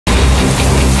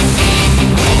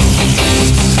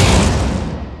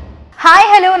Hi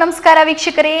hello ನಮಸ್ಕಾರ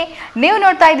ವೀಕ್ಷಕರೇ, ನೀವು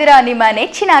ನೋಡ್ತಾ ಇದ್ದೀರಾ ನಿಮ್ಮ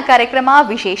ನೆಚ್ಚಿನ ಕಾರ್ಯಕ್ರಮ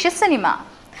ವಿಶೇಷ ಸಿನಿಮಾ.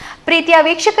 ಪ್ರೀತಿಯ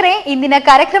ವೀಕ್ಷಕರೇ, ಇಂದಿನ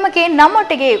ಕಾರ್ಯಕ್ರಮಕ್ಕೆ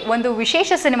ನಮ್ಮೊಟ್ಟಿಗೆ ಒಂದು ವಿಶೇಷ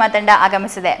ಸಿನಿಮಾ ತಂಡ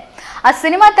ಆಗಮಿಸಿದೆ. ಆ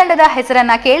ಸಿನಿಮಾ ತಂಡದ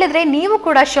ಹೆಸರನ್ನ ಕೇಳಿದ್ರೆ ನೀವು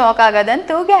ಕೂಡ ಶಾಕ್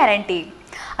ಆಗೋದಂತೂ ಗ್ಯಾರಂಟಿ.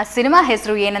 ಆ ಸಿನಿಮಾ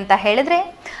ಹೆಸರು ಏನಂತ ಹೇಳಿದ್ರೆ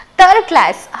ಥರ್ಡ್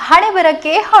ಕ್ಲಾಸ್, ಹಣೆ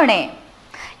ಬರಕ್ಕೆ ಹೊಣೆ.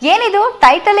 ಏನಿದು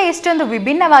ಟೈಟಲ್ ಎಷ್ಟೊಂದು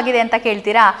ವಿಭಿನ್ನವಾಗಿದೆ ಅಂತ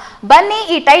ಕೇಳ್ತೀರಾ? ಬನ್ನಿ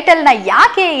ಈ ಟೈಟಲ್ನ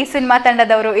ಯಾಕೆ ಈ ಸಿನಿಮಾ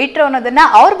ತಂಡದವರು ಇಟ್ರು ಅನ್ನೋದನ್ನ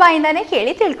ಅವ್ರ ಬಾಯಿಂದಾನೇ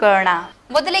ಕೇಳಿ ತಿಳ್ಕೊಳ್ಳೋಣ.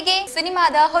 ಮೊದಲಿಗೆ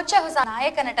ಸಿನಿಮಾದ ಹೊಸ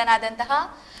ನಾಯಕ ನಟನಾದಂತಹ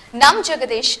ನಮ್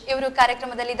ಜಗದೀಶ್ ಇವರು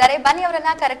ಕಾರ್ಯಕ್ರಮದಲ್ಲಿದ್ದಾರೆ. ಬನ್ನಿ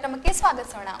ಅವರನ್ನ ಕಾರ್ಯಕ್ರಮಕ್ಕೆ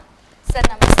ಸ್ವಾಗತಿಸೋಣ. ಸರ್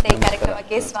ನಮಸ್ತೆ,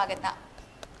 ಕಾರ್ಯಕ್ರಮಕ್ಕೆ ಸ್ವಾಗತ.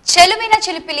 ಚೆಲುವಿನ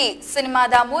ಚಿಲಿಪಿಲಿ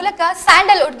ಸಿನಿಮಾದ ಮೂಲಕ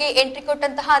ಸ್ಯಾಂಡಲ್ವುಡ್ ಗೆ ಎಂಟ್ರಿ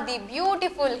ಕೊಟ್ಟಂತಹ ದಿ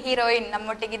ಬ್ಯೂಟಿಫುಲ್ ಹೀರೋಯಿನ್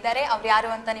ನಮ್ಮೊಟ್ಟಿಗಿದ್ದಾರೆ. ಅವ್ರು ಯಾರು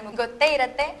ಅಂತ ನಿಮ್ಗೆ ಗೊತ್ತೇ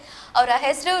ಇರತ್ತೆ. ಅವರ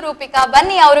ಹೆಸರು ರೂಪಿಕಾ.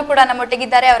 ಬನ್ನಿ, ಅವರು ಕೂಡ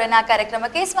ನಮ್ಮೊಟ್ಟಿಗಿದ್ದಾರೆ. ಅವರನ್ನ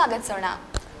ಕಾರ್ಯಕ್ರಮಕ್ಕೆ ಸ್ವಾಗತಿಸೋಣ.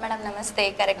 ಮೇಡಮ್ ನಮಸ್ತೆ,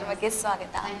 ಕಾರ್ಯಕ್ರಮಕ್ಕೆ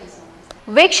ಸ್ವಾಗತ.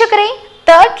 ವೀಕ್ಷಕರೇ,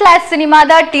 ಥರ್ಡ್ ಕ್ಲಾಸ್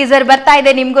ಸಿನಿಮಾದ ಟೀಸರ್ ಬರ್ತಾ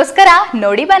ಇದೆ ನಿಮ್ಗೋಸ್ಕರ,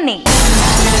 ನೋಡಿ ಬನ್ನಿ.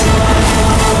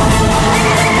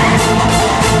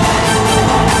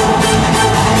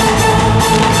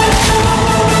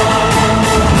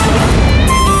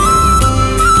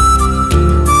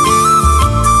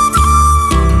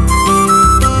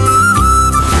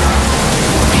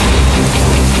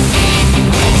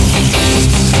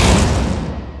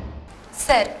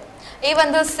 ಸರ್, ಈ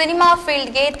ಒಂದು ಸಿನಿಮಾ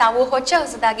ಫೀಲ್ಡ್ಗೆ ತಾವು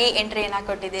ಹೊಸದಾಗಿ ಎಂಟ್ರಿಯನ್ನ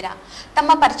ಕೊಟ್ಟಿದ್ದೀರಾ.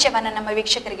 ತಮ್ಮ ಪರಿಚಯವನ್ನ ನಮ್ಮ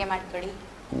ವೀಕ್ಷಕರಿಗೆ ಮಾಡಿಕೊಡಿ.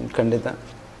 ಖಂಡಿತ.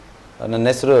 ನನ್ನ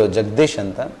ಹೆಸರು ಜಗದೀಶ್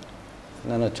ಅಂತ.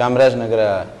 ನಾನು ಚಾಮರಾಜನಗರ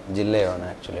ಜಿಲ್ಲೆಯವನು.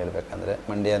 ಆ್ಯಕ್ಚುಲಿ ಹೇಳ್ಬೇಕಂದ್ರೆ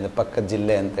ಮಂಡ್ಯದ ಪಕ್ಕದ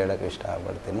ಜಿಲ್ಲೆ ಅಂತ ಹೇಳೋಕ್ಕೆ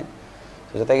ಇಷ್ಟಪಡ್ತೀನಿ.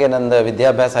 ಜೊತೆಗೆ ನಂದು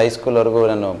ವಿದ್ಯಾಭ್ಯಾಸ ಹೈಸ್ಕೂಲ್ವರೆಗೂ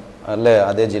ನಾನು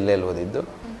ಅದೇ ಜಿಲ್ಲೆಯಲ್ಲಿ ಓದಿದ್ದು.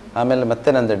 ಆಮೇಲೆ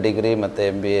ಮತ್ತೆ ನಂದು ಡಿಗ್ರಿ ಮತ್ತು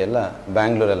MBA ಎಲ್ಲ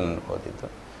ಬ್ಯಾಂಗ್ಳೂರಲ್ಲಿ ನಾನು ಓದಿದ್ದು.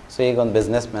 ಸೊ ಈಗ ಒಂದು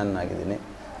ಬಿಸ್ನೆಸ್ ಮ್ಯಾನ್ ಆಗಿದ್ದೀನಿ.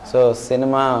 ಸೊ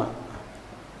ಸಿನಿಮಾ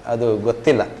ಅದು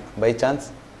ಗೊತ್ತಿಲ್ಲ, ಬೈ ಚಾನ್ಸ್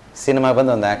ಸಿನಿಮಾ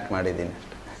ಬಂದು ಒಂದು ಆ್ಯಕ್ಟ್ ಮಾಡಿದ್ದೀನಿ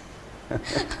ಅಷ್ಟೇ.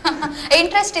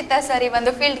 ಇಂಟ್ರೆಸ್ಟ್ ಇತ್ತಾ ಸರ್ ಈ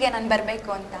ಒಂದು ಫೀಲ್ಡ್ಗೆ ನಾನು ಬರಬೇಕು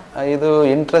ಅಂತ? ಇದು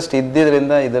ಇಂಟ್ರೆಸ್ಟ್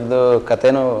ಇದ್ದಿದ್ದರಿಂದ ಇದ್ರದ್ದು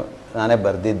ಕಥೆನೂ ನಾನೇ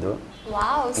ಬರೆದಿದ್ದು.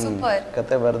 Wow, super.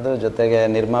 ಕತೆ ಬರೆದು ಜೊತೆಗೆ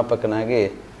ನಿರ್ಮಾಪಕನಾಗಿ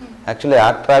ಆ್ಯಕ್ಚುಲಿ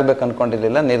ಆ್ಯಕ್ಟರ್ ಆಗ್ಬೇಕು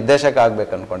ಅಂದ್ಕೊಂಡಿರಲಿಲ್ಲ, ನಿರ್ದೇಶಕ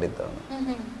ಆಗ್ಬೇಕು ಅಂದ್ಕೊಂಡಿದ್ದು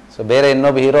ಅವನು. ಸೊ ಬೇರೆ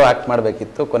ಇನ್ನೊಬ್ಬ ಹೀರೋ ಆ್ಯಕ್ಟ್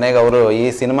ಮಾಡಬೇಕಿತ್ತು. ಕೊನೆಗೆ ಅವರು ಈ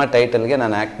ಸಿನಿಮಾ ಟೈಟಲ್ಗೆ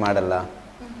ನಾನು ಆ್ಯಕ್ಟ್ ಮಾಡಲ್ಲ,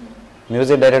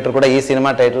 ಮ್ಯೂಸಿಕ್ ಡೈರೆಕ್ಟರ್ ಕೂಡ ಈ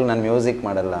ಸಿನಿಮಾ ಟೈಟಲ್ ನಾನು ಮ್ಯೂಸಿಕ್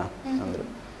ಮಾಡಲ್ಲ ಅಂದರು.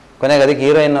 ಕೊನೆಗೆ ಅದಕ್ಕೆ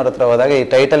ಹೀರೋಯಿನ್ ಅವ್ರ ಹತ್ರ ಹೋದಾಗ ಈ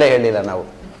ಟೈಟಲೇ ಹೇಳಿಲ್ಲ. ನಾವು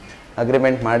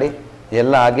ಅಗ್ರಿಮೆಂಟ್ ಮಾಡಿ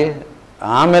ಎಲ್ಲ ಆಗಿ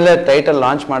ಆಮೇಲೆ ಟೈಟಲ್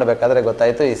ಲಾಂಚ್ ಮಾಡಬೇಕಾದ್ರೆ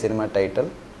ಗೊತ್ತಾಯಿತು ಈ ಸಿನಿಮಾ ಟೈಟಲ್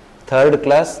ಥರ್ಡ್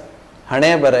ಕ್ಲಾಸ್, ಹಣೆ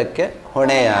ಬರಕ್ಕೆ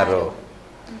ಹೊಣೆ ಯಾರು.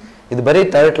 ಇದು ಬರೀ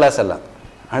ಥರ್ಡ್ ಕ್ಲಾಸ್ ಅಲ್ಲ,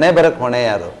 ಹಣೆ ಬರಕ್ಕೆ ಹೊಣೆ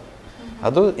ಯಾರು,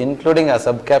 ಅದು ಇನ್ಕ್ಲೂಡಿಂಗ್ ಆ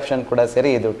ಸಬ್ ಕ್ಯಾಪ್ಷನ್ ಕೂಡ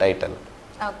ಸೇರಿ ಇದು ಟೈಟಲ್.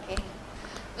 ಓಕೆ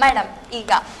ಮೇಡಮ್,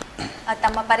 ಈಗ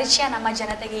ತಮ್ಮ ಪರಿಚಯ ನಮ್ಮ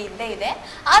ಜನತೆಗೆ ಇದ್ದೇ ಇದೆ,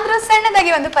 ಆದರೂ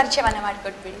ಸಣ್ಣದಾಗಿ ಒಂದು ಪರಿಚಯವನ್ನ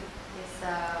ಮಾಡಿಕೊಟ್ಬಿಡಿ.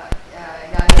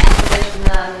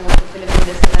 ನಾನು ಫಿಲ್ಮ್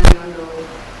ಇಂಡಸ್ಟ್ರಿನಲ್ಲಿ ಒಂದು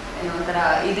ಒಂಥರ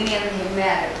ಇದೀನಿ ಅನ್ನೋ ಹೆಮ್ಮೆ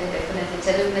ಆಗುತ್ತೆ. ಡೆಫಿನೆಟ್ಲಿ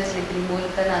ಚೆಲುವಿನ ಚಿಲಿಪಿಲಿ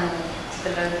ಮೂಲಕ ನಾನು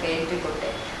ಚಿತ್ರರಂಗಕ್ಕೆ ಎಂಟ್ರಿ ಕೊಟ್ಟೆ.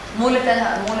 ಮೂಲತಃ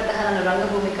ನಾನು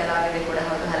ರಂಗಭೂಮಿ ಕಲಾವಿದೆ ಕೂಡ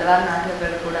ಹೌದು. ಹಲವಾರು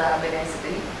ನಾಟಕಗಳು ಕೂಡ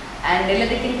ಅಭಿನಯಿಸಿದ್ದೀನಿ. ಆ್ಯಂಡ್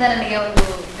ಎಲ್ಲದಕ್ಕಿಂತ ನನಗೆ ಒಂದು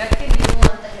ಗಟ್ಟಿ ನಿಲುವು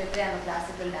ಅಂತ ಹೇಳಿದ್ರೆ ನಾನು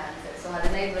ಕ್ಲಾಸಿಕಲ್ ಡ್ಯಾನ್ಸರ್. ಸೊ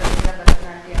 15 ವರ್ಷದಿಂದ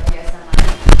ಭರತನಾಟ್ಯ ಅಭ್ಯಾಸ ಮಾಡಿ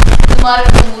ಸುಮಾರು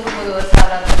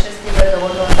 3,000 ಪ್ರಶಸ್ತಿಗಳು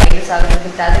ತಗೊಂಡು ಒಂದು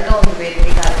 5,000ಕ್ಕಿಂತ ಅಧಿಕ ಒಂದು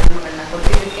ವೇದಿಕೆ ಕಾರ್ಯಕ್ರಮಗಳನ್ನ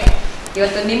ಕೊಟ್ಟಿದ್ದಕ್ಕೆ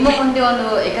ಇವತ್ತು ನಿಮ್ಮ ಮುಂದೆ ಒಂದು,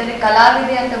 ಯಾಕಂದ್ರೆ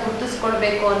ಕಲಾವಿದೆ ಅಂತ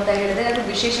ಗುರುತಿಸ್ಕೊಳ್ಬೇಕು ಅಂತ ಹೇಳಿದ್ರೆ ಅದು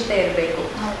ವಿಶೇಷತೆ ಇರಬೇಕು.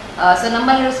 ಸೊ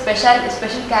ನಮ್ಮಲ್ಲಿ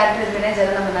ಸ್ಪೆಷಲ್ ಕ್ಯಾರೆಕ್ಟರ್ ಇದ್ರೆ ಜನ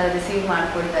ನಮ್ಮನ್ನ ರಿಸೀವ್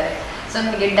ಮಾಡ್ಕೊಳ್ತಾರೆ. ಸೊ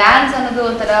ನನಗೆ ಡ್ಯಾನ್ಸ್ ಅನ್ನೋದು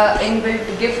ಒಂಥರ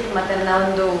ಇನ್ಬಿಲ್ಟ್ ಗಿಫ್ಟ್, ಮತ್ತೆ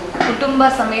ನಾವೊಂದು ಕುಟುಂಬ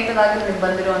ಸಮೇತವಾಗಿ ನನಗೆ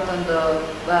ಬಂದಿರುವಂಥ ಒಂದು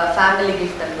ಫ್ಯಾಮಿಲಿ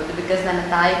ಗಿಫ್ಟ್ ಅನ್ಬೋದು. ಬಿಕಾಸ್ ನನ್ನ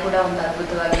ತಾಯಿ ಕೂಡ ಒಂದು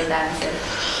ಅದ್ಭುತವಾಗಿ ಡ್ಯಾನ್ಸರ್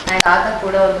ಆ್ಯಂಡ್ ಆತ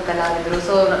ಕೂಡ ಒಂದು ಕಲಾವಿದರು.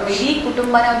 ಸೊ ನಮ್ಮ ಇಡೀ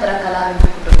ಕುಟುಂಬನೇ ಒಂಥರ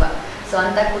ಕಲಾವಿದ್ರ ಕುಟುಂಬ. ಸೊ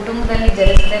ಅಂತ ಕುಟುಂಬದಲ್ಲಿ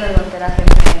ಜನಿಸದೆ ನನಗೊಂಥರ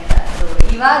ಹೆಮ್ಮೆ ಅಂತ. ಸೊ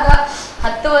ಇವಾಗ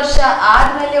 10 ವರ್ಷ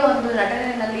ಆದ್ಮೇಲೆ ಒಂದು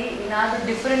ನಟನೆಯಲ್ಲಿ ಏನಾದರೂ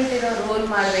ಡಿಫ್ರೆಂಟ್ ಇರೋ ರೋಲ್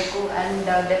ಮಾಡಬೇಕು ಆ್ಯಂಡ್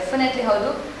ಡೆಫಿನೆಟ್ಲಿ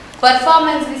ಹೌದು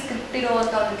ಪರ್ಫಾರ್ಮೆನ್ಸ್ಗೆ ಸ್ಕ್ರಿಪ್ಟ್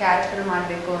ಇರೋವಂಥ ಒಂದು ಕ್ಯಾರೆಕ್ಟರ್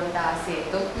ಮಾಡಬೇಕು ಅಂತ ಆಸೆ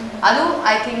ಇತ್ತು. ಅದು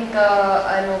ಐ ಥಿಂಕ್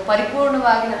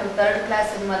ಪರಿಪೂರ್ಣವಾಗಿ ನಾನು ಥರ್ಡ್ ಕ್ಲಾಸ್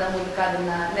ಸಿನಿಮಾದ ಮೂಲಕ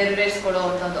ಅದನ್ನ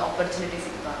ನೆರವೇರಿಸಿಕೊಳ್ಳುವಂಥ ಒಂದು ಆಪರ್ಚುನಿಟಿ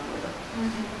ಸಿಕ್ತು ಆಗ್ಬೋದು.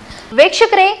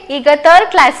 ವೀಕ್ಷಕರೇ, ಈಗ ಥರ್ಡ್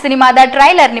ಕ್ಲಾಸ್ ಸಿನಿಮಾದ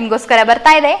ಟ್ರೈಲರ್ ನಿಮ್ಗೋಸ್ಕರ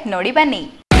ಬರ್ತಾ ಇದೆ, ನೋಡಿ ಬನ್ನಿ.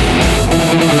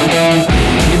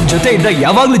 ನಿಮ್ ಜೊತೆ ಇದ್ದ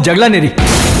ಯಾವಾಗ್ಲೂ ಜಗಳನೇ ರೀ.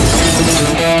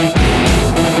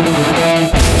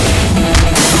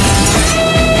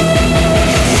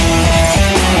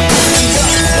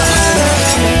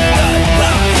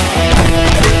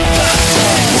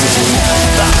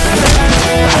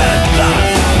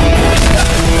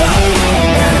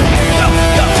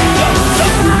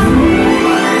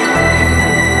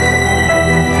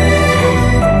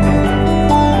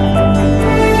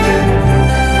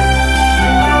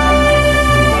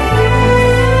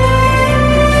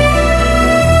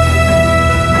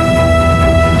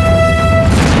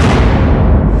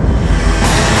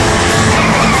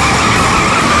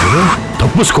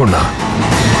 ತಪ್ಪಿಸ್ಕೊಂಡ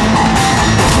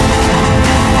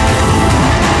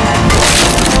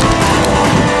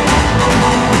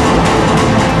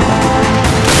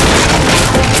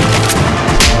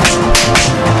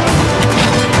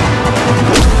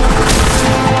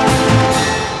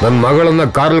ನನ್ನ ಮಗಳನ್ನ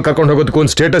ಕಾರಲ್ಲಿ ಕರ್ಕೊಂಡು ಹೋಗೋದಕ್ಕೂ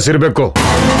ಒಂದು ಸ್ಟೇಟಸ್ ಇರಬೇಕು.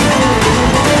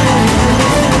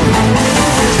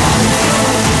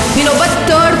 ನೀನೊಬ್ಬ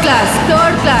ಥರ್ಡ್ ಕ್ಲಾಸ್.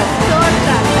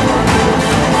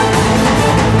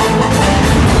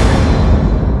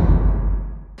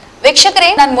 ವೀಕ್ಷಕರೇ,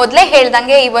 ನಾನು ಮೊದಲೇ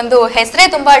ಹೇಳ್ದಂಗೆ ಈ ಒಂದು ಹೆಸರೇ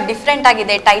ತುಂಬಾ ಡಿಫ್ರೆಂಟ್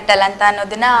ಆಗಿದೆ ಟೈಟಲ್ ಅಂತ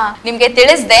ಅನ್ನೋದನ್ನ ನಿಮ್ಗೆ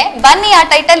ತಿಳಿಸ್ದೆ. ಬನ್ನಿ ಆ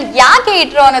ಟೈಟಲ್ ಯಾಕೆ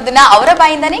ಇಟ್ರು ಅನ್ನೋದನ್ನ ಅವರ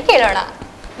ಬಾಯಿಂದಾನೇ ಕೇಳೋಣ.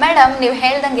 ಮೇಡಮ್, ನೀವು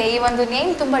ಹೇಳ್ದಂಗೆ ಈ ಒಂದು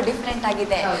ನೇಮ್ ತುಂಬಾ ಡಿಫ್ರೆಂಟ್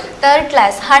ಆಗಿದೆ. ಥರ್ಡ್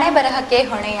ಕ್ಲಾಸ್, ಹಣೆ ಬರಹಕ್ಕೆ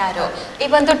ಹೊಣೆ ಯಾರು? ಈ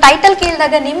ಒಂದು ಟೈಟಲ್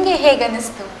ಕೇಳಿದಾಗ ನಿಮ್ಗೆ ಹೇಗೆ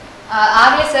ಅನಿಸ್ತು?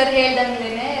 ಆಗ್ಲೇ ಸರ್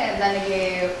ಹೇಳ್ದಂಗೆ ನನಗೆ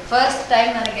ಫಸ್ಟ್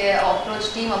ಟೈಮ್ ನನಗೆ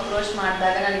ಟೀಮ್ ಅಪ್ರೋಚ್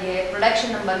ಮಾಡಿದಾಗ ನನಗೆ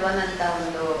ಪ್ರೊಡಕ್ಷನ್ ನಂಬರ್ 1 ಅಂತ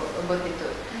ಒಂದು ಗೊತ್ತಿತ್ತು.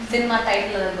 ಸಿನಿಮಾ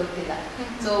ಟೈಟಲ್ ನನಗೆ ಗೊತ್ತಿಲ್ಲ.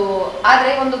 ಸೊ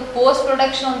ಆದ್ರೆ ಒಂದು ಪೋಸ್ಟ್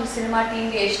ಪ್ರೊಡಕ್ಷನ್ ಒಂದು ಸಿನಿಮಾ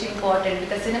ಟೀಮ್ಗೆ ಎಷ್ಟು ಇಂಪಾರ್ಟೆಂಟ್,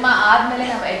 ಬಿಕಾಸ್ ಸಿನಿಮಾ ಆದ್ಮೇಲೆ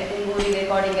ನಾವು ಎಡಿಟಿಂಗು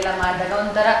ರೆಕಾರ್ಡಿಂಗ್ ಎಲ್ಲ ಮಾಡಿದಾಗ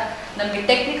ಒಂಥರ ನಮಗೆ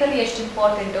ಟೆಕ್ನಿಕಲಿ ಎಷ್ಟು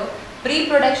ಇಂಪಾರ್ಟೆಂಟು, ಪ್ರೀ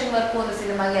ಪ್ರೊಡಕ್ಷನ್ ವರ್ಕ್ ಒಂದು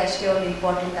ಸಿನಿಮಾಗೆ ಅಷ್ಟೇ ಒಂದು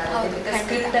ಇಂಪಾರ್ಟೆಂಟ್ ಆಗುತ್ತೆ. ಬಿಕಾಸ್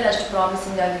ಸ್ಕ್ರಿಪ್ಟ್ ಅಲ್ಲಿ ಅಷ್ಟು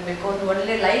ಪ್ರಾಮಿಸಿಂಗ್ ಆಗಿರ್ಬೇಕು, ಒಂದು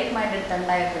ಒಳ್ಳೆ ಲೈಕ್ ಮೈಂಡೆಡ್ ತಂಡ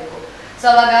ಇರಬೇಕು. ಸೊ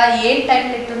ಅವಾಗ ಏನ್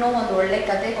ಟೈಟಲ್ ಇಟ್ಟರು ಒಂದು ಒಳ್ಳೆ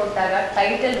ಕತೆ ಕೊಟ್ಟಾಗ,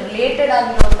 ಟೈಟಲ್ ರಿಲೇಟೆಡ್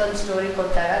ಆಗಿರುವಂತ ಒಂದು ಸ್ಟೋರಿ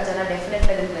ಕೊಟ್ಟಾಗ ಜನ ಡೆಫಿನೆಟ್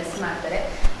ಆಗಿ ಮಿಸ್ ಮಾಡ್ತಾರೆ.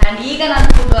 ಅಂಡ್ ಈಗ ನಾನು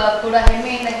ಕೂಡ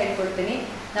ಹೆಮ್ಮೆಯಿಂದ ಹೇಳ್ಕೊಳ್ತೀನಿ,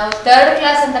 ನಾವು ಥರ್ಡ್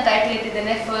ಕ್ಲಾಸ್ ಅಂತ ಟೈಟಲ್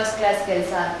ಇಟ್ಟಿದ್ದೇನೆ, ಫಸ್ಟ್ ಕ್ಲಾಸ್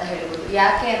ಕೆಲಸ ಅಂತ ಹೇಳ್ಬೋದು.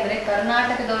 ಯಾಕೆ ಅಂದ್ರೆ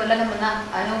ಕರ್ನಾಟಕದವರೆಲ್ಲ ನಮ್ಮನ್ನ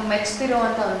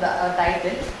ಮೆಚ್ತಿರುವಂತ ಒಂದು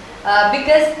ಟೈಟಲ್.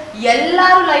 ಬಿಕಾಸ್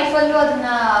ಎಲ್ಲರೂ ಲೈಫಲ್ಲೂ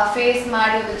ಅದನ್ನ ಫೇಸ್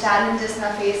ಮಾಡಿ, ಒಂದು ಚಾಲೆಂಜಸ್ ನ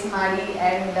ಫೇಸ್ ಮಾಡಿ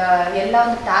ಅಂಡ್ ಎಲ್ಲ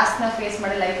ಒಂದು ಟಾಸ್ಕ್ ನ ಫೇಸ್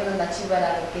ಮಾಡಿ ಲೈಫಲ್ಲಿ ಒಂದು ಅಚೀವರ್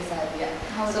ಆಗೋಕ್ಕೆ ಸಾಧ್ಯ.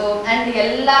 ಸೊ ಅಂಡ್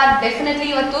ಎಲ್ಲ ಡೆಫಿನೆಟ್ಲಿ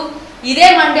ಇವತ್ತು ಇದೇ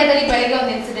ಮಂಡ್ಯದಲ್ಲಿ ಬೆಳಗ್ಗೆ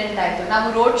ಒಂದು ಇನ್ಸಿಡೆಂಟ್ ಆಯ್ತು. ನಾವು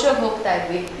ರೋಡ್ ಶೋಗೆ ಹೋಗ್ತಾ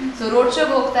ಇದ್ವಿ. ಸೊ ರೋಡ್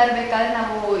ಶೋಗೆ ಹೋಗ್ತಾ ಇರ್ಬೇಕಾದ್ರೆ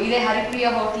ನಾವು ಇದೇ ಹರಿಪ್ರಿಯ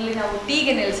ಹೋಟೆಲ್ ನಾವು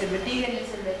ಟೀಗೆ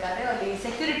ನಿಲ್ಸಿರ್ಬೇಕಾದ್ರೆ ಅಲ್ಲಿ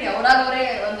ಸೆಕ್ಯೂರಿಟಿ ಅವರಾಗವರೇ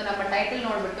ಒಂದು ನಮ್ಮ ಟೈಟಲ್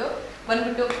ನೋಡ್ಬಿಟ್ಟು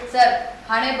ಬಂದ್ಬಿಟ್ಟು, ಸರ್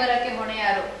ಹಣೆ ಬರಕ್ಕೆ ಹೊಣೆ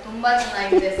ಯಾರು, ತುಂಬಾ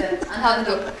ಚೆನ್ನಾಗಿದೆ ಸರ್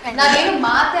ಅಂತ. ನಾವೇನು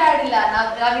ಮಾತೇ ಆಡಿಲ್ಲ,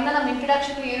 ನಾವಿನ್ನ ನಮ್ಮ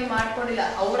ಇಂಟ್ರಡಕ್ಷನ್ ಏನು ಮಾಡ್ಕೊಂಡಿಲ್ಲ,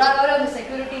 ಅವರಾಗವರೇ ಒಂದು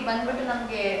ಸೆಕ್ಯೂರಿಟಿ ಬಂದ್ಬಿಟ್ಟು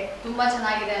ನಮ್ಗೆ ತುಂಬಾ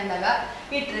ಚೆನ್ನಾಗಿದೆ ಅಂದಾಗ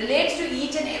it relates to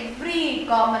each and every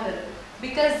ಕಾಮನರ್.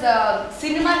 Because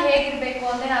cinema ಹೇಗಿರ್ಬೇಕು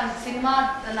ಅಂದ್ರೆ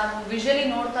ನಾವು ವಿಜುವಲಿ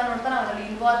ನೋಡ್ತಾ ನಾವು ಅದರಲ್ಲಿ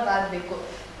ಇನ್ವಾಲ್ವ್ ಆಗಬೇಕು.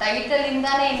 ಟೈಟಲ್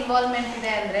ಇಂದಾನೇ ಇನ್ವಾಲ್ವ್ಮೆಂಟ್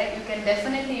ಇದೆ ಅಂದ್ರೆ you can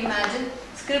definitely imagine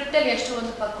script ಅಲ್ಲಿ ಎಷ್ಟು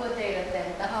ಒಂದು ಪಕ್ವತೆ ಇರುತ್ತೆ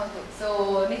ಅಂತ. ಹೌದು. ಸೊ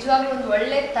ನಿಜವಾಗ್ಲೂ ಒಂದು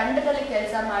ಒಳ್ಳೆ ತಂಡದಲ್ಲಿ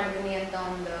ಕೆಲಸ ಮಾಡಿದೀನಿ ಅಂತ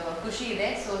ಒಂದು ಖುಷಿ ಇದೆ.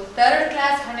 ಸೊ ಥರ್ಡ್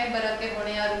ಕ್ಲಾಸ್ ಹಣೆ ಬರೋಕೆ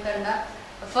ಹೊಣೆಯಾದ ತಂಡ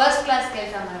ಫಸ್ಟ್ ಕ್ಲಾಸ್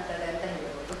ಕೆಲಸ ಮಾಡ್ತಾರೆ ಅಂತ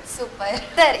ಹೇಳ್ಬೋದು. Super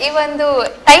sir. ಈ ಒಂದು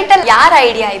ಟೈಟಲ್ ಯಾರ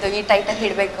ಐಡಿಯಾ ಇದು, ಈ ಟೈಟಲ್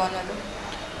ಇಡಬೇಕು ಅನ್ನೋದು?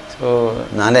 ಸೊ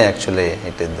ನಾನೇ ಆ್ಯಕ್ಚುಲಿ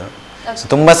ಇಟ್ಟಿದ್ದು.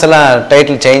 ತುಂಬ ಸಲ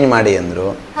ಟೈಟಲ್ ಚೇಂಜ್ ಮಾಡಿ ಅಂದರು.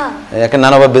 ಯಾಕಂದ್ರೆ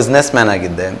ನಾನೊಬ್ಬ ಬಿಸ್ನೆಸ್ ಮ್ಯಾನ್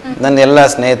ಆಗಿದ್ದೆ. ನನ್ನ ಎಲ್ಲ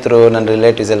ಸ್ನೇಹಿತರು, ನನ್ನ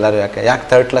ರಿಲೇಟಿವ್ಸ್ ಎಲ್ಲರೂ ಯಾಕೆ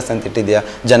ಥರ್ಡ್ ಕ್ಲಾಸ್ ಅಂತ ಇಟ್ಟಿದ್ಯಾ,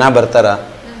 ಜನ ಬರ್ತಾರಾ,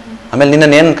 ಆಮೇಲೆ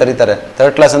ನಿನ್ನನ್ನು ಏನು ಕರೀತಾರೆ,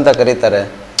 ಥರ್ಡ್ ಕ್ಲಾಸ್ ಅಂತ ಕರೀತಾರೆ,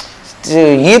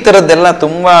 ಈ ಥರದ್ದೆಲ್ಲ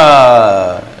ತುಂಬ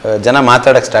ಜನ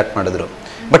ಮಾತಾಡೋಕ್ಕೆ ಸ್ಟಾರ್ಟ್ ಮಾಡಿದ್ರು.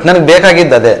 ಬಟ್ ನನಗೆ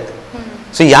ಬೇಕಾಗಿದ್ದು ಅದೇ.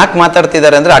 ಸೊ ಯಾಕೆ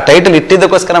ಮಾತಾಡ್ತಿದ್ದಾರೆ ಅಂದರೆ ಆ ಟೈಟಲ್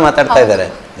ಇಟ್ಟಿದ್ದಕ್ಕೋಸ್ಕರ ಮಾತಾಡ್ತಾ ಇದ್ದಾರೆ.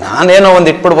 ನಾನೇನೋ ಒಂದು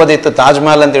ಇಟ್ಬಿಡ್ಬೋದಿತ್ತು, ತಾಜ್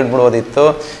ಮಹಲ್ ಅಂತ ಇಟ್ಬಿಡ್ಬೋದಿತ್ತು,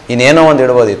 ಇನ್ನೇನೋ ಒಂದು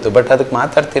ಇಡ್ಬೋದಿತ್ತು, ಬಟ್ ಅದಕ್ಕೆ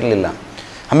ಮಾತಾಡ್ತಿರ್ಲಿಲ್ಲ.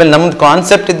 ಆಮೇಲೆ ನಮ್ದು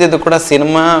ಕಾನ್ಸೆಪ್ಟ್ ಇದ್ದಿದ್ದು ಕೂಡ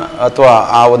ಸಿನಿಮಾ ಅಥವಾ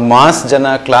ಆ ಒಂದು ಮಾಸ್ ಜನ,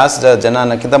 ಕ್ಲಾಸ್ ಜನ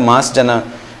ಅನ್ನೋಕ್ಕಿಂತ ಮಾಸ್ ಜನ,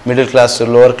 ಮಿಡಲ್ ಕ್ಲಾಸ್,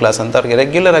 ಲೋವರ್ ಕ್ಲಾಸ್ ಅಂತ ಅವ್ರಿಗೆ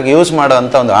ರೆಗ್ಯುಲರ್ ಆಗಿ ಯೂಸ್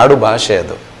ಮಾಡೋವಂಥ ಒಂದು ಆಡು ಭಾಷೆ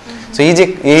ಅದು. ಸೊ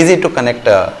ಈಸಿ ಟು ಕನೆಕ್ಟ್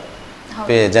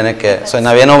ಜನಕ್ಕೆ. ಸೊ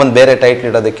ನಾವೇನೋ ಒಂದು ಬೇರೆ ಟೈಟ್ಲ್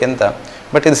ಇಡೋದಕ್ಕಿಂತ,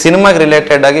 ಬಟ್ ಇದು ಸಿನಿಮಾಗೆ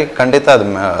ರಿಲೇಟೆಡ್ ಆಗಿ ಖಂಡಿತ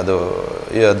ಅದು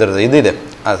ಅದರದ್ದು ಇದಿದೆ,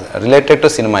 ರಿಲೇಟೆಡ್ ಟು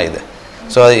ಸಿನಿಮಾ ಇದೆ.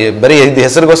 ಸೊ ಬರೀ ಇದು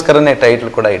ಹೆಸರಿಗೋಸ್ಕರನೇ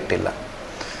ಟೈಟ್ಲ್ ಕೂಡ ಇಟ್ಟಿಲ್ಲ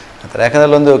ಆ ಥರ.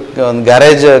 ಯಾಕಂದರೆ ಒಂದು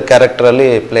ಗ್ಯಾರೇಜ್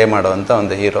ಕ್ಯಾರೆಕ್ಟರಲ್ಲಿ ಪ್ಲೇ ಮಾಡುವಂಥ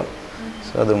ಒಂದು ಹೀರೋ.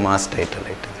 ಸೊ ಅದು ಮಾಸ್ ಟೈಟಲ್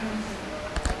ಇಟ್ಟಿದೆ.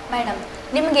 ಮೇಡಮ್,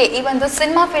 ನಿಮಗೆ ಈ ಒಂದು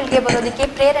ಸಿನಿಮಾ ಫೀಲ್ಡ್ಗೆ ಬರೋದಕ್ಕೆ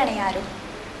ಪ್ರೇರಣೆ ಯಾರು?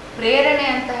 ಪ್ರೇರಣೆ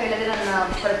ಅಂತ ಹೇಳಿದ್ರೆ ನನ್ನ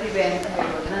ಪ್ರತಿಭೆ ಅಂತ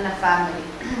ಹೇಳ್ಬೋದು, ನನ್ನ ಫ್ಯಾಮಿಲಿ.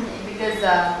 ಬಿಕಾಸ್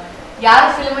ಯಾರು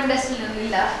ಫಿಲ್ಮ್ ಇಂಡಸ್ಟ್ರಿಯಲ್ಲಿ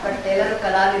ಇಲ್ಲ, ಬಟ್ ಎಲ್ಲರೂ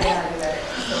ಕಲಾವಿದರಾಗಿದ್ದಾರೆ.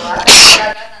 ಸೊ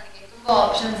ನನಗೆ ತುಂಬಾ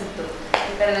ಆಪ್ಷನ್ಸ್ ಇತ್ತು.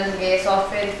 ಈ ಕಡೆ ನನಗೆ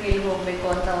ಸಾಫ್ಟ್ವೇರ್ ಫೀಲ್ಡ್ ಹೋಗ್ಬೇಕು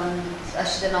ಅಂತ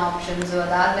ಅಷ್ಟು ಜನ ಆಪ್ಷನ್ಸ್.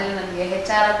 ಅದಾದ್ಮೇಲೆ ನನಗೆ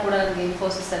HR ಕೂಡ ನನಗೆ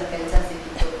ಇನ್ಫೋಸಿಸ್ ಅಲ್ಲಿ ಕೆಲಸ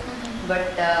ಸಿಕ್ಕಿತ್ತು.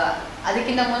 ಬಟ್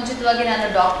ಅದಕ್ಕಿಂತ ಮುಂಚಿತವಾಗಿ ನಾನು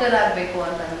ಡಾಕ್ಟರ್ ಆಗಬೇಕು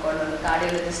ಅಂತ ಅನ್ಕೊಂಡು,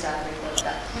 ಕಾರ್ಡಿಯಾಲಜಿಸ್ಟ್ ಆಗಬೇಕು ಅಂತ.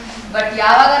 ಬಟ್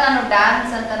ಯಾವಾಗ ನಾನು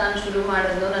ಡ್ಯಾನ್ಸ್ ಅಂತ ನಾನು ಶುರು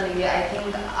ಮಾಡಿದ್ರು, ನನಗೆ ಐ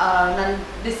ಥಿಂಕ್ ನಾನು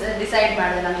ಡಿಸೈಡ್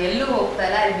ಮಾಡಿದೆ ನಾನು ಎಲ್ಲೂ ಹೋಗ್ತಾ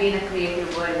ಇಲ್ಲ, I B in a creative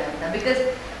world ಅಂತ. ಬಿಕಾಸ್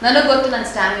ನನಗೆ ಗೊತ್ತು ನನ್ನ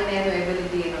ಸ್ಟ್ಯಾಮಿನಾ ಏನು,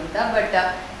 ಎಬಿಲಿಟಿ ಏನು ಅಂತ. ಬಟ್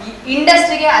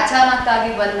ಇಂಡಸ್ಟ್ರಿಗೆ ಅಚಾನಕ್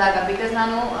ಆಗಿ ಬಂದಾಗ, ಬಿಕಾಸ್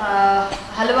ನಾನು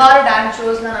ಹಲವಾರು ಡ್ಯಾನ್ಸ್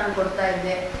ಶೋಸ್ನ ನಾನು ಕೊಡ್ತಾ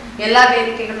ಇದ್ದೆ, ಎಲ್ಲ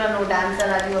ವೇದಿಕೆಗಳು ನಾನು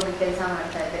ಡ್ಯಾನ್ಸರ್ ಆಗಿ ಹೋಗಿ ಕೆಲಸ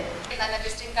ಮಾಡ್ತಾ ಇದ್ದೆ, ನನ್ನ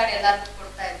ವಿಸಿಟಿಂಗ್ ಕಾರ್ಡ್ ಎಲ್ಲರಿಗೂ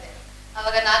ಕೊಡ್ತಾ ಇದ್ದೆ.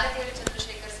 ಅವಾಗ ನಾಗತಿಯಲ್ಲಿ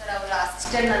ಚಂದ್ರಶೇಖರ್ ಸರ್ ಅವರ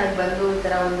ಅಸಿಸ್ಟೆಂಟ್ ನನಗೆ ಬಂದು ಈ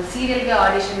ಥರ ಒಂದು ಸೀರಿಯಲ್ಗೆ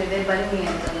ಆಡಿಷನ್ ಇದೆ ಬನ್ನಿ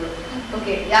ಅಂತಂದ್ರು.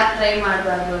 ಓಕೆ, ಯಾಕೆ ಟ್ರೈ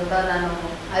ಮಾಡಬಾರ್ದು ಅಂತ ನಾನು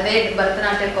ಅದೇ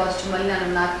ಭರತನಾಟ್ಯ ಕಾಸ್ಟ್ಯೂಮಲ್ಲಿ ನಾನು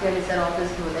ನಾಗತಿಯಲ್ಲಿ ಸರ್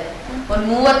ಆಫೀಸ್ಗೆ ಹೋದೆ. ಒಂದು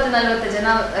 30-40 ಜನ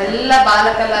ಎಲ್ಲ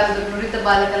ಬಾಲಕಲಾವಿದ್ರು, ನುರಿತ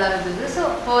ಬಾಲಕಲಾವಿದ್ರು. ಸೊ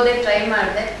ಹೋದೆ, ಟ್ರೈ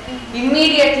ಮಾಡಿದೆ.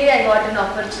 Immediately I got an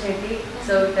opportunity.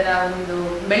 So ಈ ಥರ ಒಂದು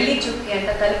ಬೆಳ್ಳಿ ಚುಕ್ಕಿ ಅಂತ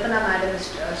ಕಲ್ಪನಾ ಮಾಡಿದ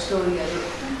ಸ್ಟೋರಿ ಅದು.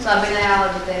 ಸೊ ಅಭಿನಯ ಅವ್ರ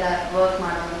ಜೊತೆ ಎಲ್ಲ ವರ್ಕ್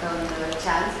ಮಾಡುವಂಥ ಒಂದು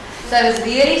chance. So I was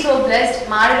really so blessed.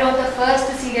 ಮಾಡಿರುವಂಥ first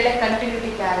serial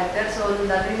continuity character. So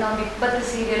ಅದರಿಂದ ಒಂದು 20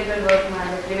 ಸೀರಿಯಲ್ಗಳು ವರ್ಕ್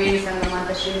ಮಾಡಿದೆ. ತ್ರಿವೇಣಿ ಸಂಗಮ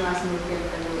ಅಂತ ಶ್ರೀನಿವಾಸ ಮೂರ್ತಿ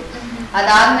ಅಂತಂದು,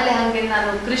 ಅದಾದ್ಮೇಲೆ ಹಾಗೆ ನಾನು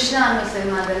ಕೃಷ್ಣ ಅನ್ನೋ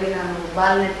ಸಿನಿಮಾದಲ್ಲಿ ನಾನು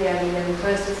ಬಾಲನಟಿಯಾಗಿ ನನ್ನ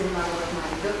ಫಸ್ಟ್ ಸಿನಿಮಾ ವರ್ಕ್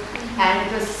ಮಾಡಿದ್ದು. And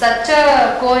it was such a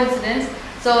coincidence.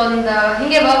 So ಒಂದು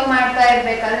ಹಿಂಗೆ ವರ್ಕ್ ಮಾಡ್ತಾ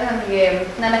ಇರ್ಬೇಕಾದ್ರೆ ನಮಗೆ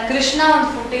ನನ್ನ ಕೃಷ್ಣ ಒಂದು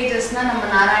ಫುಟೇಜಸ್ನ ನಮ್ಮ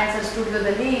ನಾರಾಯಣ್ ಸರ್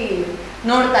ಸ್ಟುಡಿಯೋದಲ್ಲಿ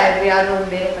ನೋಡ್ತಾ ಇದ್ವಿ, ಯಾವುದೋ ಒಂದು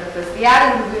ಬೇರೆ ಪರ್ಪಸ್. ಯಾರು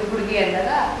ಹುಡುಗಿ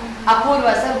ಅಂದಾಗ ಅಪೂರ್ವ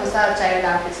ಸರ್ ಹೊಸ ಚೈಲ್ಡ್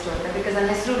ಆರ್ಟಿಸ್ಟ್ ಅಂತ, ಬಿಕಾಸ್ ನನ್ನ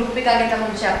ಹೆಸರು ರೂಪಿಕಾಗಿಂತ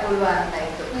ಮುಂಚೆ ಅಪೂರ್ವ ಅಂತ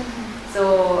ಇತ್ತು. ಸೊ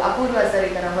ಅಪೂರ್ವ ಸರ್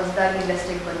ಈ ತರ ಹೊಸದಾಗಿ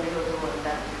ಇಂಡಸ್ಟ್ರಿಗೆ ಬಂದಿರೋದು ಅಂತ,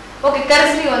 ಓಕೆ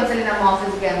ಕರೆಸ್ಲಿ ಒಂದ್ಸಲಿ ನಮ್ಮ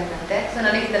ಆಫೀಸ್ಗೆ ಅಂತಂತೆ. ಸೊ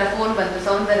ನನಗೆ ಈ ತರ ಫೋನ್ ಬಂತು,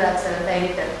 ಸೌಂದರ್ಯರಾಜ್ ಸರ್ ಅಂತ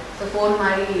ಎಡಿಟರ್. ಸೊ ಫೋನ್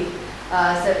ಮಾಡಿ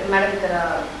ಸರ್ ಮೇಡಮ್ ಈ ತರ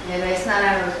ಏನು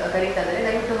ನಾರಾಯಣ ಕರೀತಾ ಇದ್ದಾರೆ,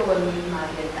 ದಯವಿಟ್ಟು ಹೋಗಿ ಮೀಟ್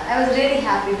ಮಾಡಿ ಅಂತ. I was really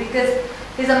happy because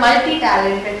is a multi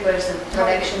talented person.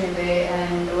 Production ಇದೆ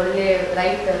ಆ್ಯಂಡ್ ಒಳ್ಳೆ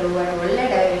ರೈಟರು ಆ್ಯಂಡ್ ಒಳ್ಳೆ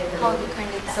ಡೈರೆಕ್ಟರ್.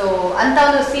 ಸೊ ಅಂತ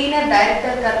ಒಂದು ಸೀನಿಯರ್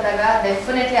ಡೈರೆಕ್ಟರ್ ಕರೆದಾಗ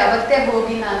ಡೆಫಿನೆಟ್ಲಿ ಅವತ್ತೇ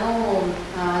ಹೋಗಿ ನಾನು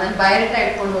ನನ್ನ ಬಯೋಡೇಟಾ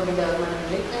ಇಟ್ಕೊಂಡು ಹೋಗಿದ್ದೆ ಅವ್ರ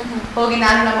ಮನೆಯಲ್ಲಿ. ಹೋಗಿ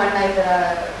ನಾನು ನಮ್ಮ ಅಣ್ಣ ಈ ಥರ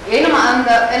ಏನೋ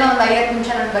ಒಂದು 50 ನಿಮಿಷ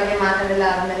ನನ್ನ ಬಗ್ಗೆ ಮಾತಾಡಿಲ್ಲ.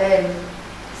 ಆದಮೇಲೆ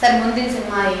ಸರ್ ಮುಂದಿನ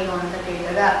ಸಿನಿಮಾ ಏನು ಅಂತ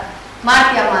ಕೇಳಿದಾಗ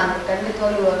ಮಾಡ್ತೀಯಮ್ಮ ಅಂತ,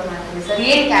 ಖಂಡಿತವಾಗ್ಲೂ ವರ್ಕ್ ಮಾಡ್ತೀನಿ ಸರ್.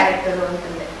 ಏನು ಕ್ಯಾರೆಕ್ಟರು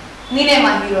ಅಂತಂದೆ, ನೀನೇ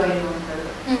ಮಾ ಹೀರೋಯಿನು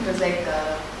ಅಂತಂದ್ರು. ಇಟ್ ವಾಸ್ ಲೈಕ್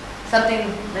ಸಮಥಿಂಗ್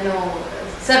ಏನೋ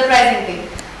ಸರ್ಪ್ರೈಸಿಂಗ್ ಥಿಂಗ್.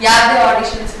 ಯಾವುದೇ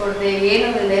ಆಡಿಷನ್ಸ್ ಕೊಡದೆ ಏನೂ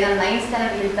ಇಲ್ಲದೆ ನಾನು 9th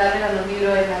ಸ್ಟ್ಯಾಂಡರ್ಡ್ ಇದ್ದಾಗ ನಾನು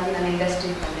ಹೀರೋಯಿನ್ ಆಗಿ ನಾನು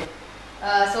ಇಂಡಸ್ಟ್ರಿಗೆ ಬಂದೆ.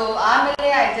 ಸೊ ಆಮೇಲೆ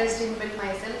I just inbuilt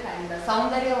my self and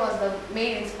Soundarya was the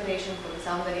main inspiration for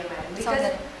Soundarya madam. Because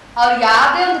ಅವ್ರು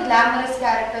ಯಾವುದೇ ಒಂದು ಗ್ಲಾಮರಸ್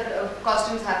ಕ್ಯಾರೆಕ್ಟರ್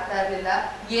ಕಾಸ್ಟ್ಯೂಮ್ಸ್ ಹಾಕ್ತಾ ಇರಲಿಲ್ಲ,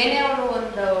 ಏನೇ ಅವರು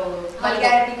ಒಂದು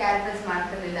ವಲ್ಗ್ಯಾರಿಟಿ ಕ್ಯಾರೆಕ್ಟರ್ಸ್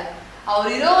ಮಾಡ್ತಿರ್ಲಿಲ್ಲ.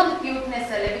 ಅವ್ರಿರೋ ಒಂದು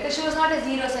ಕ್ಯೂಟ್ನೆಸ್ ಅಲ್ಲೇ, because she was not A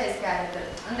zero size character.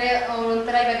 ಅಂದ್ರೆ ಅವ್ರು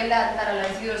ಒಂಥರ ಇವಾಗೆಲ್ಲ ಅಂತಾರಲ್ಲ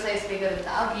ಝೀರೋ ಸೈಜ್ ಫಿಗರ್ ಅಂತ,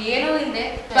 ಅವ್ರು ಏನೂ ಇದೆ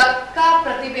ಪಕ್ಕಾ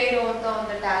ಪ್ರತಿಭೆ ಇರುವಂತ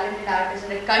ಒಂದು ಟ್ಯಾಲೆಂಟೆಡ್ ಆರ್ಟಿಸ್ಟ್.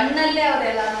 ಅಂದ್ರೆ ಕಣ್ಣಲ್ಲೇ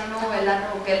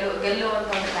ಎಲ್ಲಾನು ಗೆಲ್ಲುವಂತ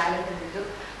ಒಂದು ಟ್ಯಾಲೆಂಟ್ ಇದ್ದು.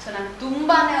 ಸೊ ನಾನು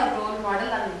ತುಂಬಾನೇ ಅವ್ರ ರೋಲ್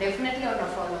ಮಾಡೆಲ್. ನಾನು ಡೆಫಿನೆಟ್ಲಿ ಅವ್ರನ್ನ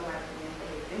ಫಾಲೋ ಮಾಡ್ತೀನಿ ಅಂತ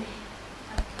ಹೇಳ್ತೀನಿ.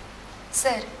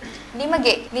 ಸರ್,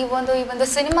 ನಿಮಗೆ ಈ ಒಂದು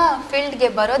ಸಿನಿಮಾ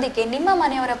ಫೀಲ್ಡ್ಗೆ ಬರೋದಕ್ಕೆ ನಿಮ್ಮ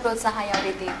ಮನೆಯವರ ಪ್ರೋತ್ಸಾಹ ಯಾವ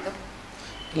ರೀತಿ ಇತ್ತು?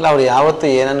 ಇಲ್ಲ, ಅವ್ರು ಯಾವತ್ತೂ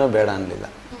ಏನನ್ನೂ ಬೇಡ ಅನ್ನಲಿಲ್ಲ.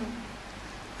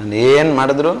 ನಾನು ಏನು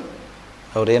ಮಾಡಿದ್ರು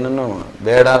ಅವ್ರೇನೂ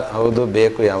ಬೇಡ ಹೌದು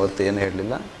ಬೇಕು ಯಾವತ್ತೂ ಏನು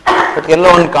ಹೇಳಲಿಲ್ಲ. ಬಟ್ ಎಲ್ಲೋ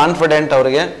ಒಂದು ಕಾನ್ಫಿಡೆಂಟ್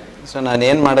ಅವ್ರಿಗೆ. ಸೊ ನಾನು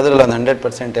ಏನು ಮಾಡಿದ್ರು ಒಂದು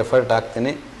 100% ಎಫರ್ಟ್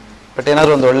ಹಾಕ್ತೀನಿ, ಬಟ್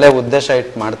ಏನಾದರೂ ಒಂದು ಒಳ್ಳೆಯ ಉದ್ದೇಶ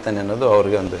ಇಟ್ಟು ಮಾಡ್ತೇನೆ ಅನ್ನೋದು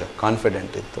ಅವ್ರಿಗೆ ಒಂದು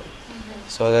ಕಾನ್ಫಿಡೆಂಟ್ ಇತ್ತು.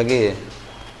 ಸೊ ಹಾಗಾಗಿ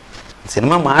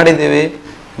ಸಿನಿಮಾ ಮಾಡಿದ್ದೀವಿ,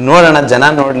 ನೋಡೋಣ, ಜನ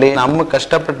ನೋಡಲಿ. ನಮ್ಮ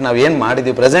ಕಷ್ಟಪಟ್ಟು ನಾವು ಏನು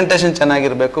ಮಾಡಿದ್ದೀವಿ, ಪ್ರೆಸೆಂಟೇಷನ್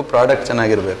ಚೆನ್ನಾಗಿರಬೇಕು, ಪ್ರಾಡಕ್ಟ್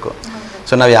ಚೆನ್ನಾಗಿರಬೇಕು.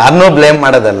 ಸೊ ನಾವು ಯಾರನ್ನೂ ಬ್ಲೇಮ್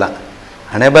ಮಾಡೋದಲ್ಲ,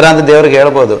 ಹಣೆ ಬರ ಅಂತ ದೇವ್ರಿಗೆ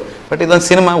ಹೇಳ್ಬೋದು. ಬಟ್ ಇದೊಂದು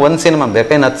ಸಿನಿಮಾ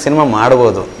ಬೇಕಾದ್ರೆ 10 ಸಿನಿಮಾ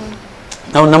ಮಾಡ್ಬೋದು.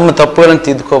 ನಾವು ನಮ್ಮ ತಪ್ಪುಗಳನ್ನು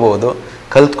ತಿದ್ಕೋಬೋದು,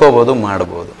 ಕಲ್ತ್ಕೋಬೋದು,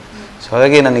 ಮಾಡ್ಬೋದು. ಸೊ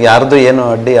ಹಾಗಾಗಿ ನನಗೆ ಯಾರ್ದು ಏನು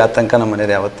ಅಡ್ಡಿ ಆತಂಕ ನಮ್ಮ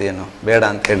ಮನೇಲಿ ಯಾವತ್ತೂ ಏನು ಬೇಡ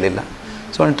ಅಂತ ಹೇಳಲಿಲ್ಲ.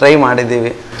 ಸೊ ಒಂದು ಟ್ರೈ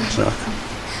ಮಾಡಿದ್ದೀವಿ.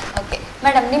 ಓಕೆ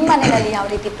ಮೇಡಮ್, ನಿಮ್ಮ ಮನೆಯಲ್ಲಿ ಯಾವ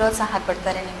ರೀತಿ ಪ್ರೋತ್ಸಾಹ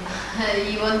ಕೊಡ್ತಾರೆ ನಿಮ್ಮ?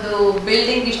 ಈ ಒಂದು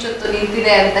ಬಿಲ್ಡಿಂಗ್ ಇಷ್ಟೊತ್ತು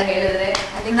ನಿಂತಿದೆ ಅಂತ ಹೇಳಿದ್ರೆ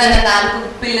ನನ್ನ 4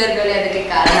 ಪಿಲ್ಲರ್ಗಳೇ ಅದಕ್ಕೆ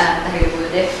ಕಾರಣ ಅಂತ ಹೇಳ್ಬೋದು.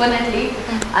 ಡೆಫಿನೆಟ್ಲಿ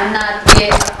ಅಣ್ಣ, ಅತ್ತಿಗೆ,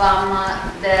 ಅಪ್ಪ, ಅಮ್ಮ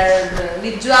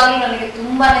ನಿಜವಾಗ್ಲೂ ನನಗೆ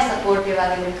ತುಂಬಾನೇ ಸಪೋರ್ಟಿವ್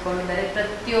ಆಗಿ ನಿಂತ್ಕೊಂಡಿದ್ದಾರೆ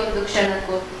ಪ್ರತಿಯೊಂದು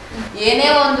ಕ್ಷಣಕ್ಕೂ. ಏನೇ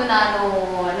ಒಂದು ನಾನು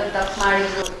ತಪ್ಪು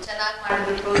ಮಾಡಿದ್ರು, ಚೆನ್ನಾಗಿ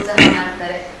ಮಾಡಿದ್ರು ಪ್ರೋತ್ಸಾಹ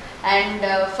ಮಾಡ್ತಾರೆ. ಆ್ಯಂಡ್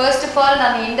ಫಸ್ಟ್ ಆಫ್ ಆಲ್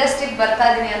ನಾನು ಇಂಡಸ್ಟ್ರಿಗೆ ಬರ್ತಾ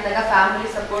ಇದ್ದೀನಿ ಅಂದಾಗ ಫ್ಯಾಮಿಲಿ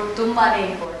ಸಪೋರ್ಟ್ ತುಂಬಾನೇ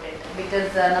ಇಂಪಾರ್ಟೆಂಟ್.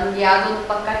 ಬಿಕಾಸ್ ನಮ್ಗೆ ಯಾವುದೋ ಒಂದು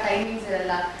ಪಕ್ಕ ಟೈಮಿಂಗ್ಸ್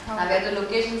ಇರಲ್ಲ, ನಾವ್ಯಾವುದೋ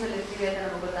ಲೊಕೇಶನ್ಸ್ ಅಲ್ಲಿ ಇರ್ತೀವಿ ಅಂತ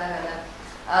ನಮ್ಗೆ ಗೊತ್ತಾಗಲ್ಲ.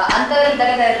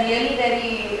 ಅಂಥದ್ರಿದ್ದಾಗ they are really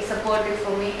very supportive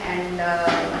for me and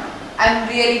I am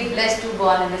really blessed to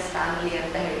born in this family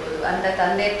ಅಂತ ಹೇಳ್ಬೋದು. ಅಂತ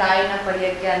ತಂದೆ ತಾಯಿನ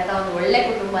ಪಡೆಯೋಕ್ಕೆ, ಅಂತ ಒಂದು ಒಳ್ಳೆ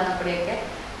ಕುಟುಂಬನ ಪಡೆಯೋಕ್ಕೆ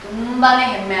ತುಂಬಾನೇ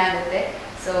ಹೆಮ್ಮೆ ಆಗುತ್ತೆ.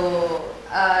 ಸೊ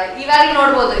ಇವಾಗ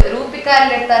ನೋಡ್ಬೋದು, ರೂಪಿಕಾ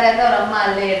ಅಲ್ಲಿರ್ತಾರೆ ಅಂತ ಅವ್ರ ಅಮ್ಮ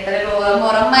ಅಲ್ಲೇ ಇರ್ತಾರೆ,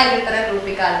 ಅವ್ರ ಅಮ್ಮ ಇಲ್ಲಿರ್ತಾರೆ,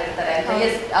 ರೂಪಿಕಾ ಅಲ್ಲಿರ್ತಾರೆ ಅಂತ.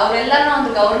 ಎಸ್, ಅವರೆಲ್ಲನೂ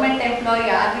ಒಂದು ಗೌರ್ಮೆಂಟ್ ಎಂಪ್ಲಾಯಿ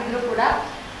ಆಗಿದ್ರು ಕೂಡ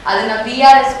ಅದನ್ನ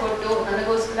VRS ಕೊಟ್ಟು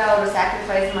ನನಗೋಸ್ಕರ ಅವರು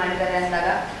ಸ್ಯಾಕ್ರಿಫೈಸ್ ಮಾಡಿದ್ದಾರೆ ಅಂದಾಗ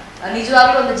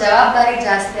ನಿಜವಾಗ್ಲೂ ಒಂದು ಜವಾಬ್ದಾರಿ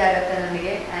ಜಾಸ್ತಿ ಆಗುತ್ತೆ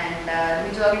ನನಗೆ. ಆ್ಯಂಡ್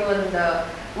ನಿಜವಾಗ್ಲೂ ಒಂದು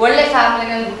ಒಳ್ಳೆ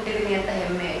ಫ್ಯಾಮಿಲಿನಲ್ಲಿ ಹುಟ್ಟಿದೀನಿ ಅಂತ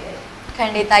ಹೆಮ್ಮೆ ಇದೆ.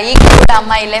 ಖಂಡಿತ, ಈಗ ಕೂಡ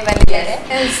ಅಮ್ಮ ಇಲ್ಲೇ ಬಂದಿದ್ದಾರೆ.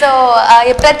 ಸೊ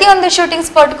ಪ್ರತಿಯೊಂದು ಶೂಟಿಂಗ್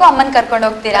ಸ್ಪಾಟ್ಗೂ ಅಮ್ಮನ ಕರ್ಕೊಂಡು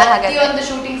ಹೋಗ್ತೀರಾ? ಪ್ರತಿಯೊಂದು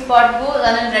ಶೂಟಿಂಗ್ ಸ್ಪಾಟ್ಗೂ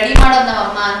ನನ್ನ ರೆಡಿ ಮಾಡೋದು ನಮ್ಮ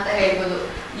ಅಮ್ಮ ಅಂತ ಹೇಳ್ಬೋದು.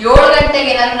 7 ಗಂಟೆಗೆ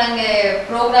ಏನಾದ್ರು ನಂಗೆ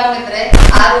ಪ್ರೋಗ್ರಾಮ್ ಇದ್ರೆ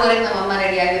 6:30 ನಮ್ಮ ಅಮ್ಮ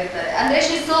ರೆಡಿ ಆಗಿರ್ತಾರೆ. ಅಂದ್ರೆ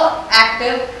ಶಿ ಸೋ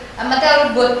ಆಕ್ಟಿವ್. ಮತ್ತೆ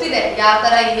ಅವ್ರಿಗೆ ಗೊತ್ತಿದೆ ಯಾವ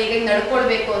ತರ ಹೇಗೆ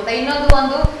ನಡ್ಕೊಳ್ಬೇಕು ಅಂತ.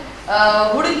 ಇನ್ನೊಂದು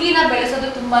ಹುಡುಗಿನ ಬೆಳೆಸೋದು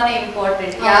ತುಂಬಾನೇ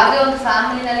ಇಂಪಾರ್ಟೆಂಟ್. ಯಾವುದೇ ಒಂದು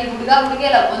ಫ್ಯಾಮಿಲಿನಲ್ಲಿ ಹುಡುಗಿ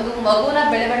ಅಲ್ಲ, ಒಂದು ಮಗುನ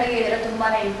ಬೆಳವಣಿಗೆ ಇದೆಲ್ಲ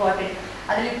ತುಂಬಾನೇ ಇಂಪಾರ್ಟೆಂಟ್.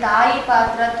 ಅದರಲ್ಲಿ ತಾಯಿ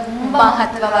ಪಾತ್ರ ತುಂಬಾ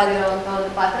ಮಹತ್ವವಾಗಿರುವಂತ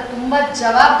ಒಂದು ಪಾತ್ರ, ತುಂಬಾ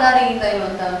ಜವಾಬ್ದಾರಿಯಿಂದ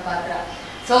ಇರುವಂತ ಒಂದು ಪಾತ್ರ.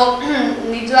 ಸೊ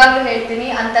ನಿಜವಾಗ್ಲೂ ಹೇಳ್ತೀನಿ,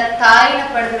 ಅಂತ ತಾಯಿನ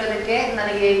ಪಡೆದಿರೋದಕ್ಕೆ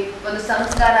ನನಗೆ ಒಂದು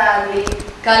ಸಂಸ್ಕಾರ ಆಗ್ಲಿ,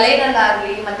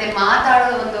 ಕಲೆನಲ್ಲಾಗ್ಲಿ, ಮತ್ತೆ ಮಾತಾಡೋ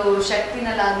ಒಂದು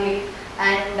ಶಕ್ತಿನಲ್ಲಾಗ್ಲಿ,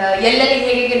 ಆ್ಯಂಡ್ ಎಲ್ಲೆಲ್ಲಿ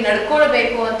ಹೇಗೆ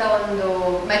ನಡ್ಕೊಳ್ಬೇಕು ಅಂತ ಒಂದು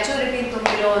ಮೆಚೂರಿಟಿ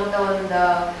ತುಂಬಿರುವಂತ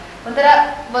ಒಂಥರ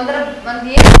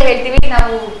ಏನು ಹೇಳ್ತೀವಿ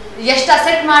ನಾವು, ಎಷ್ಟು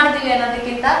ಅಸೆಟ್ ಮಾಡಿದೀವಿ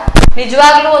ಅನ್ನೋದಕ್ಕಿಂತ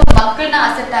ನಿಜವಾಗ್ಲೂ ಒಂದು ಮಕ್ಕಳನ್ನ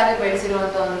ಅಸೆಟ್ ಆಗಿ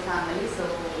ಬೆಳೆಸಿರುವಂತ ಒಂದು ಫ್ಯಾಮಿಲಿ. ಸೊ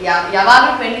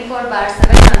ಯಾವಾಗಲೂ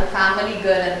 24/7 ನಾನು ಫ್ಯಾಮಿಲಿ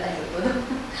ಗರ್ಲ್ ಅಂತ ಹೇಳ್ಬೋದು.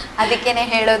 ಅದಕ್ಕೇನೆ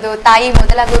ಹೇಳೋದು, ತಾಯಿ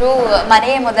ಮೊದಲ ಗುರು,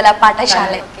 ಮನೆಯೇ ಮೊದಲ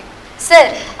ಪಾಠಶಾಲೆ. ಸರ್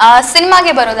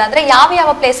ಸಿನಿಮಾಗೆ ಬರೋದಾದ್ರೆ ಯಾವ ಯಾವ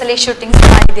ಪ್ಲೇಸಲ್ಲಿ ಶೂಟಿಂಗ್ಸ್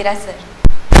ಮಾಡಿದ್ದೀರಾ ಸರ್?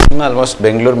 ಆಲ್ಮೋಸ್ಟ್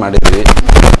ಬೆಂಗಳೂರು ಮಾಡಿದ್ವಿ,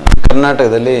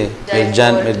 ಕರ್ನಾಟಕದಲ್ಲಿ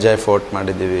ಮಿರ್ಜಾಯ್ ಫೋರ್ಟ್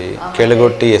ಮಾಡಿದ್ದೀವಿ,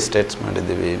 ಕೆಳಗೊಟ್ಟಿ ಎಸ್ಟೇಟ್ಸ್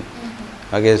ಮಾಡಿದ್ದೀವಿ,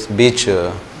 ಹಾಗೆ ಬೀಚ್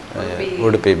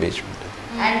ಉಡುಪಿ ಬೀಚ್.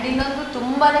 ಅಂಡ್ ಇನ್ನೊಂದು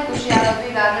ತುಂಬಾನೇ ಖುಷಿ ಆಗೋದು,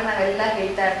 ಈಗಾಗಲೇ ನಾವೆಲ್ಲ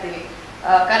ಹೇಳ್ತಾ ಇರ್ತೀವಿ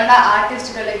ಕನ್ನಡ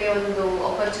ಆರ್ಟಿಸ್ಟ್ಗಳಿಗೆ ಒಂದು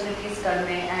ಆಪರ್ಚುನಿಟೀಸ್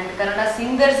ಕಡಿಮೆ, ಅಂಡ್ ಕನ್ನಡ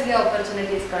ಸಿಂಗರ್ಸ್ಗೆ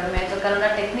ಆಪರ್ಚುನಿಟೀಸ್ ಕಡಿಮೆ, ಅಥವಾ ಕನ್ನಡ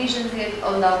ಟೆಕ್ನಿಷಿಯನ್ಸ್ಗೆ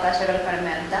ಒಂದು ಅವಕಾಶಗಳು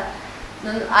ಕಡಿಮೆ ಅಂತ.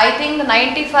 ಐ ಥಿಂಕ್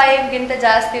 95ಗಿಂತ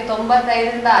ಜಾಸ್ತಿ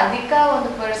 95ರಿಂದ ಅಧಿಕ ಒಂದು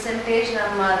ಪರ್ಸೆಂಟೇಜ್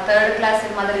ನಮ್ಮ ಥರ್ಡ್ ಕ್ಲಾಸ್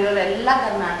ಸಿನಿಮಾದಲ್ಲಿರೋರೆಲ್ಲ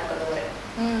ಕರ್ನಾಟಕದವರೇ.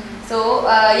 ಸೊ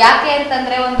ಯಾಕೆ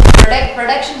ಅಂತಂದ್ರೆ ಒಂದು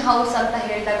ಪ್ರೊಡಕ್ಷನ್ ಹೌಸ್ ಅಂತ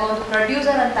ಹೇಳಿದಾಗ, ಒಂದು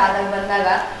ಪ್ರೊಡ್ಯೂಸರ್ ಅಂತ ಆದಾಗ ಬಂದಾಗ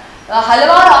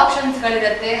ಹಲವಾರು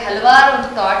ಆಪ್ಷನ್ಸ್ಗಳಿರುತ್ತೆ, ಹಲವಾರು ಒಂದು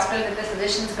ಥಾಟ್ಸ್ಗಳಿರುತ್ತೆ,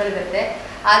 ಸಜೆಷನ್ಸ್ಗಳಿರುತ್ತೆ.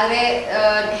 ಆದರೆ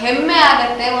ಹೆಮ್ಮೆ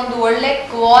ಆಗತ್ತೆ ಒಂದು ಒಳ್ಳೆ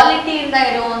ಕ್ವಾಲಿಟಿಯಿಂದ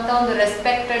ಇರುವಂಥ ಒಂದು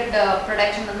ರೆಸ್ಪೆಕ್ಟೆಡ್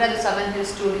ಪ್ರೊಡಕ್ಷನ್ ಅಂದರೆ ಅದು 7 Hills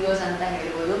ಸ್ಟುಡಿಯೋಸ್ ಅಂತ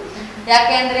ಹೇಳ್ಬೋದು.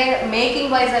 ಯಾಕೆ ಅಂದರೆ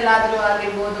ಮೇಕಿಂಗ್ ವೈಸ್ ಎಲ್ಲಾದರೂ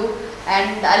ಆಗಿರ್ಬೋದು,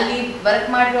 ಆ್ಯಂಡ್ ಅಲ್ಲಿ ವರ್ಕ್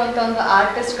ಮಾಡಿರುವಂಥ ಒಂದು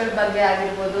ಆರ್ಟಿಸ್ಟ್ಗಳ ಬಗ್ಗೆ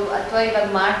ಆಗಿರ್ಬೋದು, ಅಥವಾ ಇವಾಗ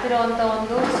ಮಾಡ್ತಿರೋವಂಥ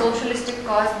ಒಂದು ಸೋಷಲಿಸ್ಟಿಕ್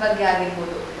ಕಾಸ್ ಬಗ್ಗೆ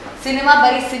ಆಗಿರ್ಬೋದು, ಸಿನಿಮಾ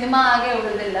ಬರೀ ಸಿನಿಮಾ ಆಗೇ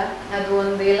ಉಳಿದಿಲ್ಲ, ಅದು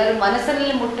ಒಂದು ಎಲ್ಲರೂ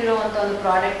ಮನಸ್ಸಲ್ಲಿ ಮುಟ್ಟಿರುವಂಥ ಒಂದು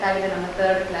ಪ್ರಾಡಕ್ಟ್ ಆಗಿದೆ ನಮ್ಮ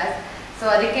ಥರ್ಡ್ ಕ್ಲಾಸ್. ಸೊ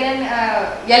ಅದಕ್ಕೆ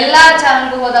ಎಲ್ಲ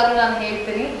ಚಾನಲ್ಗೂ ಹೋದಾಗಲೂ ನಾನು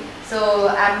ಹೇಳ್ತೀನಿ, so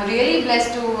I am really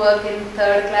blessed to work in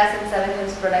third class in 7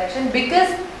 Hills production,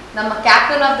 because ನಮ್ಮ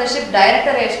captain of the ship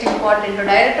director ಎಷ್ಟು ಇಂಪಾರ್ಟೆಂಟು.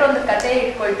 ಡೈರೆಕ್ಟರ್ ಒಂದು ಕತೆ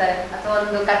ಇಟ್ಕೊಳ್ತಾರೆ, ಅಥವಾ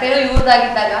ಒಂದು ಕಥೆಯೂ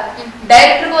ಇವ್ರದಾಗಿದ್ದಾಗ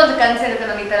ಡೈರೆಕ್ಟರ್ಗೂ ಒಂದು ಕನಸು ಇರುತ್ತೆ,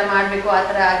 ನಾವು ಈ ಥರ ಮಾಡಬೇಕು, ಆ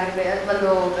ಥರ ಆಗಿರ್ಬೇಕು, ಒಂದು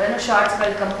ಏನೋ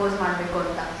ಶಾರ್ಟ್ಸ್ಗಳು ಕಂಪೋಸ್ ಮಾಡಬೇಕು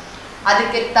ಅಂತ.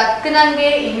 ಅದಕ್ಕೆ ತಕ್ಕನಂಗೆ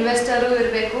ಇನ್ವೆಸ್ಟರು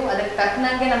ಇರಬೇಕು, ಅದಕ್ಕೆ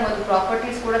ತಕ್ಕನಂಗೆ ನಮಗೊಂದು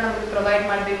ಪ್ರಾಪರ್ಟೀಸ್ ಕೂಡ ನಮಗೆ ಪ್ರೊವೈಡ್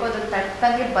ಮಾಡಬೇಕು, ಅದಕ್ಕೆ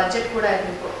ತಕ್ಕಂಗೆ ಬಜೆಟ್ ಕೂಡ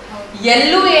ಇರಬೇಕು.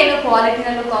 ಎಲ್ಲೂ ಏನು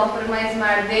ಕ್ವಾಲಿಟಿನಲ್ಲೂ ಕಾಂಪ್ರಮೈಸ್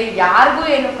ಮಾಡದೆ, ಯಾರಿಗೂ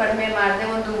ಏನು ಕಡಿಮೆ ಮಾಡದೆ,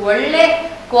 ಒಂದು ಒಳ್ಳೆ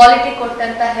ಕ್ವಾಲಿಟಿ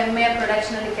ಕೊಟ್ಟಂತ ಹೆಮ್ಮೆಯ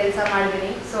ಪ್ರೊಡಕ್ಷನ್ ಅಲ್ಲಿ ಕೆಲಸ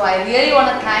ಮಾಡಿದ್ದೀನಿ. So I really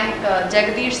want to thank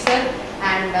Jagadish sir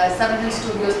and 7 Hills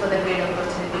studios for the great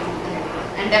opportunity,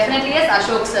 and definitely yes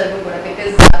Ashok ಸರ್ಗೂ ಕೂಡ,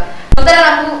 ಬಿಕಾಸ್ ಒಂಥರ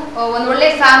ನಾವು ಒಂದು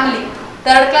ಒಳ್ಳೆ family,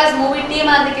 third class movie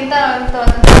team ಅದಕ್ಕಿಂತ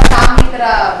ಫ್ಯಾಮಿಲಿ ತರ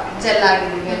ಜೆಲ್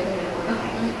ಆಗಿದ್ದೀವಿ ಅಂತ ಹೇಳ್ಬೋದು.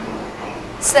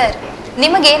 ಸರ್,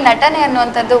 ನಿಮಗೆ ನಟನೆ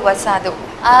ಅನ್ನುವಂಥದ್ದು ಹೊಸದು.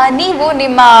 ನೀವು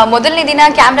ನಿಮ್ಮ ಮೊದಲನೇ ದಿನ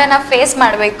ಕ್ಯಾಮ್ರಾನ ಫೇಸ್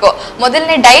ಮಾಡಬೇಕು,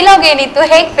 ಮೊದಲನೇ ಡೈಲಾಗ್ ಏನಿತ್ತು,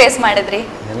 ಹೇಗೆ ಫೇಸ್ ಮಾಡಿದ್ರಿ?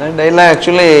 ಎಲ್ಲ ಡೈಲಾಗ್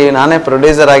ಆ್ಯಕ್ಚುಲಿ ನಾನೇ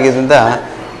ಪ್ರೊಡ್ಯೂಸರ್ ಆಗಿದ್ದರಿಂದ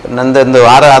ನಂದೊಂದು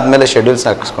ವಾರ ಆದಮೇಲೆ ಶೆಡ್ಯೂಲ್ಸ್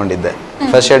ಹಾಕಿಸ್ಕೊಂಡಿದ್ದೆ.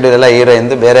 ಫಸ್ಟ್ ಶೆಡ್ಯೂಲ್ ಎಲ್ಲ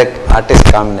ಹೀರೋಯಿಂದ ಬೇರೆ ಆರ್ಟಿಸ್ಟ್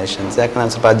ಕಾಂಬಿನೇಷನ್ಸ್, ಯಾಕೆ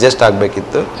ನಾನು ಸ್ವಲ್ಪ ಅಡ್ಜಸ್ಟ್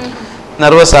ಆಗಬೇಕಿತ್ತು,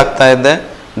 ನರ್ವಸ್ ಆಗ್ತಾ ಇದ್ದೆ.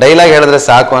 ಡೈಲಾಗ್ ಹೇಳಿದ್ರೆ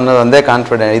ಸಾಕು ಅನ್ನೋದು ಒಂದೇ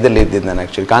ಕಾನ್ಫಿಡೆಂಟ್ ಇದರಲ್ಲಿ ಇದ್ದಿದ್ದು ನಾನು.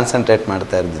 ಆ್ಯಕ್ಚುಲಿ ಕಾನ್ಸಂಟ್ರೇಟ್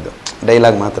ಮಾಡ್ತಾ ಇದ್ದಿದ್ದು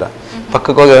ಡೈಲಾಗ್ ಮಾತ್ರ.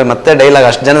 ಪಕ್ಕಕ್ಕೆ ಹೋಗಿ ಮತ್ತೆ ಡೈಲಾಗ್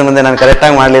ಅಷ್ಟು ಜನದ ಮುಂದೆ ನಾನು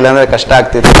ಕರೆಕ್ಟಾಗಿ ಮಾಡಲಿಲ್ಲ ಅಂದರೆ ಕಷ್ಟ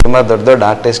ಆಗ್ತಿತ್ತು, ತುಂಬ ದೊಡ್ಡ ದೊಡ್ಡ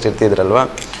ಆರ್ಟಿಸ್ಟ್ ಇರ್ತಿದ್ರಲ್ವ.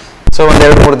 ಸೊ ಒಂದು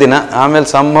 2-3 ದಿನ ಆಮೇಲೆ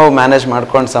ಸಮ್ಹೌ ಮ್ಯಾನೇಜ್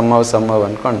ಮಾಡ್ಕೊಂಡು ಸಮ್ಹೌ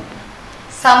ಅನ್ಕೊಂಡು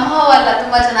ಸಂಭವ ಅಲ್ಲ,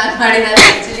 ತುಂಬಾ ಚೆನ್ನಾಗಿ ಮಾಡಿದ್ದಾರೆ.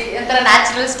 ಆಕ್ಚುಲಿ ಒಂಥರ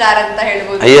ನ್ಯಾಚುರಲ್ ಸ್ಟಾರ್ ಅಂತ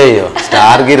ಹೇಳ್ಬೋದು. ಅಯ್ಯಯ್ಯೋ,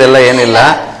 ಸ್ಟಾರ್ ಗಿರೆಲ್ಲ ಏನಿಲ್ಲ,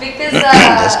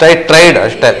 ಜಸ್ಟ್ ಐ ಟ್ರೈಡ್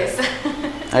ಅಷ್ಟೇ,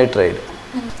 ಐ ಟ್ರೈಡ್.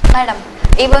 ಮೇಡಮ್,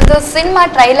 ಈ ಒಂದು ಸಿನಿಮಾ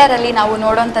ಟ್ರೈಲರ್ ಅಲ್ಲಿ ನಾವು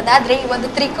ನೋಡೋಂಥದ್ದಾದ್ರೆ ಈ ಒಂದು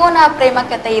ತ್ರಿಕೋನ ಪ್ರೇಮ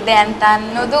ಕಥೆ ಇದೆ ಅಂತ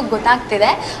ಅನ್ನೋದು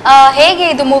ಗೊತ್ತಾಗ್ತಿದೆ. ಹೇಗೆ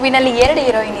ಇದು ಮೂವಿನಲ್ಲಿ 2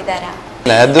 ಹೀರೋಯಿನ್ ಇದ್ದಾರಾ?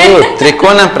 ಅದು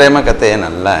ತ್ರಿಕೋನ ಪ್ರೇಮ ಕಥೆ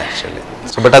ಏನಲ್ಲ ಆ್ಯಕ್ಚುಲಿ.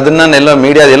 ಬಟ್ ಅದನ್ನ ಎಲ್ಲೋ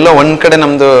ಮೀಡಿಯಾ ಎಲ್ಲೋ ಒಂದ್ ಕಡೆ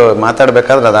ನಮ್ದು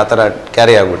ಮಾತಾಡ್ಬೇಕಾದ್ರೆ ಅದು ಆ ಥರ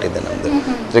ಕ್ಯಾರಿ ಆಗ್ಬಿಟ್ಟಿದೆ ನಮ್ದು.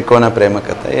 ತ್ರಿಕೋನ ಪ್ರೇಮ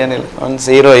ಕಥೆ ಏನಿಲ್ಲ, ಒಂದು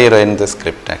ಹೀರೋಯಿನ್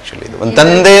ಸ್ಕ್ರಿಪ್ಟ್ ಆ್ಯಕ್ಚುಲಿ. ಇದು ಒಂದು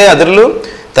ತಂದೆ, ಅದರಲ್ಲೂ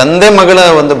ತಂದೆ ಮಗಳ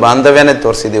ಒಂದು ಬಾಂಧವ್ಯನೇ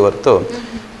ತೋರಿಸಿದೀವಿ ಹೊರತು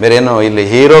ಬೇರೆ ಏನೋ ಇಲ್ಲಿ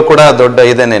ಹೀರೋ ಕೂಡ ದೊಡ್ಡ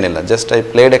ಇದೇನೇನಿಲ್ಲ. Just I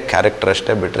played A character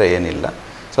ಅಷ್ಟೇ, ಬಿಟ್ಟರೆ ಏನಿಲ್ಲ.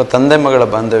 ಸೊ ತಂದೆ ಮಗಳ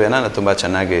ಬಾಂಧವ್ಯನ ನಾನು ತುಂಬ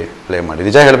ಚೆನ್ನಾಗಿ ಪ್ಲೇ ಮಾಡಿ.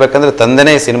 ನಿಜ ಹೇಳ್ಬೇಕಂದ್ರೆ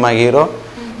ತಂದೆನೇ ಈ ಸಿನಿಮಾಗೆ ಹೀರೋ,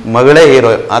 ಮಗಳೇ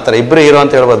ಹೀರೋ, ಆ ಥರ ಇಬ್ಬರು ಹೀರೋ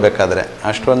ಅಂತ ಹೇಳ್ಬೋದು ಬೇಕಾದರೆ.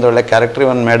 ಅಷ್ಟೊಂದು ಒಳ್ಳೆ ಕ್ಯಾರೆಕ್ಟ್ರಿ.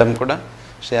 ಒಂದು ಮೇಡಮ್ ಕೂಡ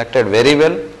she acted very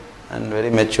well and very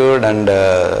matured and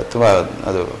ತುಂಬ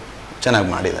ಅದು ಚೆನ್ನಾಗಿ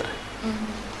ಮಾಡಿದ್ದಾರೆ.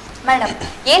 ಮೇಡಮ್,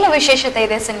 ಏನು ವಿಶೇಷತೆ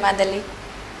ಇದೆ ಸಿನಿಮಾದಲ್ಲಿ?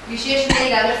 ವಿಶೇಷತೆ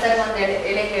ಈಗಾಗಲೇ ಸರ್ ಒಂದು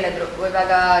ಎಳೆ ಹೇಳಿದ್ರು.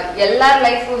 ಇವಾಗ ಎಲ್ಲರ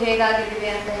ಲೈಫು ಹೇಗಾಗಿದ್ದೀವಿ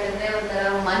ಅಂತ ಹೇಳಿದ್ರೆ ಒಂಥರ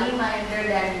ಮನಿ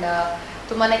ಮೈಂಡೆಡ್ ಆ್ಯಂಡ್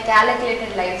ತುಂಬಾನೇ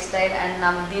ಕ್ಯಾಲ್ಕುಲೇಟೆಡ್ ಲೈಫ್ ಸ್ಟೈಲ್, ಆ್ಯಂಡ್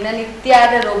ನಮ್ಮ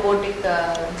ದಿನನಿತ್ಯದ ರೋಬೋಟಿಕ್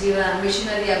ಜೀವನ,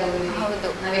 ಮಿಷನರಿ ಆಗೋಗಿದ್ದೀವಿ. ಹೌದು,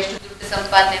 ನಾವೆಷ್ಟು ದುಡ್ಡು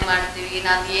ಸಂಪಾದನೆ ಮಾಡ್ತೀವಿ,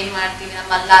 ನಾವು ಏನು ಮಾಡ್ತೀವಿ,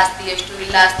 ನಮ್ಮ ಅಲ್ಲ ಆಸ್ತಿ ಎಷ್ಟು,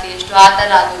 ಇಲ್ಲ ಆಸ್ತಿ ಎಷ್ಟು, ಆ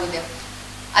ಥರ ಆಗೋಗಿದೆ.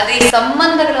 ಅದೇ ಈ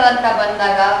ಸಂಬಂಧಗಳು ಅಂತ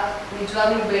ಬಂದಾಗ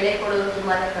ನಿಜವಾಗ್ಲೂ ಬೆಲೆ ಕೊಡೋದು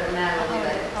ತುಂಬಾನೇ ಕಡಿಮೆ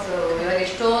ಆಗೋಗಿದ್ದಾರೆ. ಸೊ ಇವಾಗ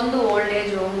ಎಷ್ಟೊಂದು ಓಲ್ಡ್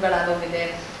ಏಜ್ ಹೋಮ್ಗಳಾಗೋಗಿದೆ.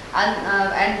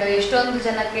 ಅಂಡ್ ಎಷ್ಟೊಂದು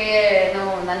ಜನಕ್ಕೆ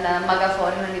ನಾವು ನನ್ನ ಮಗ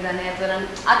ಫಾರಿನ್ ಆಗಿದ್ದಾನೆ ಅಥವಾ ನನ್ನ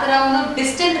ಆ ಥರ ಒಂದು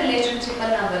ಡಿಸ್ಟೆಂಟ್ ರಿಲೇಶನ್ಶಿಪ್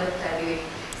ಅಲ್ಲಿ ನಾವು ಬದುಕ್ತಾ ಇದೀವಿ.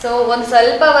 ಸೊ ಒಂದು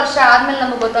ಸ್ವಲ್ಪ ವರ್ಷ ಆದ್ಮೇಲೆ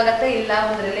ನಮಗೆ ಗೊತ್ತಾಗತ್ತೆ, ಇಲ್ಲ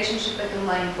ಒಂದು ರಿಲೇಶನ್ಶಿಪ್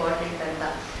ತುಂಬಾ ಇಂಪಾರ್ಟೆಂಟ್ ಅಂತ.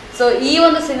 ಸೊ ಈ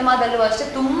ಒಂದು ಸಿನಿಮಾದಲ್ಲೂ ಅಷ್ಟೇ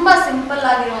ತುಂಬಾ ಸಿಂಪಲ್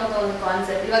ಆಗಿರುವಂತ ಒಂದು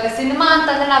ಕಾನ್ಸೆಪ್ಟ್. ಇವಾಗ ಸಿನಿಮಾ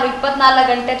ಅಂತಂದ್ರೆ ನಾವು 24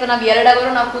 ಗಂಟೆ ಅಥವಾ ನಾವು 2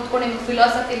 ಅವರು ನಾವು ಕೂತ್ಕೊಂಡು ನಿಮ್ಗೆ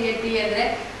ಫಿಲಾಸಫಿ ಹೇಳ್ತೀವಿ ಅಂದ್ರೆ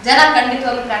ಜನ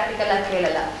ಖಂಡಿತವಾಗ್ಲೂ ಪ್ರಾಕ್ಟಿಕಲ್ ಆಗಿ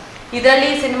ಕೇಳಲ್ಲ. ಇದರಲ್ಲಿ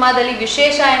ಸಿನಿಮಾದಲ್ಲಿ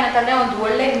ವಿಶೇಷ ಏನಂತಂದ್ರೆ ಒಂದು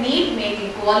ಒಳ್ಳೆ neat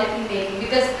making, quality making.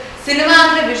 Because cinema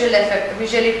ಅಂದ್ರೆ visual effect,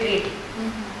 visually treat.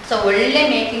 So ಒಳ್ಳೆ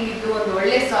ಮೇಕಿಂಗ್ ಇದ್ದು ಒಂದು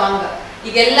ಒಳ್ಳೆ ಸಾಂಗ್.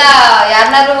 ಈಗೆಲ್ಲ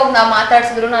ಯಾರನ್ನಾದ್ರೂ ಹೋಗಿ ನಾವು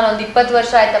ಮಾತಾಡ್ಸಿದ್ರು, ನಾನು ಒಂದು 20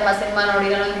 ವರ್ಷ ಆಯ್ತಮ್ಮ ಸಿನಿಮಾ ನೋಡಿ,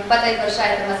 ನಾನು ಒಂದು 25 ವರ್ಷ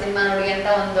ಆಯ್ತಮ್ಮ ಸಿನಿಮಾ ನೋಡಿ ಅಂತ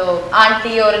ಒಂದು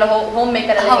ಆಂಟಿ ಅವರೆಲ್ಲ ಹೋಮ್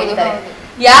ಮೇಕರ್ ಎಲ್ಲ ಹೇಳ್ತಾರೆ.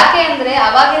 ಯಾಕೆ ಅಂದ್ರೆ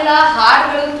ಅವಾಗೆಲ್ಲ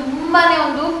ಹಾಡುಗಳು ತುಂಬಾನೇ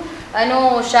ಒಂದು ಏನೋ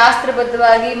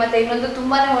ಶಾಸ್ತ್ರಬದ್ಧವಾಗಿ ಮತ್ತೆ ಇನ್ನೊಂದು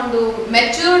ತುಂಬಾನೇ ಒಂದು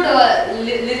ಮೆಚ್ಯೂರ್ಡ್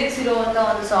ಲಿರಿಕ್ಸ್ ಇರುವಂತ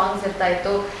ಒಂದು ಸಾಂಗ್ಸ್ ಇರ್ತಾ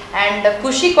ಇತ್ತು ಅಂಡ್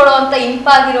ಖುಷಿ ಕೊಡುವಂತ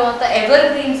ಇಂಪಾಗಿರುವಂತ ಎವರ್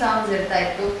ಗ್ರೀನ್ ಸಾಂಗ್ಸ್ ಇರ್ತಾ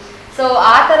ಇತ್ತು. ಸೊ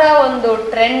ಆ ತರ ಒಂದು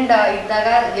ಟ್ರೆಂಡ್ ಇದ್ದಾಗ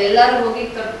ಎಲ್ಲರೂ ಹೋಗಿ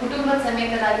ಕುಟುಂಬದ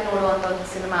ಸಮೇತರಾಗಿ ನೋಡುವಂತ ಒಂದು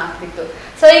ಸಿನಿಮಾ ಆಗ್ತಿತ್ತು.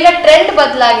 ಸೊ ಈಗ ಟ್ರೆಂಡ್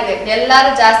ಬದಲಾಗಿದೆ, ಎಲ್ಲರೂ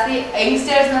ಜಾಸ್ತಿ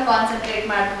ಯಂಗ್ಸ್ಟರ್ಸ್ ನ ಕಾನ್ಸಂಟ್ರೇಟ್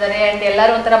ಮಾಡ್ತಿದ್ದಾರೆ ಅಂಡ್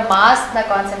ಎಲ್ಲರೂ ಒಂಥರ ಮಾಸ್ ನ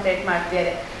ಕಾನ್ಸಂಟ್ರೇಟ್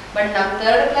ಮಾಡ್ತಿದ್ದಾರೆ. ಬಟ್ ನಮ್ಮ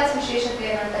ಥರ್ಡ್ ಕ್ಲಾಸ್ ವಿಶೇಷತೆ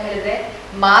ಏನಂತ ಹೇಳಿದ್ರೆ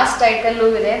ಮಾಸ್ ಟೈಟಲ್ಲೂ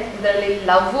ಇದೆ, ಇದರಲ್ಲಿ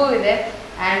ಲವ್ವೂ ಇದೆ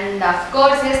ಅಂಡ್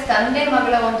ಅಫ್ಕೋರ್ಸ್ ಎಸ್ ತಂದೆ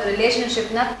ಮಗಳ ಒಂದು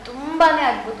ರಿಲೇಶನ್ಶಿಪ್ ನ ತುಂಬಾನೇ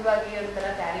ಅದ್ಭುತವಾಗಿ ಒಂಥರ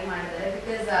ಕ್ಯಾರಿ ಮಾಡಿದ್ದಾರೆ.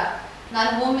 ಬಿಕಾಸ್ ನಾನು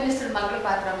ಹೋಮ್ ಮಿನಿಸ್ಟರ್ ಮಗಳು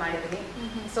ಪಾತ್ರ ಮಾಡಿದ್ದೀನಿ.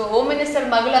 ಸೊ ಹೋಮ್ ಮಿನಿಸ್ಟರ್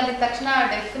ಮಗಳು ಅಂದಿದ ತಕ್ಷಣ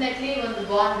ಡೆಫಿನೆಟ್ಲಿ ಒಂದು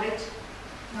ಬಾರ್ನ್ ರಿಚ್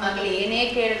ಮಗಳು, ಏನೇ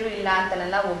ಕೇಳಿದ್ರು ಇಲ್ಲ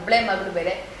ಅಂತಲ್ಲ, ಒಬ್ಳೆ ಮಗಳು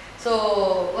ಬೇರೆ. ಸೊ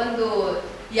ಒಂದು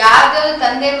ಯಾವ್ದೇ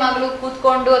ತಂದೆ ಮಗಳು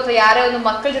ಕೂತ್ಕೊಂಡು ಅಥವಾ ಯಾರೇ ಒಂದು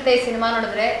ಮಕ್ಕಳ ಜೊತೆ ಈ ಸಿನಿಮಾ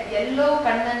ನೋಡಿದ್ರೆ ಎಲ್ಲೋ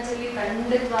ಕಣ್ಣಂಚಲ್ಲಿ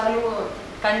ಖಂಡಿತವಾಗ್ಲೂ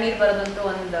ಕಣ್ಣೀರ್ ಬರೋದಂತೂ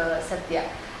ಒಂದು ಸತ್ಯ.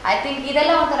 ಐ ಥಿಂಕ್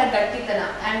ಇದೆಲ್ಲ ಒಂಥರ ಗಟ್ಟಿತನ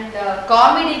ಅಂಡ್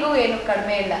ಕಾಮಿಡಿಗೂ ಏನು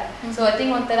ಕಡಿಮೆ ಇಲ್ಲ. ಸೊ ಐ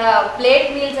ಥಿಂಕ್ ಒಂಥರ ಪ್ಲೇಟ್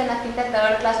ಮೀಲ್ಸ್ ಅನ್ನೋಕ್ಕಿಂತ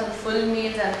ಥರ್ಡ್ ಕ್ಲಾಸ್ ಒಂದು ಫುಲ್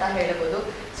ಮೀಲ್ಸ್ ಅಂತ ಹೇಳ್ಬೋದು.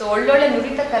 ಸೊ ಒಳ್ಳೊಳ್ಳೆ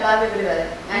ನುರಿತ ಕಲಾವಿದರಿದ್ದಾರೆ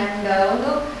ಅಂಡ್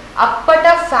ಒಂದು ಅಪ್ಪಟ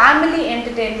ಫ್ಯಾಮಿಲಿ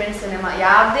ಎಂಟರ್ಟೈನ್ಮೆಂಟ್ ಸಿನಿಮಾ.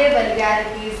 ಯಾವುದೇ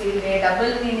ವಲ್ಗ್ಯಾರಿಟೀಸ್ ಇಲ್ಲದೆ,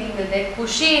 ಡಬಲ್ ಮೀನಿಂಗ್ ಇಲ್ಲದೆ,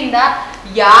 ಖುಷಿಯಿಂದ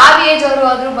ಯಾವ ಏಜ್ ಅವರು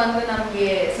ಆದ್ರೂ ಬಂದು ನಮ್ಗೆ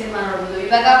ಸಿನಿಮಾ ನೋಡ್ಬೋದು.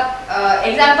 ಇವಾಗ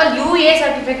ಎಕ್ಸಾಂಪಲ್ UA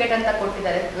ಸರ್ಟಿಫಿಕೇಟ್ ಅಂತ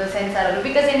ಕೊಟ್ಟಿದ್ದಾರೆ ಸೆನ್ಸಾರ್ ಅವರು.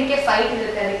 ಬಿಕಾಸ್ ಏನಕ್ಕೆ ಫೈಟ್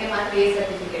ಇರುತ್ತೆ, ಅದಕ್ಕೆ ಮಾತ್ರ A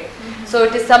certificate. So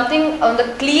it is something ಒಂದು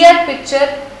ಕ್ಲಿಯರ್ ಪಿಕ್ಚರ್.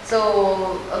 ಸೊ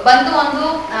ಬಂದು ಒಂದು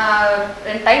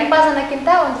ಟೈಮ್ ಪಾಸ್ ಅನ್ನೋಕ್ಕಿಂತ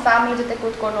ಒಂದು ಫ್ಯಾಮಿಲಿ ಜೊತೆ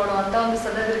ಕೂತ್ಕೊಂಡು ನೋಡುವಂತ ಒಂದು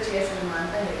ಸದೃಢ ರುಚಿಯ ಸಿನಿಮಾ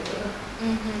ಅಂತ ಹೇಳ್ಬೋದು.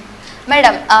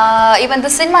 ಮೇಡಮ್, ಈ ಒಂದು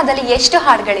ಸಿನಿಮಾದಲ್ಲಿ ಎಷ್ಟು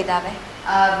ಹಾಡುಗಳಿದಾವೆ?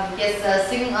 ಎಸ್,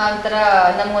 ಒಂಥರ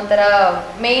ನಮ್ಗೊಂಥರ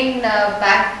ಮೇನ್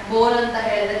ಬ್ಯಾಕ್ ಬೋನ್ ಅಂತ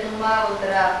ಹೇಳಿದ್ರೆ ತುಂಬಾ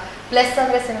ಒಂಥರ ಪ್ಲಸ್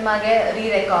ಅಂದ್ರೆ ಸಿನಿಮಾಗೆ ರೀ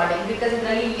ರೆಕಾರ್ಡಿಂಗ್. ಬಿಕಾಸ್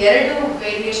ಇದರಲ್ಲಿ 2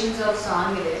 ವೇರಿಯೇಷನ್ಸ್ ಆಫ್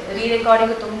ಸಾಂಗ್ ಇದೆ. ರೀ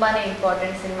ರೆಕಾರ್ಡಿಂಗ್ ತುಂಬಾನೇ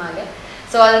ಇಂಪಾರ್ಟೆಂಟ್ ಸಿನಿಮಾಗೆ.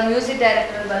 ಸೊ ಅದ್ರ ಮ್ಯೂಸಿಕ್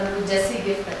ಡೈರೆಕ್ಟರ್ ಬಂದು ಜೆಸ್ಸಿ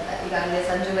ಗಿಫ್ಟ್ ಅಂತ, ಈಗಾಗಲೇ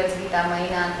ಸಂಜು ವೆಚ್ ಗೀತಾ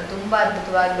ಮೈನಾ ಅಂತ ತುಂಬಾ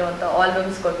ಅದ್ಭುತವಾಗಿರುವಂತ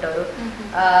ಆಲ್ಬಮ್ಸ್ ಕೊಟ್ಟವರು.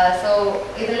 ಸೊ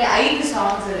ಇದರಲ್ಲಿ 5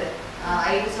 ಸಾಂಗ್ಸ್ ಇದೆ.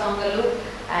 5 ಸಾಂಗ್ ಅಲ್ಲೂ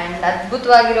ಅಂಡ್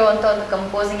ಅದ್ಭುತವಾಗಿರುವಂತ ಒಂದು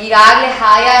ಕಂಪೋಸಿಂಗ್. ಈಗಾಗಲೇ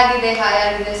ಹಾಯಾಗಿದೆ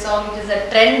song, it is a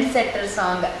trend setter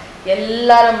song.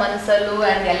 ಎಲ್ಲರ ಮನಸ್ಸಲ್ಲೂ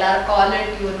ಅಂಡ್ ಎಲ್ಲರ ಕಾಲರ್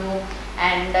ಟ್ಯೂನು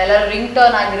ಅಂಡ್ ಎಲ್ಲರ ರಿಂಗ್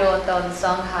ಟೋನ್ ಆಗಿರುವಂತ ಒಂದು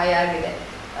ಸಾಂಗ್ ಹಾಯಾಗಿದೆ.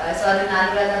 ಸೊ ಅದು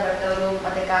ನಾಗರಾಜ ಭಟ್ ಅವರು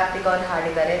ಮತ್ತೆ ಕಾರ್ತಿಕ್ ಅವರು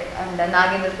ಹಾಡಿದ್ದಾರೆ and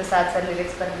Nagendra Prasad sir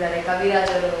lyrics ಬರೆದಿದ್ದಾರೆ,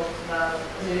 ಕವಿರಾಜ್ ಅವರು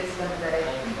ಲಿರಿಕ್ಸ್ ಬರೆದಿದ್ದಾರೆ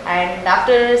and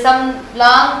after some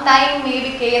long time may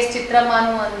be KS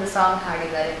ಚಿತ್ರಮಾನು ಒಂದು ಸಾಂಗ್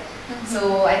ಹಾಡಿದ್ದಾರೆ. ಸೊ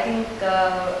ಐ ಥಿಂಕ್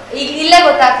ಈಗ ಇಲ್ಲೇ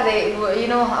ಗೊತ್ತಾಗ್ತದೆ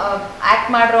ಏನೋ ಆಕ್ಟ್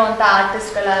ಮಾಡಿರೋಂಥ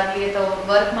ಆರ್ಟಿಸ್ಟ್ಗಳಾಗಲಿ ಅಥವಾ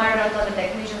ವರ್ಕ್ ಮಾಡಿರೋಂಥ ಒಂದು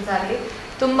ಟೆಕ್ನಿಷಿಯನ್ಸ್ ಆಗಲಿ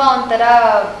ತುಂಬಾ ಒಂಥರ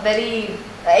ವೆರಿ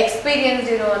ಎಕ್ಸ್ಪೀರಿಯನ್ಸ್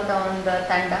ಇರುವಂಥ ಒಂದು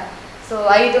ತಂಡ. ಸೊ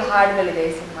 5 ಹಾಡುಗಳಿದೆ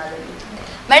ಈ ಸಿನಿಮಾದಲ್ಲಿ.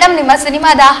 ಮೇಡಮ್, ನಿಮ್ಮ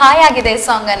ಸಿನಿಮಾದ ಹಾಯಾಗಿದೆ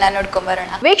ಸಾಂಗ್ ಅನ್ನ ನೋಡ್ಕೊಂಡ್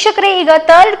ಬರೋಣ. ವೀಕ್ಷಕರೇ, ಈಗ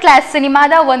ಥರ್ಡ್ ಕ್ಲಾಸ್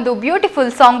ಸಿನಿಮಾದ ಒಂದು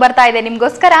ಬ್ಯೂಟಿಫುಲ್ ಸಾಂಗ್ ಬರ್ತಾ ಇದೆ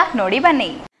ನಿಮ್ಗೋಸ್ಕರ, ನೋಡಿ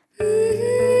ಬನ್ನಿ.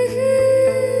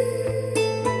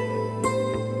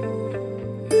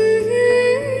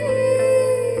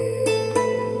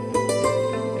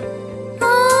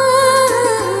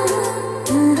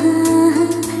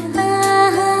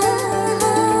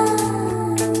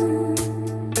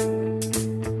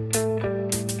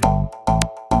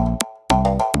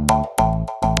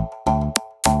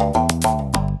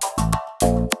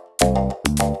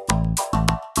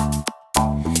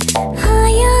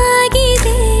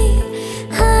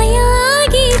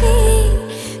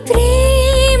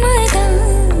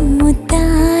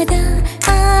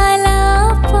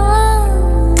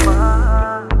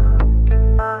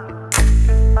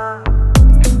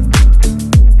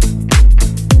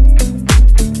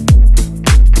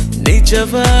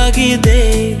 ನಿಜವಾಗಿದೆ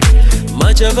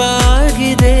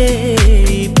ಮಜವಾಗಿದೆ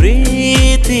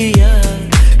ಪ್ರೀತಿಯ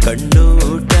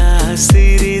ಕಣ್ಣೋಟ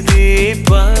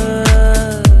ಸಿರಿದೀಪ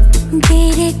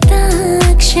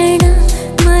ಬೆರೆತಾಕ್ಷಣ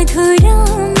ಮಧುರ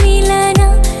ಮಿಲನ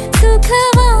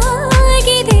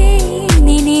ಸುಖವಾಗಿದೆ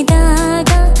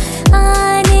ನೆನೆದಾಗ ಆ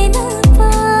ನೆನಪ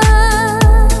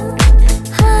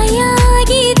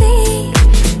ಹಾಯಾಗಿದೆ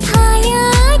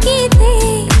ಹಾಯಾಗಿದೆ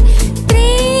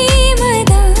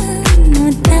ಪ್ರೇಮದ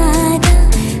ಮುದ್ದಾದ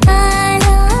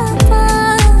ಆಲಾಪ.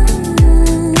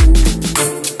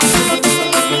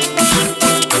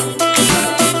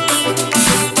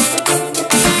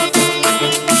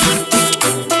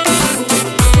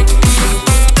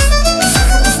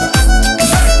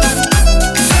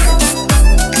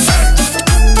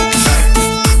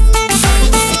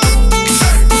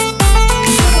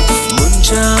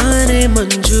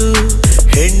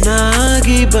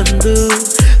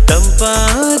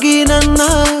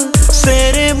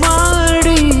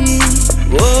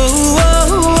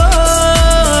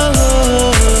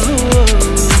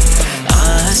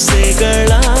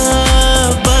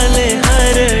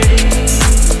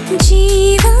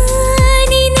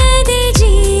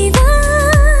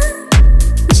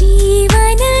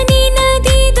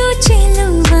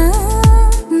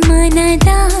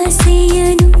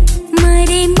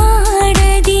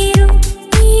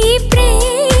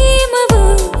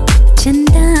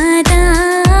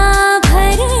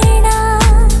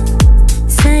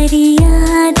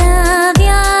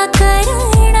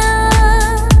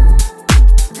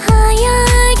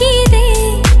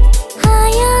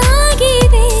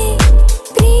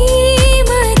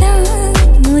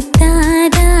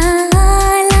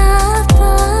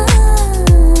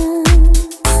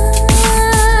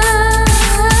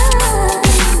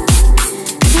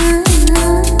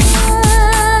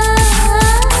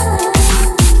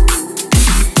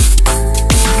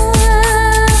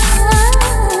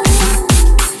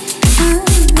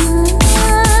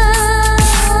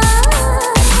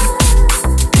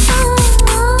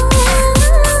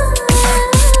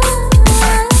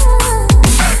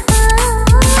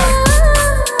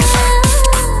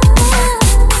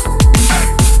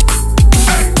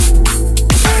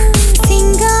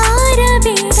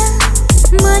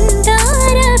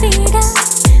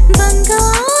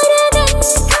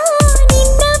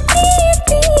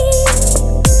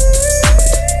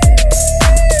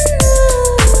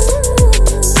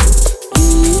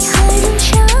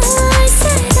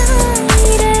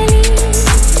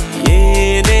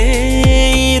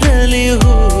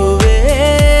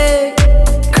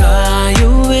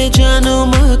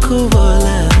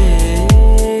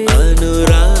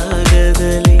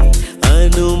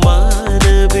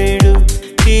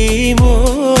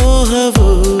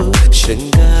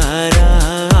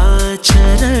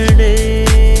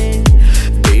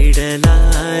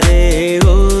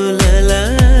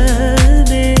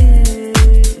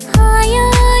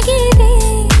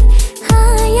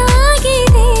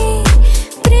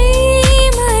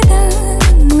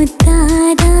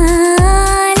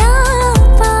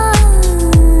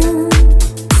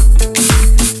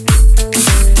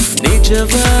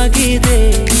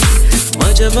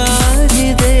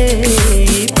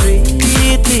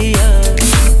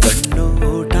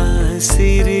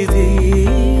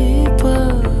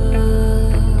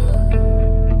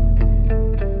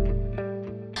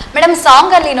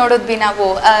 ಸಾಂಗ್ ಅಲ್ಲಿ ನೋಡಿದ್ವಿ ನಾವು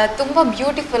ತುಂಬಾ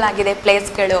ಬ್ಯೂಟಿಫುಲ್ ಆಗಿದೆ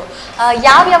ಪ್ಲೇಸ್ಗಳು.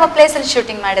 ಯಾವ ಪ್ಲೇಸ್ ಅಲ್ಲಿ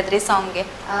ಶೂಟಿಂಗ್ ಮಾಡಿದ್ರಿ ಸಾಂಗ್ಗೆ?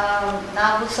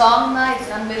 ನಾವು ಸಾಂಗ್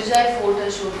ನಮ್ಮ ಮಿರ್ಜಾಯ್ ಫೋರ್ಟ್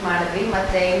ಅಲ್ಲಿ ಶೂಟ್ ಮಾಡಿದ್ವಿ,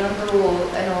 ಮತ್ತೆ ಇನ್ನೊಂದು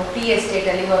ಟಿ ಎಸ್ಟೇಟ್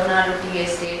ಅಲ್ಲಿ ಹೊರನಾಡು ಟಿ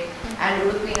ಎಸ್ಟೇಟ್ ಅಂಡ್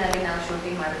ಉಡುಪಿನಲ್ಲಿ ನಾವು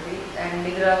ಶೂಟಿಂಗ್ ಮಾಡಿದ್ವಿ. ಅಂಡ್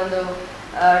ಇದರ ಒಂದು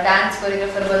ಡ್ಯಾನ್ಸ್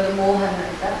ಕೊರಿಯೋಗ್ರಾಫರ್ ಬಂದು ಮೋಹನ್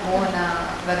ಅಂತ. ಮೋಹನ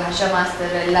ಇವಾಗ ಹರ್ಷ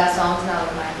ಮಾಸ್ತರ್ ಎಲ್ಲ ಸಾಂಗ್ಸ್ ನಾವು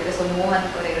ಮಾಡ್ತಿದ್ರು, ಸೊ ಮೋಹನ್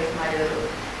ಕೊರಿಯೋಗ್ರಾಫ್ ಮಾಡಿರೋದು.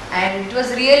 And it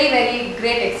was really very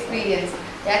great experience.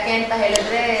 ಯಾಕೆ ಅಂತ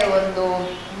ಹೇಳಿದ್ರೆ ಒಂದು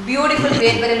ಬ್ಯೂಟಿಫುಲ್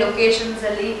ಬೇರೆ ಬೇರೆ ಲೊಕೇಶನ್ಸ್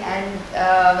ಅಲ್ಲಿ ಆ್ಯಂಡ್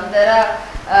ಒಂಥರ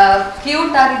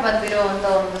ಕ್ಯೂಟ್ ಆಗಿ ಬಂದಿರೋವಂಥ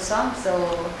ಒಂದು ಸಾಂಗ್. ಸೊ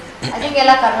ಐ ಥಿಂಕ್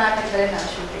ಎಲ್ಲ ಕರ್ನಾಟಕದಲ್ಲೇ ನಾವು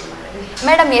ಶೂಟಿಂಗ್ ಮಾಡಿದ್ವಿ.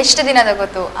 ಮೇಡಮ್ ಎಷ್ಟು ದಿನ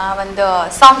ತಗೋತು ಆ ಒಂದು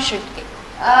song ಶೂಟ್ಗೆ?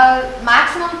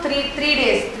 Maximum 3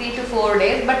 days, 3 to 4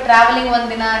 days, but travelling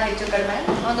ಒಂದಿನ ಹೆಚ್ಚು ಕಡಿಮೆ,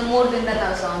 ಒಂದು 3 ದಿನದಲ್ಲಿ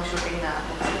ನಾವು ಸಾಂಗ್ ಶೂಟಿಂಗ್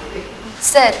ಮುಗಿಸಿದ್ವಿ.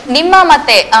 ಸರ್, ನಿಮ್ಮ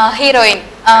ಮತ್ತೆ ಹೀರೋಯಿನ್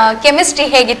ಕೆಮಿಸ್ಟ್ರಿ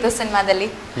ಹೇಗಿತ್ತು ಸಿನಿಮಾದಲ್ಲಿ?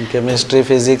 ಕೆಮಿಸ್ಟ್ರಿ,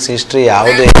 ಫಿಸಿಕ್ಸ್, ಹಿಸ್ಟ್ರಿ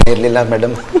ಯಾವುದೇ ಇರಲಿಲ್ಲ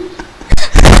ಮೇಡಮ್.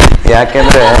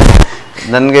 ಯಾಕೆಂದರೆ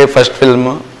ನನಗೆ ಫಸ್ಟ್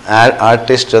ಫಿಲ್ಮು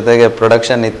ಆರ್ಟಿಸ್ಟ್ ಜೊತೆಗೆ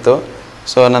ಪ್ರೊಡಕ್ಷನ್ ಇತ್ತು.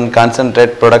 ಸೊ ನನ್ನ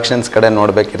ಕಾನ್ಸಂಟ್ರೇಟ್ ಪ್ರೊಡಕ್ಷನ್ಸ್ ಕಡೆ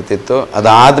ನೋಡಬೇಕಿರ್ತಿತ್ತು.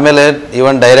 ಅದಾದಮೇಲೆ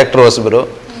ಈವನ್ ಡೈರೆಕ್ಟ್ರು ಹೊಸಬರು.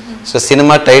 So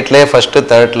cinema ಟೈಟ್ಲೇ first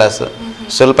 3rd class.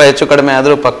 ಸ್ವಲ್ಪ ಹೆಚ್ಚು ಕಡಿಮೆ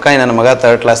ಆದರೂ ಪಕ್ಕ ನನ್ನ ಮಗ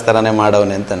 3rd ಕ್ಲಾಸ್ ಥರನೇ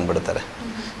ಮಾಡವನೆ ಅಂತ ಅಂದ್ಬಿಡ್ತಾರೆ.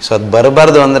 ಸೊ ಅದು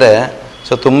ಬರಬಾರ್ದು ಅಂದರೆ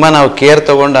ಸೊ ತುಂಬ ನಾವು ಕೇರ್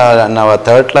ತೊಗೊಂಡು ನಾವು ಆ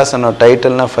 3rd ಕ್ಲಾಸ್ ಅನ್ನೋ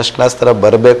ಟೈಟಲ್ನ ಫಸ್ಟ್ ಕ್ಲಾಸ್ ಥರ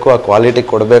ಬರಬೇಕು, ಆ ಕ್ವಾಲಿಟಿ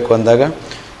ಕೊಡಬೇಕು ಅಂದಾಗ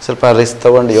ಸ್ವಲ್ಪ ರಿಸ್ಕ್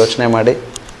ತೊಗೊಂಡು ಯೋಚನೆ ಮಾಡಿ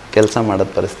ಕೆಲಸ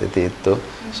ಮಾಡೋದು ಪರಿಸ್ಥಿತಿ ಇತ್ತು.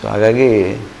 ಸೊ ಹಾಗಾಗಿ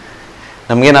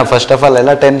ನಮಗೆ ನಾವು ಫಸ್ಟ್ ಆಫ್ ಆಲ್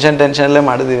ಎಲ್ಲ ಟೆನ್ಷನಲ್ಲೇ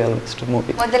ಮಾಡಿದ್ದೀವಿ ಆಲ್ಮೋಸ್ಟ್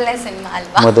ಮೂವಿ. ಮೊದಲನೇ ಸಿನಿಮಾ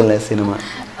ಅಲ್ವಾ? ಮೊದಲನೇ ಸಿನಿಮಾ.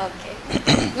 ಓಕೆ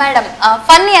ಮೇಡಮ್,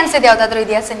 ಫನ್ನಿ ಅನ್ಸಿದೆ ಯಾವುದಾದ್ರೂ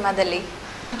ಇದೆಯಾ ಸಿನಿಮಾದಲ್ಲಿ?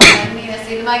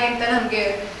 ಸಿನಿಮಾಗಿಂತ ನಮಗೆ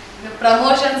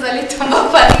ಪ್ರಮೋಷನ್ಸ್ ಅಲ್ಲಿ ತುಂಬಾ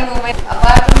funny moment,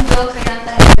 apart from jokes ಅಂತ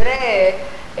ಹೇಳಿದ್ರೆ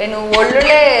ಏನು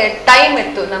ಒಳ್ಳೊಳ್ಳೆ ಟೈಮ್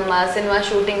ಇತ್ತು ನಮ್ಮ ಸಿನಿಮಾ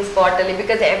ಶೂಟಿಂಗ್ ಸ್ಪಾಟ್ ಅಲ್ಲಿ,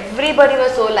 because everybody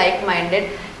was so like minded.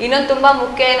 ಇನ್ನೊಂದು ತುಂಬಾ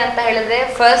ಮುಖ್ಯ ಏನಂತ ಹೇಳಿದ್ರೆ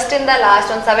ಫಸ್ಟ್ ಇಂದ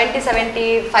ಲಾಸ್ಟ್ ಒಂದು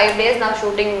 70-75 ಡೇಸ್ ನಾವು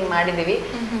ಶೂಟಿಂಗ್ ಮಾಡಿದೀವಿ.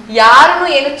 ಯಾರು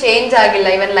ಏನು ಚೇಂಜ್ ಆಗಿಲ್ಲ,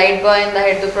 ಇವನ್ ಲೈಟ್ ಬಾಯ್ ಇಂದ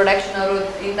ಹಿಡಿದು ಪ್ರೊಡಕ್ಷನ್ ಅವರು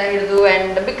ಇಂದ ಹಿಡಿದು,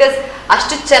 ಅಂಡ್ ಬಿಕಾಸ್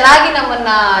ಅಷ್ಟು ಚೆನ್ನಾಗಿ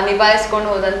ನಮ್ಮನ್ನ ನಿಭಾಯಿಸ್ಕೊಂಡು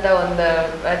ಹೋದಂತ ಒಂದು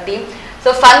team.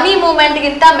 So funny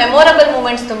ಮೂಮೆಂಟ್ಗಿಂತ memorable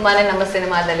moments ತುಂಬಾನೇ ನಮ್ಮ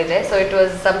ಸಿನಿಮಾದಲ್ಲಿದೆ. ಸೊ ಇಟ್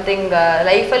ವಾಸ್ ಸಮಥಿಂಗ್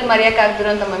ಲೈಫಲ್ಲಿ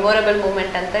ಮರೆಯೋಕ್ಕಾಗ್ದಿರೋಂಥ ಮೆಮೊರಬಲ್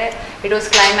ಮೂಮೆಂಟ್ ಅಂತ ಇಟ್ ವಾಸ್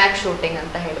ಕ್ಲೈಮ್ಯಾಕ್ಸ್ ಶೂಟಿಂಗ್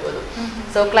ಅಂತ ಹೇಳ್ಬೋದು.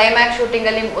 ಸೊ ಕ್ಲೈಮ್ಯಾಕ್ಸ್ ಶೂಟಿಂಗ್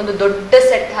ಅಲ್ಲಿ ಒಂದು ದೊಡ್ಡ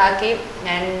ಸೆಟ್ ಹಾಕಿ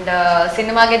ಆ್ಯಂಡ್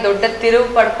ಸಿನಿಮಾಗೆ ದೊಡ್ಡ ತಿರುವು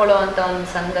ಪಡ್ಕೊಳ್ಳೋ ಅಂತ ಒಂದು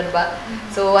ಸಂದರ್ಭ.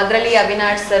 ಸೊ ಅದರಲ್ಲಿ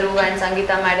Avinash sir and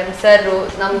Sangeetha madam sir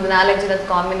ನಮ್ದು 4 ಜನದ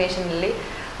ಕಾಂಬಿನೇಷನ್ ಅಲ್ಲಿ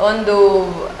ಒಂದು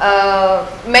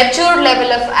matured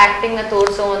level of ಆ್ಯಕ್ಟಿಂಗ್ನ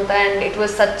ತೋರಿಸೋವಂಥ, and it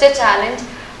was such A challenge.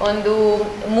 ಒಂದು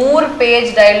 3 ಪೇಜ್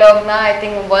ಡೈಲಾಗ್ನ ಐ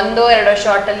ಥಿಂಕ್ 1-2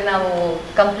 ಶಾರ್ಟಲ್ಲಿ ನಾವು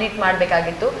ಕಂಪ್ಲೀಟ್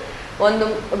ಮಾಡಬೇಕಾಗಿತ್ತು. ಒಂದು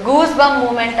ಗೂಸ್ ಬಮ್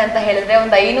ಮೂಮೆಂಟ್ ಅಂತ ಹೇಳಿದ್ರೆ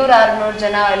ಒಂದು 500-600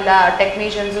 ಜನ ಎಲ್ಲ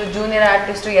ಟೆಕ್ನಿಷಿಯನ್ಸು, ಜೂನಿಯರ್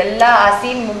ಆರ್ಟಿಸ್ಟು ಎಲ್ಲ ಆ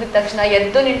ಸೀನ್ ಮುಗಿದ ತಕ್ಷಣ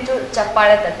ಎದ್ದು ನಿಂತು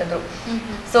ಚಪ್ಪಾಳೆ ತಟ್ಟಿದ್ರು.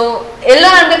 ಸೊ ಎಲ್ಲ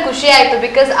ನನಗೆ ಖುಷಿ ಆಯಿತು,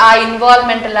 ಬಿಕಾಸ್ ಆ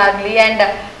ಇನ್ವಾಲ್ವ್ಮೆಂಟಲ್ಲಾಗಲಿ ಆ್ಯಂಡ್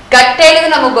ಕಟ್ ಹೇಳಿದ್ರೆ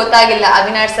ನಮಗೆ ಗೊತ್ತಾಗಿಲ್ಲ.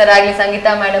 ಅವಿನಾಶ್ ಸರ್ ಆಗಲಿ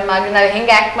ಸಂಗೀತಾ ಮೇಡಮ್ ಆಗಲಿ ನಾವು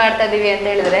ಹೆಂಗೆ ಆ್ಯಕ್ಟ್ ಮಾಡ್ತಾ ಇದ್ದೀವಿ ಅಂತ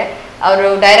ಹೇಳಿದ್ರೆ ಅವರು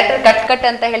ಡೈರೆಕ್ಟರ್ ಕಟ್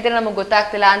ಅಂತ ಹೇಳಿದ್ರೆ ನಮಗೆ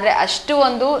ಗೊತ್ತಾಗ್ತಿಲ್ಲ. ಅಂದರೆ ಅಷ್ಟು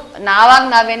ಒಂದು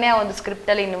ನಾವೇನೇ ಒಂದು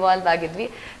ಸ್ಕ್ರಿಪ್ಟಲ್ಲಿ involve ಆಗಿದ್ವಿ.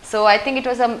 So I think it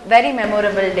was a very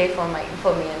memorable day for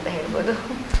me ಅಂತ ಹೇಳ್ಬೋದು.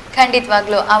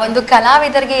 ಖಂಡಿತವಾಗ್ಲೂ ಆ ಒಂದು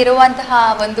ಕಲಾವಿದರಿಗೆ ಇರುವಂತಹ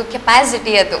ಒಂದು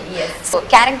ಕೆಪಾಸಿಟಿ ಅದು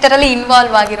ಕ್ಯಾರೆಕ್ಟರ್ ಅಲ್ಲಿ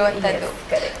ಇನ್ವಾಲ್ವ್ ಆಗಿರುವಂತದ್ದು.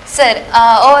 ಸರ್,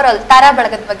 ಓವರ್ ಆಲ್ ತಾರಾ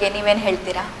ಬಳಗದ ಬಗ್ಗೆ ನೀವೇನು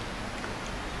ಹೇಳ್ತೀರಾ?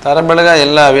 ತಾರಾ ಬಳಗ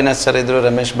ಎಲ್ಲ ಅವಿನಾಶ್ ಸರ್ ಇದ್ದರು,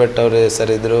 ರಮೇಶ್ ಭಟ್ ಅವರು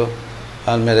ಸರ್ ಇದ್ದರು,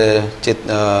 ಆಮೇಲೆ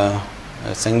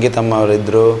ಸಂಗೀತಮ್ಮ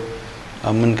ಅವರಿದ್ದರು,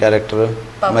 ಅಮ್ಮನ ಕ್ಯಾರೆಕ್ಟರು,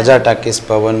 ಮಜಾ ಟಾಕೀಸ್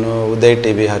ಪವನು, ಉದಯ್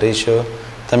ಟಿ ವಿ ಹರೀಶು,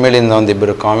 ತಮಿಳಿಂದ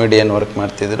ಒಂದಿಬ್ಬರು ಕಾಮಿಡಿಯನ್ ವರ್ಕ್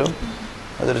ಮಾಡ್ತಿದ್ರು.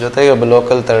 ಅದ್ರ ಜೊತೆಗೆ ಒಬ್ಬ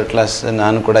ಲೋಕಲ್ 3rd ಕ್ಲಾಸ್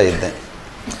ನಾನು ಕೂಡ ಇದ್ದೆ.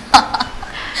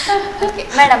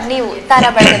 ಮೇಡಮ್, ನೀವು ತಾರಾ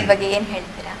ಬಳಗದ ಬಗ್ಗೆ ಏನು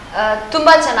ಹೇಳ್ತೀರಾ?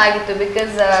 ತುಂಬಾ ಚೆನ್ನಾಗಿತ್ತು,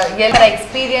 ಬಿಕಾಸ್ ಎಲ್ಲ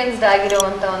ಎಕ್ಸ್ಪೀರಿಯನ್ಸ್ಡ್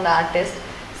ಆಗಿರುವಂಥ ಒಂದು ಆರ್ಟಿಸ್ಟ್.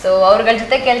 ಸೊ ಅವ್ರಗಳ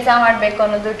ಜೊತೆ ಕೆಲಸ ಮಾಡಬೇಕು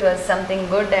ಅನ್ನೋದು it was something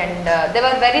good and they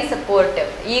are very supportive.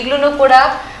 ಈಗಲೂ ಕೂಡ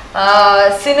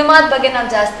ಸಿನಿಮಾದ ಬಗ್ಗೆ ನಾವು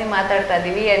ಜಾಸ್ತಿ ಮಾತಾಡ್ತಾ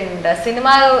ಇದ್ದೀವಿ. ಆ್ಯಂಡ್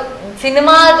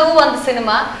ಸಿನಿಮಾದು ಒಂದು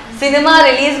ಸಿನಿಮಾ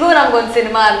ರಿಲೀಸ್ಗೂ ನಮ್ಗೊಂದು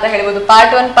ಸಿನಿಮಾ ಅಂತ ಹೇಳ್ಬೋದು,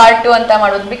 ಪಾರ್ಟ್ 1 ಪಾರ್ಟ್ 2 ಅಂತ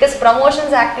ಮಾಡೋದು. ಬಿಕಾಸ್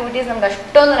ಪ್ರಮೋಷನ್ಸ್ ಆಕ್ಟಿವಿಟೀಸ್ ನಮ್ಗೆ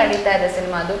ಅಷ್ಟೊಂದು ನಡೀತಾ ಇದೆ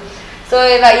ಸಿನಿಮಾದು. ಸೊ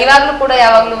ಇವಾಗಲೂ ಕೂಡ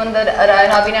ಯಾವಾಗಲೂ ಒಂದು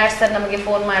ಅವಿನಾಶ್ ಸರ್ ನಮಗೆ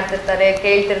ಫೋನ್ ಮಾಡ್ತಿರ್ತಾರೆ,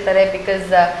 ಕೇಳ್ತಿರ್ತಾರೆ, ಬಿಕಾಸ್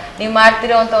ನೀವು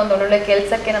ಮಾಡ್ತಿರೋವಂಥ ಒಂದು ಒಳ್ಳೊಳ್ಳೆ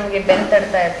ಕೆಲಸಕ್ಕೆ ನಮಗೆ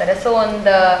ಬೆಂತಡ್ತಾ ಇರ್ತಾರೆ. ಸೊ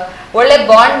ಒಂದು ಒಳ್ಳೆ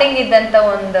ಬಾಂಡಿಂಗ್ ಇದ್ದಂಥ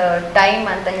ಒಂದು ಟೈಮ್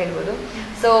ಅಂತ ಹೇಳ್ಬೋದು.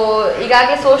 ಸೊ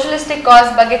ಈಗಾಗಲೇ ಸೋಷಲಿಸ್ಟಿಕ್ ಕಾಸ್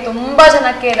ಬಗ್ಗೆ ತುಂಬ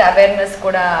ಜನಕ್ಕೆ ಅವೇರ್ನೆಸ್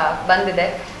ಕೂಡ ಬಂದಿದೆ.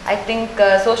 ಐ ಥಿಂಕ್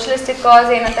ಸೋಷಲಿಸ್ಟಿಕ್ ಕಾಸ್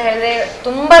ಏನಂತ ಹೇಳಿದ್ರೆ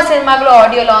ತುಂಬ ಸಿನಿಮಾಗಳು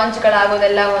ಆಡಿಯೋ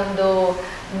ಲಾಂಚ್ಗಳಾಗೋದೆಲ್ಲ ಒಂದು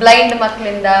ಬ್ಲೈಂಡ್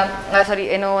ಮಕ್ಕಳಿಂದ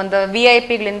ಒಂದು VIP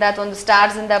ಗಳಿಂದ ಅಥವಾ ಒಂದು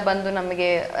ಸ್ಟಾರ್ಸಿಂದ ಬಂದು ನಮಗೆ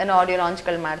ಆಡಿಯೋ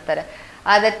ಲಾಂಚ್ಗಳು ಮಾಡ್ತಾರೆ.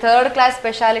 ಆದರೆ 3rd ಕ್ಲಾಸ್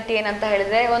ಸ್ಪೆಷಾಲಿಟಿ ಏನಂತ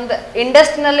ಹೇಳಿದ್ರೆ ಒಂದು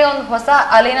ಇಂಡಸ್ಟ್ರಿನಲ್ಲಿ ಒಂದು ಹೊಸ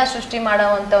ಅಲೆನ ಸೃಷ್ಟಿ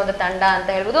ಮಾಡೋವಂಥ ಒಂದು ತಂಡ ಅಂತ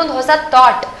ಹೇಳ್ಬೋದು, ಒಂದು ಹೊಸ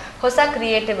ಥಾಟ್, ಹೊಸ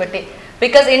ಕ್ರಿಯೇಟಿವಿಟಿ.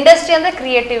 ಬಿಕಾಸ್ ಇಂಡಸ್ಟ್ರಿ ಅಂದರೆ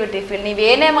ಕ್ರಿಯೇಟಿವಿಟಿ ಫೀಲ್ಡ್, ನೀವು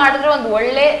ಏನೇ ಮಾಡಿದ್ರು ಒಂದು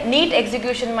ಒಳ್ಳೆ ನೀಟ್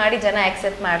ಎಕ್ಸಿಕ್ಯೂಷನ್ ಮಾಡಿ ಜನ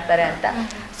ಆಕ್ಸೆಪ್ಟ್ ಮಾಡ್ತಾರೆ ಅಂತ.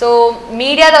 ಸೊ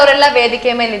ಮೀಡಿಯಾದವರೆಲ್ಲ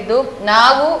ವೇದಿಕೆ ಮೇಲಿದ್ದು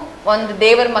ನಾವು ಒಂದು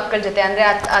ದೇವರ ಮಕ್ಕಳ ಜೊತೆ ಅಂದರೆ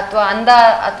ಅಥವಾ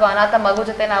ಅನಾಥ ಮಗು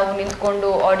ಜೊತೆ ನಾವು ನಿಂತ್ಕೊಂಡು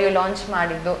ಆಡಿಯೋ ಲಾಂಚ್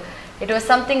ಮಾಡಿದ್ದು. It was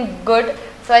something good.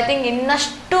 So I think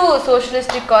ಇನ್ನಷ್ಟು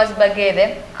ಸೋಷಲಿಸ್ಟಿಕ್ ಕಾಸ್ ಬಗ್ಗೆ ಇದೆ,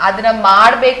 ಅದನ್ನ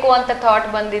ಮಾಡಬೇಕು ಅಂತ ಥಾಟ್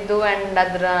ಬಂದಿದ್ದು ಆ್ಯಂಡ್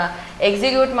ಅದನ್ನ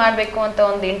ಎಕ್ಸಿಕ್ಯೂಟ್ ಮಾಡಬೇಕು ಅಂತ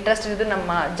ಒಂದು ಇಂಟ್ರೆಸ್ಟ್ ಇದ್ದು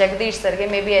ನಮ್ಮ ಜಗದೀಶ್ ಸರ್ಗೆ.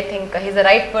 May be I think he is a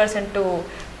right person to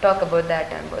talk about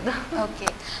that ಅನ್ಬೋದು. ಓಕೆ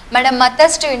ಮೇಡಮ್,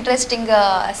 ಮತ್ತಷ್ಟು ಇಂಟ್ರೆಸ್ಟಿಂಗ್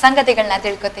ಸಂಗತಿಗಳನ್ನ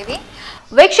ತಿಳ್ಕೊತೀವಿ.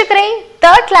 ವೀಕ್ಷಕರೇ,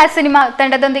 ಥರ್ಡ್ ಕ್ಲಾಸ್ ಸಿನಿಮಾ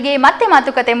ತಂಡದೊಂದಿಗೆ ಮತ್ತೆ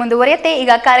ಮಾತುಕತೆ ಮುಂದುವರಿಯುತ್ತೆ.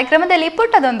 ಈಗ ಕಾರ್ಯಕ್ರಮದಲ್ಲಿ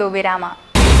ಪುಟ್ಟದೊಂದು ವಿರಾಮ.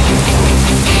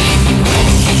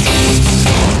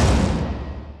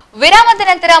 ವಿರಾಮದ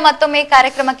ನಂತರ ಮತ್ತೊಮ್ಮೆ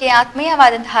ಕಾರ್ಯಕ್ರಮಕ್ಕೆ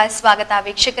ಆತ್ಮೀಯವಾದಂತಹ ಸ್ವಾಗತ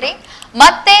ವೀಕ್ಷಕರೇ.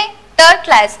 ಮತ್ತೆ ಥರ್ಡ್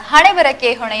ಕ್ಲಾಸ್ ಹಣೆ ಬರಕ್ಕೆ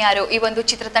ಹೊಣೆಯಾರು ಈ ಒಂದು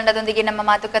ಚಿತ್ರತಂಡದೊಂದಿಗೆ ನಮ್ಮ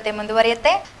ಮಾತುಕತೆ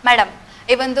ಮುಂದುವರಿಯುತ್ತೆ. ಮೇಡಮ್,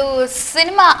 ಈ ಒಂದು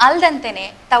ಸಿನಿಮಾ ಅಲ್ದಂತೆನೆ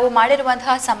ತಾವು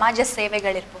ಮಾಡಿರುವಂತಹ ಸಮಾಜ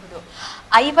ಸೇವೆಗಳಿರಬಹುದು,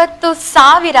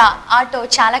 50,000 ಆಟೋ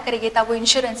ಚಾಲಕರಿಗೆ ತಾವು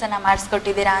ಇನ್ಶೂರೆನ್ಸ್ ಅನ್ನ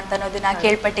ಮಾಡಿಸ್ಕೊಟ್ಟಿದ್ದೀರಾ ಅಂತ ಅನ್ನೋದನ್ನ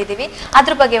ಕೇಳ್ಪಟ್ಟಿದ್ದೀವಿ.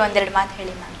 ಅದ್ರ ಬಗ್ಗೆ ಒಂದೆರಡು ಮಾತು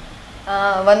ಹೇಳಿ ಮ್ಯಾಮ್.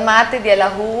 ಒಂದು ಮಾತಿದೆಯಲ್ಲ,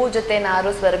 ಹೂವು ಜೊತೆ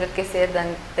ನಾರು ಸ್ವರ್ಗಕ್ಕೆ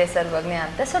ಸೇರಿದಂತೆ ಸರ್ವಜ್ಞ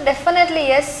ಅಂತ. ಸೊ ಡೆಫಿನೆಟ್ಲಿ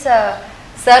ಎಸ್,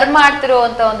 ಸರ್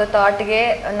ಮಾಡ್ತಿರೋವಂಥ ಒಂದು ಥಾಟ್ಗೆ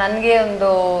ನನಗೆ ಒಂದು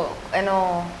ಏನೋ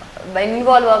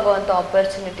ಇನ್ವಾಲ್ವ್ ಆಗುವಂಥ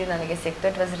ಆಪರ್ಚುನಿಟಿ ನನಗೆ ಸಿಕ್ತು.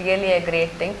 It was really A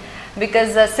great thing.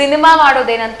 Because cinema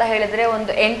ಮಾಡೋದೇನಂತ ಹೇಳಿದ್ರೆ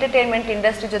ಒಂದು ಎಂಟರ್ಟೈನ್ಮೆಂಟ್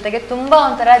ಇಂಡಸ್ಟ್ರಿ ಜೊತೆಗೆ ತುಂಬ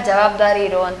ಒಂಥರ ಜವಾಬ್ದಾರಿ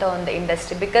ಇರುವಂಥ ಒಂದು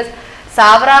ಇಂಡಸ್ಟ್ರಿ. ಬಿಕಾಸ್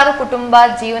ಸಾವಿರಾರು ಕುಟುಂಬ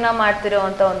ಜೀವನ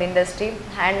ಮಾಡ್ತಿರೋವಂಥ ಒಂದು ಇಂಡಸ್ಟ್ರಿ.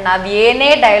 ಆ್ಯಂಡ್ ನಾವು ಏನೇ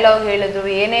ಡೈಲಾಗ್ ಹೇಳಿದ್ರು,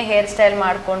 ಏನೇ ಹೇರ್ ಸ್ಟೈಲ್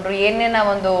ಮಾಡಿಕೊಂಡ್ರು, ಏನೇ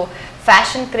ನಾವೊಂದು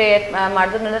ಫ್ಯಾಷನ್ ಕ್ರಿಯೇಟ್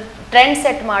ಮಾಡಿದ್ರು, ಟ್ರೆಂಡ್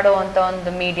ಸೆಟ್ ಮಾಡುವಂಥ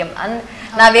ಒಂದು ಮೀಡಿಯಮ್.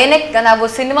 ನಾವು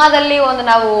ಸಿನಿಮಾದಲ್ಲಿ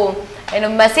ನಾವು ಏನು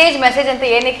ಮೆಸೇಜ್ ಅಂತ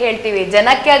ಏನಕ್ಕೆ ಹೇಳ್ತೀವಿ,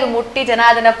 ಜನಕ್ಕೆ ಅದು ಮುಟ್ಟಿ ಜನ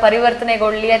ಅದನ್ನ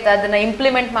ಪರಿವರ್ತನೆಗೊಳ್ಳಿ ಅಥವಾ ಅದನ್ನ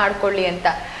ಇಂಪ್ಲಿಮೆಂಟ್ ಮಾಡ್ಕೊಳ್ಳಿ ಅಂತ.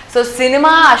 ಸೊ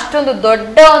ಸಿನಿಮಾ ಅಷ್ಟೊಂದು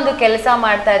ದೊಡ್ಡ ಒಂದು ಕೆಲಸ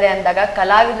ಮಾಡ್ತಾ ಇದೆ ಅಂದಾಗ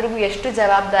ಕಲಾವಿದ್ರಿಗೂ ಎಷ್ಟು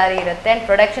ಜವಾಬ್ದಾರಿ ಇರುತ್ತೆ ಆ್ಯಂಡ್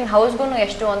ಪ್ರೊಡಕ್ಷನ್ ಹೌಸ್ಗೂ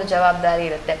ಎಷ್ಟು ಒಂದು ಜವಾಬ್ದಾರಿ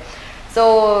ಇರುತ್ತೆ. ಸೊ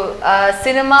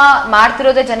ಸಿನಿಮಾ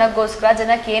ಮಾಡ್ತಿರೋದೇ ಜನಕ್ಕೋಸ್ಕರ,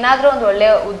 ಜನಕ್ಕೆ ಏನಾದರೂ ಒಂದು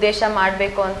ಒಳ್ಳೆಯ ಉದ್ದೇಶ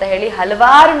ಮಾಡಬೇಕು ಅಂತ ಹೇಳಿ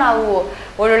ಹಲವಾರು ನಾವು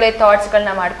ಒಳ್ಳೊಳ್ಳೆ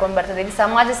ಥಾಟ್ಸ್ಗಳನ್ನ ಮಾಡ್ಕೊಂಡು ಬರ್ತಾ ಇದ್ದೀವಿ.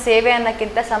 ಸಮಾಜ ಸೇವೆ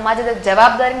ಅನ್ನೋಕ್ಕಿಂತ ಸಮಾಜದ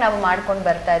ಜವಾಬ್ದಾರಿ ನಾವು ಮಾಡ್ಕೊಂಡು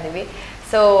ಬರ್ತಾ ಇದ್ದೀವಿ.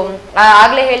 ಸೊ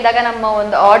ಆಗಲೇ ಹೇಳಿದಾಗ ನಮ್ಮ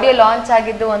ಒಂದು ಆಡಿಯೋ ಲಾಂಚ್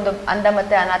ಆಗಿದ್ದು ಒಂದು ಅಂಧ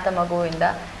ಮತ್ತು ಅನಾಥ ಮಗುವಿಂದ.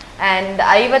 ಆ್ಯಂಡ್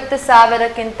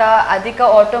 50,000ಕ್ಕಿಂತ ಅಧಿಕ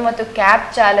ಆಟೋ ಮತ್ತು ಕ್ಯಾಬ್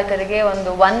ಚಾಲಕರಿಗೆ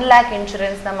ಒಂದು 1 lakh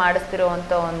ಇನ್ಶೂರೆನ್ಸ್ನ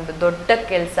ಮಾಡಿಸ್ತಿರೋವಂಥ ಒಂದು ದೊಡ್ಡ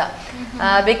ಕೆಲಸ.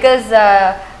 ಬಿಕಾಸ್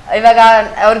ಇವಾಗ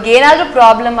ಅವ್ರಿಗೇನಾದ್ರೂ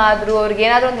ಪ್ರಾಬ್ಲಮ್ ಆದರೂ,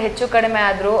 ಅವ್ರಿಗೇನಾದ್ರೂ ಒಂದು ಹೆಚ್ಚು ಕಡಿಮೆ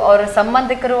ಆದರೂ ಅವ್ರ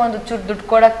ಸಂಬಂಧಿಕರು ಒಂದು ಚೂರು ದುಡ್ಡು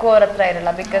ಕೊಡೋಕ್ಕೂ ಅವ್ರ ಹತ್ರ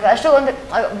ಇರಲ್ಲ. ಬಿಕಾಸ್ ಅಷ್ಟು ಒಂದು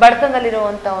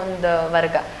ಬಡತನದಲ್ಲಿರುವಂಥ ಒಂದು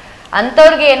ವರ್ಗ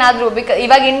ಅಂಥವ್ರಿಗೆ ಏನಾದರೂ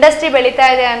ಇವಾಗ ಇಂಡಸ್ಟ್ರಿ ಬೆಳೀತಾ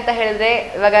ಇದೆ ಅಂತ ಹೇಳಿದ್ರೆ,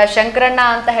 ಇವಾಗ ಶಂಕರಣ್ಣ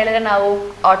ಅಂತ ಹೇಳಿದ್ರೆ ನಾವು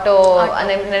ಆಟೋ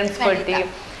ನೆನೆಸ್ಕೊಳ್ತೀವಿ.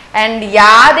 ಆ್ಯಂಡ್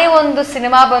ಯಾವುದೇ ಒಂದು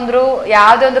ಸಿನಿಮಾ ಬಂದರೂ,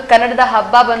 ಯಾವುದೇ ಒಂದು ಕನ್ನಡದ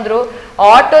ಹಬ್ಬ ಬಂದರೂ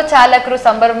ಆಟೋ ಚಾಲಕರು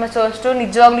ಸಂಭ್ರಮಿಸುವಷ್ಟು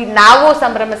ನಿಜವಾಗ್ಲೂ ನಾವು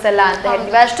ಸಂಭ್ರಮಿಸಲ್ಲ ಅಂತ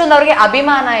ಹೇಳ್ತೀವಿ. ಅಷ್ಟೊಂದು ಅವ್ರಿಗೆ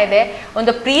ಅಭಿಮಾನ ಇದೆ,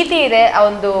 ಒಂದು ಪ್ರೀತಿ ಇದೆ ಆ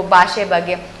ಒಂದು ಭಾಷೆ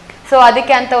ಬಗ್ಗೆ. ಸೊ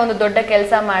ಅದಕ್ಕೆ ಅಂತ ಒಂದು ದೊಡ್ಡ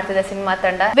ಕೆಲಸ ಮಾಡ್ತಿದೆ ಸಿನಿಮಾ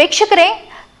ತಂಡ. ವೀಕ್ಷಕರೇ,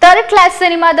 ಥರ್ಡ್ ಕ್ಲಾಸ್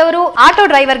ಸಿನಿಮಾದವರು ಆಟೋ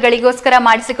ಡ್ರೈವರ್ಗಳಿಗೋಸ್ಕರ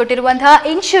ಮಾಡಿಸಿಕೊಟ್ಟಿರುವಂತಹ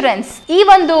ಇನ್ಶೂರೆನ್ಸ್, ಈ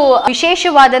ಒಂದು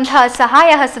ವಿಶೇಷವಾದಂತಹ ಸಹಾಯ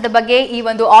ಹಸ್ತದ ಬಗ್ಗೆ ಈ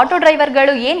ಒಂದು ಆಟೋ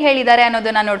ಡ್ರೈವರ್ಗಳು ಏನ್ ಹೇಳಿದ್ದಾರೆ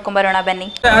ಅನ್ನೋದನ್ನ ನೋಡ್ಕೊಂಡ್ ಬರೋಣ ಬನ್ನಿ.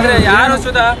 ಆದ್ರೆ ಯಾರು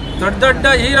ಸುಧಾ ದೊಡ್ಡ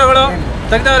ಹೀರೋಗಳು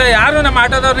ತೆಗೆದವ್ರೆ, ಯಾರು ನಮ್ಮ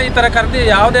ಆಟೋದವ್ರು ಈ ತರ ಕರೆದಿ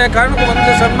ಯಾವುದೇ ಕಾರಣಕ್ಕೂ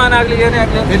ಒಂದು ಸನ್ಮಾನ ಆಗ್ಲಿ ಏನೇ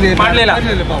ಆಗ್ಲಿ ಮಾಡ್ಲಿಲ್ಲ.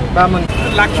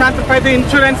 ಲಕ್ಷಾಂತರ ರೂಪಾಯಿದು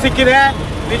ಇನ್ಶೂರೆನ್ಸ್ ಸಿಕ್ಕಿದೆ,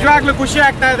 ನಿಜವಾಗ್ಲೂ ಖುಷಿ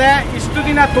ಆಗ್ತಾ ಇದೆ. ಇಷ್ಟು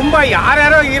ದಿನ ತುಂಬ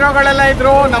ಯಾರ್ಯಾರೋ ಹೀರೋಗಳೆಲ್ಲ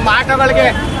ಇದ್ರು, ನಮ್ಮ ಆಟೋಗಳಿಗೆ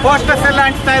ಪೋಸ್ಟರ್ಸ್ ಎಲ್ಲ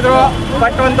ಅಂಟಿಸ್ತಾ ಇದ್ರು.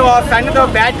 ಬಟ್ ಒಂದು ಸಣ್ಣದು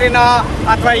ಬ್ಯಾಟ್ರಿನೋ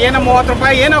ಅಥವಾ ಏನೋ 30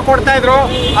 ರೂಪಾಯಿ ಏನೋ ಕೊಡ್ತಾ ಇದ್ರು.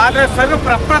 ಆದರೆ ಸರ್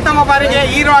ಪ್ರಪ್ರಥಮ ಬಾರಿಗೆ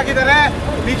ಹೀರೋ ಆಗಿದ್ದಾರೆ.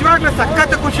 ನಿಜವಾಗ್ಲೂ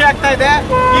ಸಖತ್ ಖುಷಿ ಆಗ್ತಾ ಇದೆ.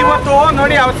 ಇವತ್ತು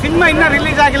ನೋಡಿ, ಅವ್ರ ಸಿನಿಮಾ ಇನ್ನೂ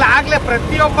ರಿಲೀಸ್ ಆಗಿಲ್ಲ, ಆಗಲೇ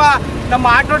ಪ್ರತಿಯೊಬ್ಬ ನಮ್ಮ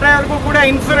ಆಟೋ ಡ್ರೈವರ್ಗೂ ಕೂಡ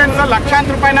ಇನ್ಶೂರೆನ್ಸ್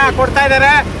ಲಕ್ಷಾಂತರ ರೂಪಾಯಿನ ಕೊಡ್ತಾ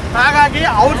ಇದ್ದಾರೆ. ಹಾಗಾಗಿ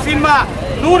ಅವ್ರ ಸಿನಿಮಾ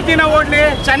 100 ದಿನ ಓಡಲಿ,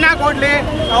 ಚೆನ್ನಾಗಿ ಓಡಲಿ.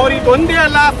 ಅವ್ರಿಗೆ ಒಂದೇ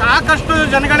ಅಲ್ಲ, ಸಾಕಷ್ಟು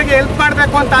ಜನಗಳಿಗೆ ಹೆಲ್ಪ್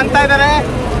ಮಾಡಬೇಕು ಅಂತ ಇದ್ದಾರೆ.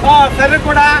 ಸರ್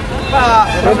ಕೂಡ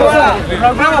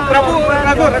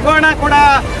ರಘುವಣ ಕೂಡ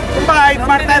ತುಂಬ ಇದು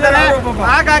ಮಾಡ್ತಾ ಇದ್ದಾರೆ.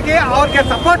 ಹಾಗಾಗಿ ಅವ್ರಿಗೆ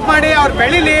ಸಪೋರ್ಟ್ ಮಾಡಿ, ಅವ್ರು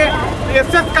ಬೆಳೀಲಿ,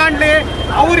 ಯಶಸ್ಸು ಕಾಣಲಿ.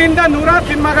 ಅವರಿಂದ 100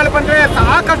 ಸಿನಿಮಾಗಳು ಬಂದರೆ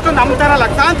ಸಾಕಷ್ಟು ನಮ್ಮ ಥರ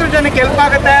ಲಕ್ಷಾಂತರ ಜನಕ್ಕೆ ಹೆಲ್ಪ್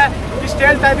ಆಗುತ್ತೆ. ಇಷ್ಟು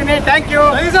ಹೇಳ್ತಾ ಇದ್ದೀನಿ. Thank you.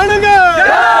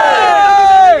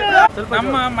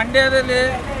 ನಮ್ಮ ಮಂಡ್ಯದಲ್ಲಿ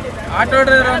ಆಟೋ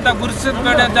ಡ್ರೈವರ್ ಅಂತ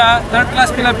ಗುರುತಿಸಬೇಡ ಥರ್ಡ್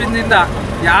ಕ್ಲಾಸ್ ಫಿಲಮಿಂದ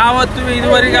ಯಾವತ್ತೂ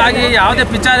ಇದುವರೆಗೆ ಆಗಿ ಯಾವುದೇ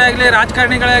ಪಿಕ್ಚರ್ ಆಗಲಿ,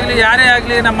 ರಾಜಕಾರಣಿಗಳಾಗಲಿ, ಯಾರೇ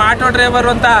ಆಗಲಿ ನಮ್ಮ ಆಟೋ ಡ್ರೈವರ್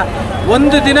ಅಂತ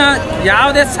ಒಂದು ದಿನ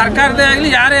ಯಾವುದೇ ಸರ್ಕಾರದೇ ಆಗಲಿ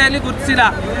ಯಾರೇ ಆಗಲಿ ಗುರುತಿಸಿಲ್ಲ.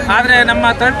 ಆದರೆ ನಮ್ಮ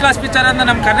ಥರ್ಡ್ ಕ್ಲಾಸ್ ಪಿಕ್ಚರ್ ಅಂತ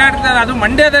ನಮ್ಮ ಕರ್ನಾಟಕದಲ್ಲಿ, ಅದು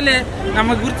ಮಂಡ್ಯದಲ್ಲಿ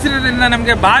ನಮಗೆ ಗುರುತಿಸಿರೋದ್ರಿಂದ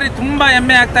ನಮಗೆ ಭಾರಿ ತುಂಬ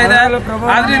ಹೆಮ್ಮೆ ಆಗ್ತಾ ಇದೆ.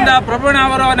 ಆದ್ದರಿಂದ ಪ್ರಭುಣ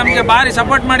ಅವರು ನಮಗೆ ಭಾರಿ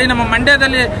ಸಪೋರ್ಟ್ ಮಾಡಿ ನಮ್ಮ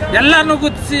ಮಂಡ್ಯದಲ್ಲಿ ಎಲ್ಲರನ್ನೂ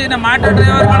ಗುರುತಿಸಿ, ನಮ್ಮ ಆಟೋ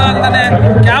ಡ್ರೈವರ್ಗಳು ಅಲ್ಲದೆ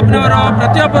ಕ್ಯಾಬ್ನವರು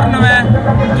ಪ್ರತಿಯೊಬ್ಬರನ್ನೂ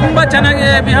ತುಂಬ ಚೆನ್ನಾಗಿ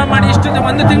ಬಿಹೇವ್ ಮಾಡಿ ಇಷ್ಟು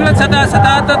ಒಂದು ತಿಂಗಳ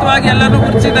ಸತತವಾಗಿ ಎಲ್ಲರೂ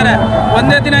ಗುರುತಿಸಿದ್ದಾರೆ.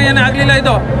 ಒಂದೇ ದಿನ ಏನಾಗಲಿಲ್ಲ,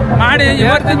 ಇದು ಮಾಡಿ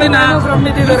ಇವತ್ತು ದಿನ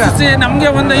ಗುರುತಿಸಿ ನಮಗೆ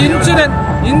ಒಂದು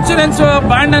ಇನ್ಶೂರೆನ್ಸ್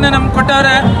ಬಾಂಡನ್ನು ನಮ್ಗೆ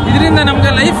ಕೊಟ್ಟವ್ರೆ. ಇದರಿಂದ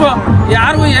ನಮಗೆ ಲೈಫು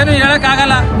ಯಾರಿಗೂ ಏನು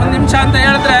ಹೇಳೋಕ್ಕಾಗಲ್ಲ. 1 ನಿಮಿಷ ಅಂತ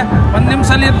ಹೇಳಿದ್ರೆ ಒಂದು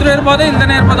ನಿಮಿಷದಲ್ಲಿ ಇದ್ರೂ ಇರ್ಬೋದು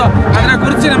ಇಲ್ಲದೇ ಇರ್ಬೋದು, ಆದರೆ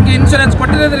ಗುರುತಿಸಿ ನಮಗೆ ಇನ್ಶೂರೆನ್ಸ್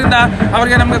ಕೊಟ್ಟಿರೋದ್ರಿಂದ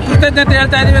ಅವರಿಗೆ ನಮಗೆ ಕೃತಜ್ಞತೆ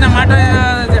ಹೇಳ್ತಾ ಇದ್ದೀವಿ. ನಮ್ಮ ಆಟೋ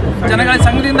ಜನಗಳ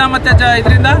ಸಂಘದಿಂದ ಮತ್ತು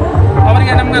ಇದರಿಂದ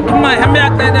ಅವರಿಗೆ ನಮಗೆ ತುಂಬ ಹೆಮ್ಮೆ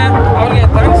ಆಗ್ತಾ ಇದೆ. ಅವರಿಗೆ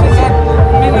ಥ್ಯಾಂಕ್ಸ್ ಸರ್,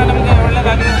 ನಮಗೆ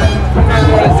ಒಳ್ಳೆಯದಾಗಲಿ.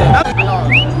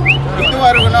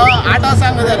 ಇದುವರೆಗೂ ಆಟೋ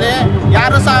ಸಂಘದಲ್ಲಿ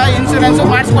ಯಾರು ಸಹ ಇನ್ಶೂರೆನ್ಸು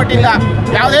ಮಾಡಿಸ್ಕೊಟ್ಟಿಲ್ಲ.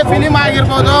 ಯಾವುದೇ ಫಿಲಿಮ್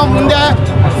ಆಗಿರ್ಬೋದು, ಮುಂದೆ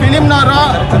ಫಿಲಿಮ್ನವರು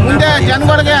ಮುಂದೆ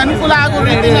ಜನಗಳಿಗೆ ಅನುಕೂಲ ಆಗೋ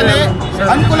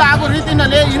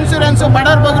ರೀತಿಯಲ್ಲಿ ಇನ್ಶೂರೆನ್ಸು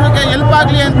ಬಡವ್ರ ಬಗ್ಗರಿಗೆ ಹೆಲ್ಪ್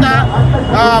ಆಗಲಿ ಅಂತ,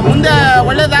 ಮುಂದೆ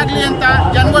ಒಳ್ಳೇದಾಗಲಿ ಅಂತ,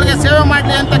 ಜನಗಳಿಗೆ ಸೇವೆ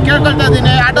ಮಾಡಲಿ ಅಂತ ಕೇಳ್ಕೊಳ್ತಾ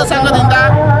ಇದ್ದೀನಿ. ಆಟೋ ಸಂಘದಿಂದ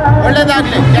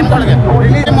ಒಳ್ಳೇದಾಗಲಿ ಜನಗಳಿಗೆ.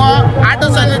 ಆಟೋ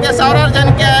ಸಂಘಕ್ಕೆ ಸಾವಿರಾರು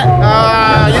ಜನಕ್ಕೆ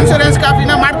ಇನ್ಶೂರೆನ್ಸ್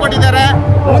ಕಾಪಿನ ಮಾಡಿಕೊಟ್ಟಿದ್ದಾರೆ.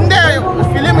 ಮುಂದೆ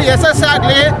ಫಿಲಿಮ್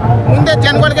ಯಶಸ್ಸಾಗಲಿ, ಮುಂದೆ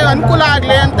ಜನಗಳಿಗೆ ಅನುಕೂಲ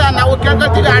ಆಗಲಿ ಅಂತ ನಾವು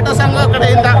ಕೇಳ್ಕೊಳ್ತೀವಿ ಆಟೋ ಸಂಘ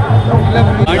ಕಡೆಯಿಂದ.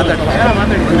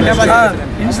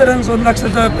 ಇನ್ಶೂರೆನ್ಸ್ 1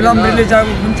 ಲಕ್ಷದ ಫಿಲಮ್ ರಿಲೀಸ್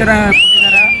ಆಗೋ ಮುಂಚೆನೇ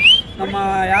ಕೊಟ್ಟಿದ್ದಾರೆ. ನಮ್ಮ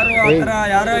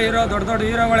ಯಾರೋ ಹೀರೋ ದೊಡ್ಡ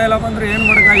ಹೀರೋಗಳೆಲ್ಲ ಬಂದರೂ ಏನು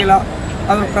ಮಾಡೋಕ್ಕಾಗಿಲ್ಲ.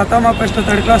 ಅದು ಫಸ್ಟ್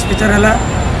 3rd ಕ್ಲಾಸ್ ಪಿಕ್ಚರ್ ಎಲ್ಲ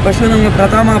ಫಸ್ಟು ನಮಗೆ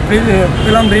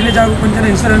ಫಿಲಮ್ ರಿಲೀಸ್ ಆಗೋ ಮುಂಚೆನೇ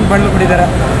ಇನ್ಶೂರೆನ್ಸ್ ಬಂಡ್ಲು ಕೊಟ್ಟಿದ್ದಾರೆ.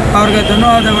 ಅವ್ರಿಗೆ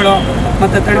ಧನ್ಯವಾದಗಳು.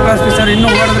 ಮತ್ತು 3rd ಕ್ಲಾಸ್ ಪಿಕ್ಚರ್ ಇನ್ನೂ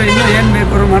ಓಡಿದ್ರೆ ಇನ್ನೂ ಏನು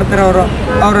ಬೇಕು ಮಾಡ್ತಾರೆ ಅವರು,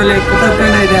 ಅವರಲ್ಲಿ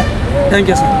ಕೃತಜ್ಞತೆ ಇದೆ. Thank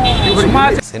you sir.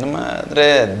 ಸಿನಿಮಾ ಅಂದರೆ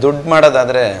ದುಡ್ಡು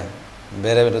ಮಾಡೋದಾದರೆ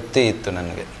ಬೇರೆ ವೃತ್ತಿ ಇತ್ತು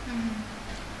ನನಗೆ.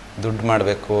 ದುಡ್ಡು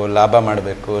ಮಾಡಬೇಕು, ಲಾಭ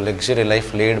ಮಾಡಬೇಕು, ಲಕ್ಸುರಿ ಲೈಫ್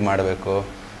ಲೀಡ್ ಮಾಡಬೇಕು,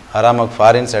 ಆರಾಮಾಗಿ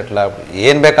ಫಾರಿನ್ ಸೆಟ್ಲ್ ಆಗ್ಬಿಟ್ಟು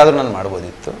ಏನು ಬೇಕಾದರೂ ನಾನು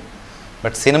ಮಾಡ್ಬೋದಿತ್ತು.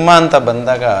 ಬಟ್ ಸಿನಿಮಾ ಅಂತ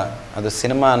ಬಂದಾಗ ಅದು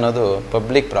ಸಿನಿಮಾ ಅನ್ನೋದು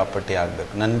ಪಬ್ಲಿಕ್ ಪ್ರಾಪರ್ಟಿ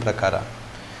ಆಗಬೇಕು. ನನ್ನ ಪ್ರಕಾರ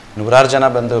 100 ಜನ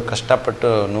ಬಂದು ಕಷ್ಟಪಟ್ಟು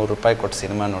 100 ರೂಪಾಯಿ ಕೊಟ್ಟು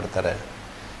ಸಿನಿಮಾ ನೋಡ್ತಾರೆ,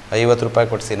 50 ರೂಪಾಯಿ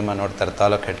ಕೊಟ್ಟು ಸಿನಿಮಾ ನೋಡ್ತಾರೆ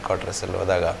ತಾಲೂಕು ಹೆಡ್ ಕ್ವಾರ್ಟರ್ಸಲ್ಲಿ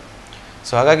ಹೋದಾಗ.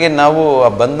 ಸೊ ಹಾಗಾಗಿ ನಾವು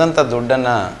ಆ ಬಂದಂಥ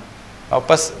ದುಡ್ಡನ್ನು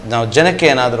ವಾಪಸ್ ನಾವು ಜನಕ್ಕೆ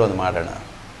ಏನಾದರೂ ಒಂದು ಮಾಡೋಣ.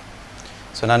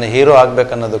 ಸೊ ನಾನು ಹೀರೋ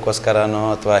ಆಗಬೇಕನ್ನೋದಕ್ಕೋಸ್ಕರನೋ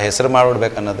ಅಥವಾ ಹೆಸರು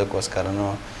ಮಾಡಿಬಿಡ್ಬೇಕನ್ನೋದಕ್ಕೋಸ್ಕರನೋ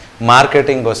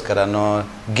ಮಾರ್ಕೆಟಿಂಗ್ಗೋಸ್ಕರನೋ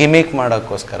ಗಿಮಿಕ್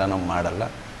ಮಾಡೋಕ್ಕೋಸ್ಕರನೋ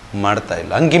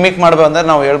ಮಾಡ್ತಾಯಿಲ್ಲ. ಹಂಗೆ ಗಿಮಿಕ್ ಮಾಡ್ಬೋದು ಅಂದರೆ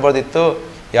ನಾವು ಹೇಳ್ಬೋದಿತ್ತು,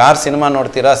 ಯಾರು ಸಿನಿಮಾ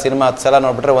ನೋಡ್ತೀರಾ, ಸಿನಿಮಾ 10 ಸಲ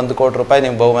ನೋಡಿಬಿಟ್ರೆ 1 ಕೋಟಿ ರೂಪಾಯಿ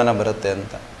ನಿಮ್ಗೆ ಬಹುಮಾನ ಬರುತ್ತೆ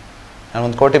ಅಂತ. ನಾನು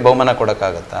 1 ಕೋಟಿ ಬಹುಮಾನ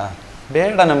ಕೊಡೋಕ್ಕಾಗತ್ತಾ?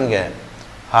 ಬೇಡ. ನಮಗೆ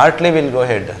ಹಾರ್ಟ್ಲಿ ವಿಲ್ ಗೋ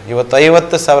ಹೆಡ್. ಇವತ್ತು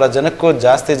 50,000 ಜನಕ್ಕೂ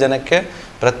ಜಾಸ್ತಿ ಜನಕ್ಕೆ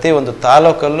ಪ್ರತಿ ಒಂದು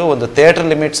ತಾಲೂಕಲ್ಲೂ ಒಂದು ಥಿಯೇಟ್ರ್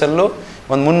ಲಿಮಿಟ್ಸಲ್ಲೂ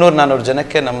ಒಂದು 300-400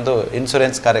 ಜನಕ್ಕೆ ನಮ್ಮದು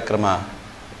ಇನ್ಶೂರೆನ್ಸ್ ಕಾರ್ಯಕ್ರಮ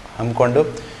ಹಮ್ಮಿಕೊಂಡು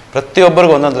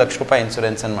ಪ್ರತಿಯೊಬ್ಬರಿಗೂ 1 ಲಕ್ಷ ರೂಪಾಯಿ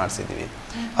ಇನ್ಶೂರೆನ್ಸನ್ನು ಮಾಡಿಸಿದ್ದೀವಿ.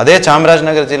 ಅದೇ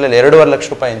ಚಾಮರಾಜನಗರ ಜಿಲ್ಲೆಯಲ್ಲಿ 2.5 ಲಕ್ಷ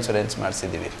ರೂಪಾಯಿ ಇನ್ಶೂರೆನ್ಸ್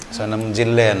ಮಾಡಿಸಿದ್ದೀವಿ. ಸೊ ನಮ್ಮ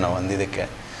ಜಿಲ್ಲೆ ಅನ್ನೋ ಒಂದು ಇದಕ್ಕೆ.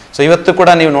 ಸೊ ಇವತ್ತು ಕೂಡ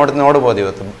ನೀವು ನೋಡ್ಬೋದು,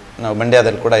 ಇವತ್ತು ನಾವು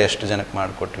ಮಂಡ್ಯದಲ್ಲಿ ಕೂಡ ಎಷ್ಟು ಜನಕ್ಕೆ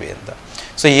ಮಾಡಿಕೊಟ್ವಿ ಅಂತ.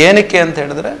 ಸೊ ಏನಕ್ಕೆ ಅಂತ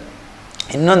ಹೇಳಿದ್ರೆ,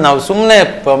 ಇನ್ನೊಂದು ನಾವು ಸುಮ್ಮನೆ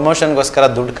ಪ್ರಮೋಷನ್ಗೋಸ್ಕರ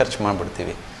ದುಡ್ಡು ಖರ್ಚು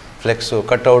ಮಾಡಿಬಿಡ್ತೀವಿ. ಫ್ಲೆಕ್ಸು,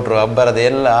 ಕಟ್ಔಟ್ರು, ಹಬ್ಬರದು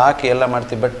ಎಲ್ಲ ಹಾಕಿ ಎಲ್ಲ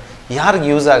ಮಾಡ್ತೀವಿ. ಬಟ್ ಯಾರಿಗೆ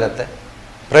ಯೂಸ್ ಆಗುತ್ತೆ?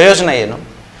 ಪ್ರಯೋಜನ ಏನು?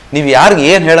 ನೀವು ಯಾರಿಗೆ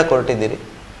ಏನು ಹೇಳಕ್ಕೆ ಹೊರಟಿದ್ದೀರಿ?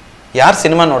 ಯಾರು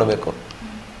ಸಿನಿಮಾ ನೋಡಬೇಕು?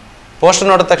 ಪೋಸ್ಟರ್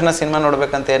ನೋಡಿದ ತಕ್ಷಣ ಸಿನಿಮಾ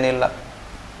ನೋಡ್ಬೇಕಂತ ಏನಿಲ್ಲ.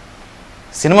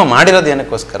 ಸಿನಿಮಾ ಮಾಡಿರೋದು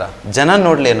ಏನಕ್ಕೋಸ್ಕರ? ಜನ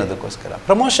ನೋಡಲಿ ಅನ್ನೋದಕ್ಕೋಸ್ಕರ.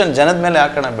 ಪ್ರಮೋಷನ್ ಜನದ ಮೇಲೆ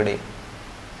ಹಾಕೋಣ ಬಿಡಿ.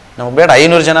 ನಮಗೆ ಬೇಡ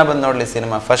 500 ಜನ ಬಂದು ನೋಡಲಿ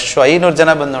ಸಿನಿಮಾ. ಫಸ್ಟ್ ಶೋ 500 ಜನ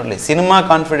ಬಂದು ನೋಡಲಿ. ಸಿನಿಮಾ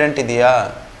ಕಾನ್ಫಿಡೆಂಟ್ ಇದೆಯಾ?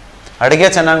 ಅಡುಗೆ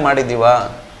ಚೆನ್ನಾಗಿ ಮಾಡಿದ್ದೀವಾ?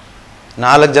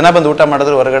 4 ಜನ ಬಂದು ಊಟ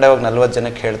ಮಾಡಿದ್ರು ಹೊರಗಡೆ ಹೋಗಿ 40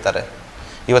 ಜನಕ್ಕೆ ಹೇಳ್ತಾರೆ.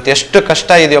 ಇವತ್ತು ಎಷ್ಟು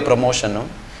ಕಷ್ಟ ಇದೆಯೋ ಪ್ರಮೋಷನ್ನು,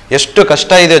 ಎಷ್ಟು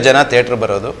ಕಷ್ಟ ಇದೆಯೋ ಜನ ಥಿಯೇಟ್ರ್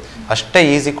ಬರೋದು, ಅಷ್ಟೇ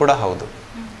ಈಸಿ ಕೂಡ ಹೌದು.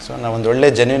 ಸೊ ನಾವೊಂದು ಒಳ್ಳೆ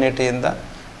ಜೆನ್ಯೂನಿಟಿಯಿಂದ,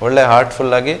 ಒಳ್ಳೆ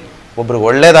ಹಾರ್ಟ್ಫುಲ್ಲಾಗಿ ಒಬ್ರಿಗೆ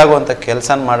ಒಳ್ಳೇದಾಗುವಂಥ ಕೆಲಸ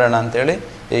ಮಾಡೋಣ ಅಂಥೇಳಿ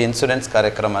ಈ ಇನ್ಶೂರೆನ್ಸ್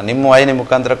ಕಾರ್ಯಕ್ರಮ ನಿಮ್ಮ ವಾಹಿನಿ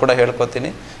ಮುಖಾಂತರ ಕೂಡ ಹೇಳ್ಕೊತೀನಿ.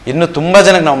 ಇನ್ನೂ ತುಂಬ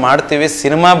ಜನಕ್ಕೆ ನಾವು ಮಾಡ್ತೀವಿ.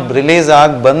 ಸಿನಿಮಾ ರಿಲೀಸ್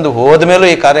ಆಗಿ ಬಂದು ಹೋದ್ಮೇಲೂ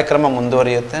ಈ ಕಾರ್ಯಕ್ರಮ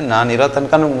ಮುಂದುವರಿಯುತ್ತೆ. ನಾನಿರೋ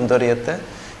ತನಕನೂ ಮುಂದುವರಿಯುತ್ತೆ.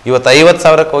 ಇವತ್ತು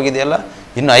 50,000ಕ್ಕೆ ಹೋಗಿದೆಯಲ್ಲ,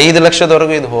 ಇನ್ನು 5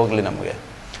 ಲಕ್ಷದವರೆಗೂ ಇದು ಹೋಗಲಿ ನಮಗೆ.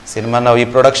 ಸಿನಿಮಾ ನಾವು ಈ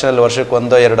ಪ್ರೊಡಕ್ಷನಲ್ಲಿ ವರ್ಷಕ್ಕೆ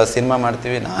 1-2 ಸಿನಿಮಾ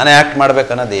ಮಾಡ್ತೀವಿ. ನಾನೇ ಆ್ಯಕ್ಟ್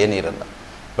ಮಾಡ್ಬೇಕನ್ನೋದು ಏನಿರಲ್ಲ.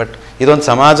 ಬಟ್ ಇದೊಂದು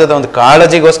ಸಮಾಜದ ಒಂದು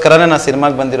ಕಾಳಜಿಗೋಸ್ಕರನೇ ನಾನು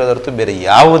ಸಿನಿಮಾಗೆ ಬಂದಿರೋದು ಹೊರತು ಬೇರೆ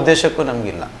ಯಾವ ಉದ್ದೇಶಕ್ಕೂ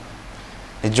ನಮಗಿಲ್ಲ.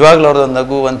 ನಿಜವಾಗ್ಲೂ ಅವ್ರದ್ದೊಂದು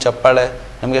ನಗು, ಒಂದು ಚಪ್ಪಾಳೆ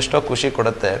ನಮಗೆ ಎಷ್ಟೋ ಖುಷಿ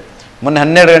ಕೊಡುತ್ತೆ. ಮೊನ್ನೆ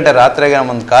 12 ಗಂಟೆ ರಾತ್ರಿಗೆ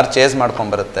ಒಂದು ಕಾರ್ ಚೇಸ್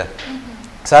ಮಾಡ್ಕೊಂಬರುತ್ತೆ.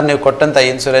 ಸರ್ ನೀವು ಕೊಟ್ಟಂಥ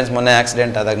ಇನ್ಶೂರೆನ್ಸ್ ಮೊನ್ನೆ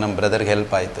ಆಕ್ಸಿಡೆಂಟ್ ಆದಾಗ ನಮ್ಮ ಬ್ರದರ್ಗೆ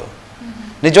ಹೆಲ್ಪ್ ಆಯಿತು.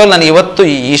 ನಿಜವಾಗ್ಲೂ ನಾನು ಇವತ್ತು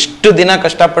ಇಷ್ಟು ದಿನ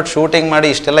ಕಷ್ಟಪಟ್ಟು ಶೂಟಿಂಗ್ ಮಾಡಿ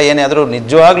ಇಷ್ಟೆಲ್ಲ ಏನೇ ಆದರೂ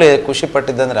ನಿಜವಾಗ್ಲೂ ಖುಷಿ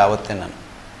ಪಟ್ಟಿದ್ದಂದರೆ ಆವತ್ತೇ ನಾನು.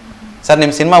 ಸರ್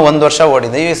ನಿಮ್ಮ ಸಿನಿಮಾ 1 ವರ್ಷ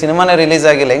ಓಡಿದೆ, ಈಗ ಸಿನಿಮಾನೇ ರಿಲೀಸ್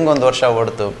ಆಗಿಲ್ಲ, ಹೆಂಗೆ 1 ವರ್ಷ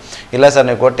ಓಡ್ತು? ಇಲ್ಲ ಸರ್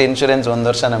ನೀವು ಕೊಟ್ಟು ಇನ್ಶೂರೆನ್ಸ್ 1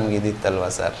 ವರ್ಷ ನಮ್ಗೆ ಇದಿತ್ತಲ್ವ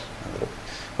ಸರ್ ಅಂದರು.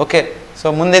 ಓಕೆ,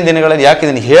 ಸೊ ಮುಂದಿನ ದಿನಗಳಲ್ಲಿ ಯಾಕೆ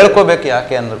ಇದನ್ನು ಹೇಳ್ಕೋಬೇಕು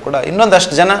ಯಾಕೆ ಅಂದರೂ ಕೂಡ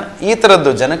ಇನ್ನೊಂದಷ್ಟು ಜನ ಈ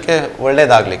ಥರದ್ದು ಜನಕ್ಕೆ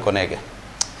ಒಳ್ಳೇದಾಗಲಿ, ಕೊನೆಗೆ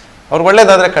ಅವ್ರಿಗೆ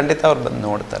ಒಳ್ಳೇದಾದರೆ ಖಂಡಿತ ಅವ್ರು ಬಂದು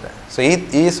ನೋಡ್ತಾರೆ. ಸೊ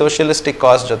ಈ ಸೋಷಿಯಲಿಸ್ಟಿಕ್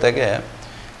ಕಾಸ್ ಜೊತೆಗೆ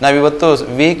ನಾವಿವತ್ತು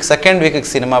ಸೆಕೆಂಡ್ ವೀಕಿಗೆ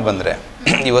ಸಿನಿಮಾ ಬಂದರೆ,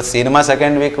 ಇವತ್ತು ಸಿನಿಮಾ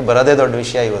ಸೆಕೆಂಡ್ ವೀಕ್ ಬರೋದೇ ದೊಡ್ಡ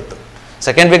ವಿಷಯ. ಇವತ್ತು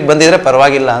ಸೆಕೆಂಡ್ ವೀಕ್ ಬಂದಿದ್ರೆ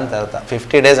ಪರವಾಗಿಲ್ಲ ಅಂತ ಅರ್ಥ.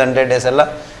 50 ಡೇಸ್ 100 ಡೇಸ್ ಎಲ್ಲ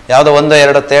ಯಾವುದೋ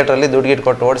 1-2 ಥಿಯೇಟ್ರಲ್ಲಿ ದುಡ್ಡು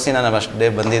ಕೊಟ್ಟು ಓಡಿಸಿ ನಾನು ಅಷ್ಟು ಡೇ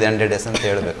ಬಂದಿದೆ 100 ಡೇಸ್ ಅಂತ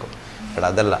ಹೇಳಬೇಕು. ಬಟ್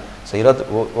ಅದಲ್ಲ. ಸೊ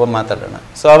ಇರೋದು ಮಾತಾಡೋಣ.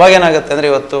 ಸೊ ಅವಾಗೇನಾಗುತ್ತೆ ಅಂದರೆ,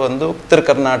 ಇವತ್ತು ಒಂದು ಉತ್ತರ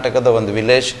ಕರ್ನಾಟಕದ ಒಂದು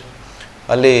ವಿಲೇಜ್,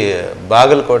 ಅಲ್ಲಿ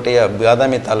ಬಾಗಲಕೋಟೆಯ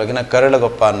ಬಾದಾಮಿ ತಾಲೂಕಿನ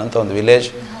ಕರಳಗೊಪ್ಪ ಅನ್ನೋಂಥ ಒಂದು ವಿಲೇಜ್.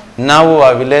 ನಾವು ಆ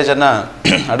ವಿಲೇಜನ್ನು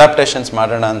ಅಡಾಪ್ಟೇಷನ್ಸ್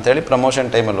ಮಾಡೋಣ ಅಂಥೇಳಿ ಪ್ರಮೋಷನ್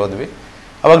ಟೈಮಲ್ಲಿ ಹೋದ್ವಿ.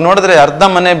 ಅವಾಗ ನೋಡಿದ್ರೆ ಅರ್ಧ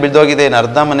ಮನೆ ಬಿದ್ದೋಗಿದೆ, ಇನ್ನು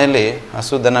ಅರ್ಧ ಮನೆಯಲ್ಲಿ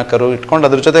ಹಸು ದನ ಕರು ಇಟ್ಕೊಂಡು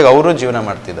ಅದ್ರ ಜೊತೆಗೆ ಅವರು ಜೀವನ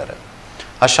ಮಾಡ್ತಿದ್ದಾರೆ.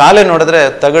 ಆ ಶಾಲೆ ನೋಡಿದ್ರೆ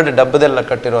ತಗಡು ಡಬ್ಬದೆಲ್ಲ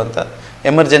ಕಟ್ಟಿರುವಂಥ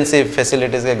ಎಮರ್ಜೆನ್ಸಿ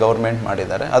ಫೆಸಿಲಿಟೀಸ್ಗೆ ಗೌರ್ಮೆಂಟ್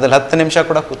ಮಾಡಿದ್ದಾರೆ. ಅದ್ರಲ್ಲಿ 10 ನಿಮಿಷ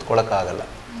ಕೂಡ ಕೂತ್ಕೊಳ್ಳೋಕ್ಕಾಗಲ್ಲ.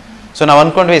 ಸೊ ನಾವು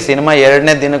ಅಂದ್ಕೊಂಡ್ವಿ ಸಿನಿಮಾ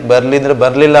 2ನೇ ದಿನಕ್ಕೆ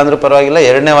ಬರಲಿಲ್ಲ ಅಂದರೂ ಪರವಾಗಿಲ್ಲ,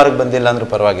 2ನೇ ವಾರಕ್ಕೆ ಬಂದಿಲ್ಲ ಅಂದರೂ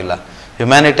ಪರವಾಗಿಲ್ಲ,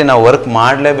 ಹ್ಯುಮ್ಯಾನಿಟಿ ನಾವು ವರ್ಕ್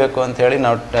ಮಾಡಲೇಬೇಕು ಅಂಥೇಳಿ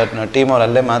ನಾವು ಟೀಮ್ ಅವ್ರು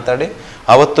ಅಲ್ಲೇ ಮಾತಾಡಿ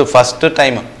ಅವತ್ತು ಫಸ್ಟ್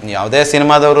ಟೈಮ್ ಯಾವುದೇ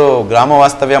ಸಿನಿಮಾದವರು ಗ್ರಾಮ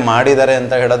ವಾಸ್ತವ್ಯ ಮಾಡಿದ್ದಾರೆ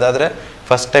ಅಂತ ಹೇಳೋದಾದರೆ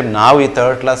ಫಸ್ಟ್ ಟೈಮ್ ನಾವು ಈ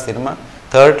ಥರ್ಡ್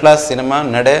ಕ್ಲಾಸ್ ಸಿನಿಮಾ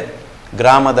ನಡೆ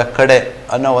ಗ್ರಾಮದ ಕಡೆ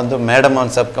ಅನ್ನೋ ಒಂದು ಮೇಡಮ್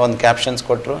ಒಂದು ಕ್ಯಾಪ್ಷನ್ಸ್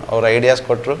ಕೊಟ್ಟರು, ಅವ್ರ ಐಡಿಯಾಸ್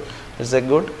ಕೊಟ್ಟರು. It's A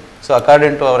good. So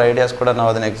according to ಅವ್ರ ಐಡಿಯಾಸ್ ಕೂಡ ನಾವು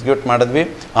ಅದನ್ನು ಎಕ್ಸಿಕ್ಯೂಟ್ ಮಾಡಿದ್ವಿ.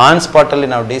 ಆನ್ ಸ್ಪಾಟಲ್ಲಿ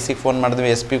ನಾವು DC ಫೋನ್ ಮಾಡಿದ್ವಿ,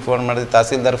 SP ಫೋನ್ ಮಾಡಿದ್ವಿ,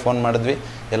 ತಹಸೀಲ್ದಾರ್ ಫೋನ್ ಮಾಡಿದ್ವಿ,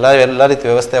 ಎಲ್ಲ ರೀತಿ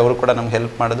ವ್ಯವಸ್ಥೆ ಅವರು ಕೂಡ ನಮ್ಗೆ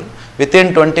ಹೆಲ್ಪ್ ಮಾಡಿದ್ರು.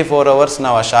 ವಿತಿನ್ 24 hours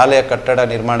ನಾವು ಆ ಶಾಲೆಯ ಕಟ್ಟಡ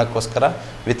ನಿರ್ಮಾಣಕ್ಕೋಸ್ಕರ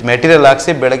ವಿತ್ ಮೆಟೀರಿಯಲ್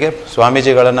ಹಾಕ್ಸಿ ಬೆಳಗ್ಗೆ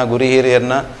ಸ್ವಾಮೀಜಿಗಳನ್ನು, ಗುರು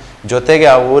ಹಿರಿಯರನ್ನ, ಜೊತೆಗೆ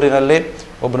ಆ ಊರಿನಲ್ಲಿ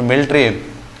ಒಬ್ಬರು military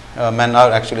man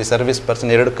actually service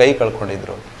person 2 ಕೈ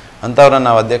ಕಳ್ಕೊಂಡಿದ್ರು, ಅಂಥವ್ರನ್ನ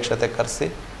ನಾವು ಅಧ್ಯಕ್ಷತೆ ಕರೆಸಿ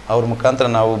ಅವ್ರ ಮುಖಾಂತರ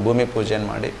ನಾವು ಭೂಮಿ ಪೂಜೆಯನ್ನು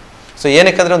ಮಾಡಿ. ಸೊ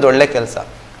ಏನಕ್ಕಂದರೆ ಒಂದು ಒಳ್ಳೆ ಕೆಲಸ.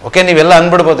 ಓಕೆ, ನೀವೆಲ್ಲ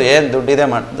ಅಂದ್ಬಿಡ್ಬೋದು ಏನು ದುಡ್ಡಿದೆ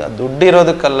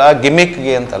ದುಡ್ಡಿರೋದಕ್ಕಲ್ಲ,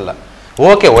 ಗಿಮಿಕ್ಗೆ ಅಂತಲ್ಲ.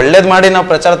 ಓಕೆ, ಒಳ್ಳೇದು ಮಾಡಿ ನಾವು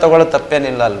ಪ್ರಚಾರ ತೊಗೊಳ್ಳೋದು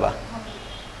ತಪ್ಪೇನಿಲ್ಲ ಅಲ್ವಾ?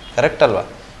 ಕರೆಕ್ಟ್ ಅಲ್ವಾ?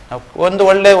 ನಾವು ಒಂದು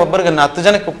ಒಬ್ಬರಿಗೆ 10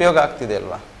 ಜನಕ್ಕೆ ಉಪಯೋಗ ಆಗ್ತಿದೆ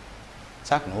ಅಲ್ವಾ?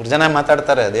 ಸಾಕು. 100 ಜನ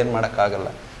ಮಾತಾಡ್ತಾರೆ, ಅದೇನು ಮಾಡೋಕ್ಕಾಗಲ್ಲ.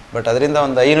 ಬಟ್ ಅದರಿಂದ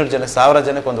ಒಂದು 500 ಜನ 1000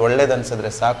 ಜನಕ್ಕೆ ಒಂದು ಒಳ್ಳೇದು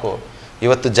ಅನಿಸಿದ್ರೆ ಸಾಕು.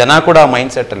 ಇವತ್ತು ಜನ ಕೂಡ ಆ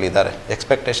ಮೈಂಡ್ಸೆಟ್ಟಲ್ಲಿ ಇದ್ದಾರೆ,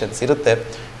 ಎಕ್ಸ್ಪೆಕ್ಟೇಷನ್ಸ್ ಇರುತ್ತೆ.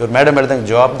 ಇವ್ರು ಮೇಡಮ್ ಹೇಳ್ದಂಗೆ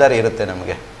ಜವಾಬ್ದಾರಿ ಇರುತ್ತೆ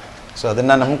ನಮಗೆ. ಸೊ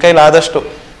ಅದನ್ನು ನಮ್ಮ ಕೈಲಾದಷ್ಟು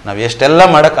ನಾವು ಎಷ್ಟೆಲ್ಲ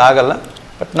ಮಾಡೋಕ್ಕಾಗಲ್ಲ,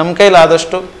 ಬಟ್ ನಮ್ಮ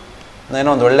ಕೈಲಾದಷ್ಟು ಏನೋ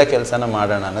ಒಂದು ಒಳ್ಳೆ ಕೆಲಸನ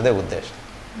ಮಾಡೋಣ ಅನ್ನೋದೇ ಉದ್ದೇಶ.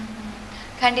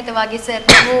 ಖಂಡಿತವಾಗಿ ಸರ್,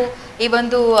 ನೀವು ಈ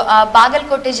ಒಂದು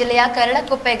ಬಾಗಲಕೋಟೆ ಜಿಲ್ಲೆಯ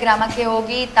ಕರಳಕುಪ್ಪೆ ಗ್ರಾಮಕ್ಕೆ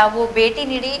ಹೋಗಿ ತಾವು ಭೇಟಿ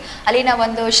ನೀಡಿ ಅಲ್ಲಿನ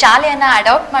ಒಂದು ಶಾಲೆಯನ್ನ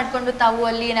ಅಡಾಪ್ಟ್ ಮಾಡಿಕೊಂಡು ತಾವು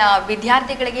ಅಲ್ಲಿನ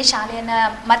ವಿದ್ಯಾರ್ಥಿಗಳಿಗೆ ಶಾಲೆಯನ್ನ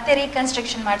ಮತ್ತೆ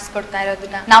ರೀಕನ್ಸ್ಟ್ರಕ್ಷನ್ ಮಾಡಿಸ್ಕೊಡ್ತಾ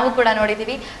ಇರೋದನ್ನ ನಾವು ಕೂಡ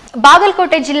ನೋಡಿದೀವಿ.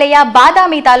 ಬಾಗಲಕೋಟೆ ಜಿಲ್ಲೆಯ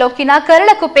ಬಾದಾಮಿ ತಾಲೂಕಿನ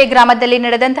ಕರಳಕುಪ್ಪೆ ಗ್ರಾಮದಲ್ಲಿ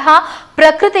ನಡೆದಂತಹ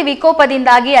ಪ್ರಕೃತಿ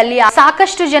ವಿಕೋಪದಿಂದಾಗಿ ಅಲ್ಲಿ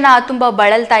ಸಾಕಷ್ಟು ಜನ ತುಂಬಾ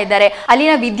ಬಳಲ್ತಾ ಇದ್ದಾರೆ.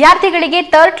 ಅಲ್ಲಿನ ವಿದ್ಯಾರ್ಥಿಗಳಿಗೆ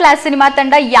ಥರ್ಡ್ ಕ್ಲಾಸ್ ಸಿನಿಮಾ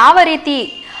ತಂಡ ಯಾವ ರೀತಿ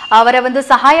ಅವರ ಒಂದು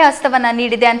ಸಹಾಯ ಹಸ್ತವನ್ನ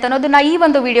ನೀಡಿದೆ ಅಂತ ಅನ್ನೋದನ್ನ ಈ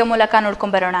ಒಂದು ವಿಡಿಯೋ ಮೂಲಕ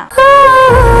ನೋಡ್ಕೊಂಡ್ ಬರೋಣ.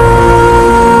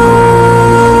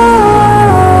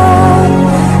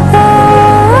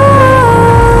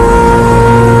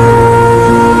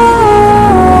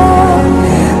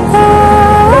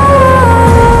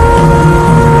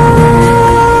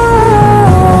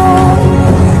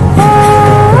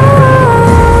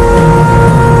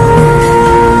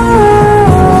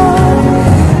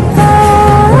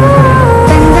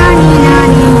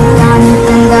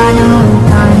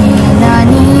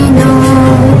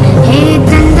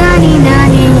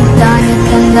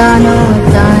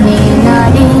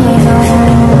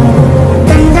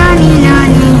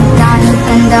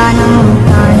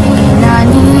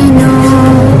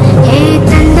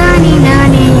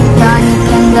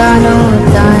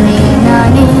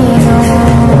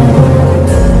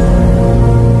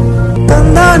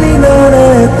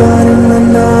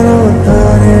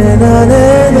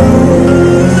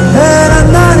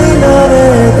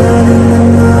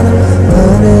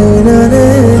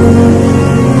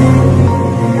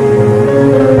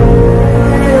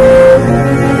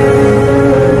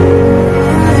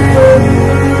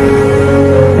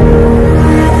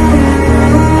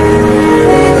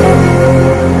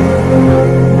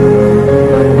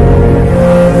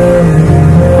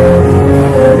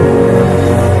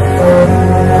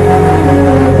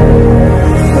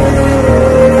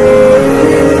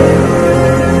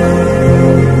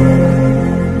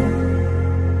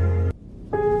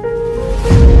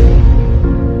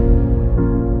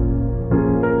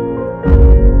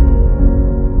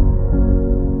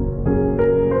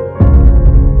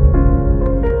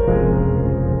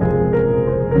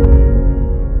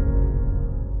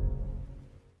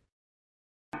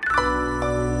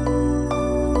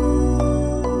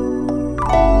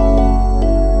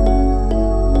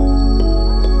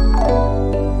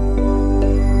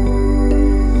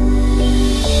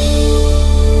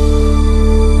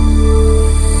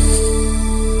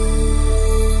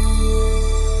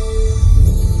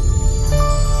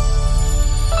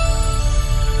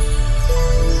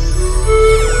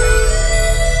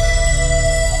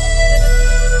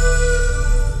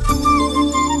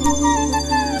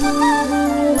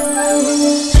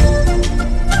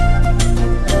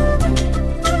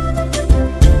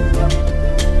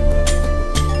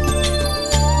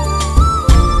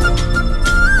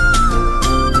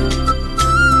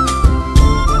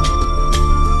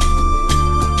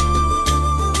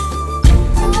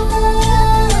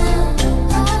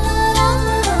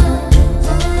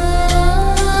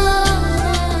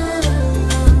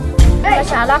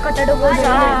 ಶಾಲಾ ಕಟ್ಟಡಗಳು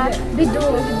ಸಹ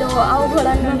ಬಿದ್ದು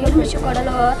ಅವುಗಳನ್ನು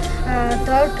ನಿರ್ಮಿಸಿಕೊಡಲು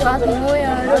ಥರ್ಡ್ ಕ್ಲಾಸ್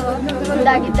ಮೂವಿಯವರು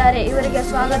ಮುಂದಾಗಿದ್ದಾರೆ. ಇವರಿಗೆ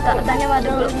ಸ್ವಾಗತ,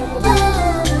 ಧನ್ಯವಾದಗಳು.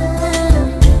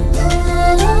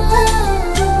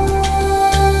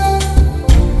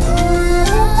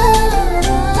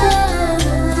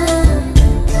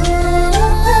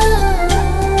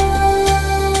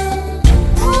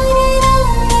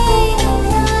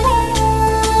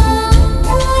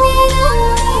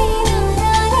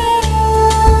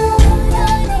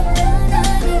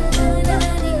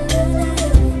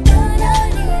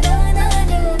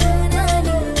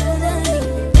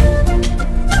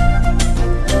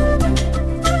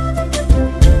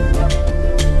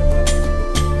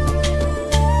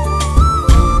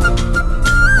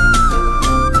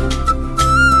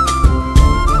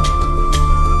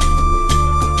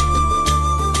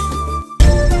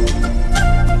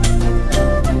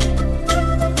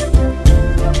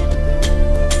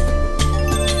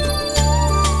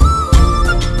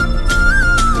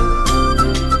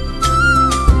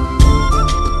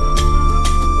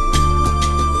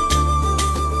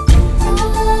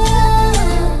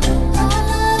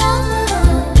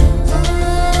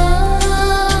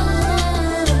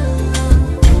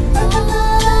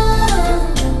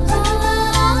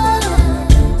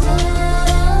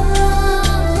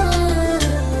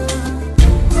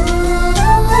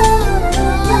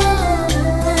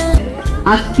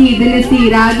 ಅಕ್ಕಿ ದಿನಸಿ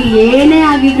ರಾಗಿ ಏನೇ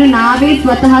ಆಗಿದ್ರು ನಾವೇ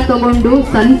ಸ್ವತಃ ತಗೊಂಡು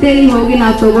ಸಂತೆಯಲ್ಲಿ ಹೋಗಿ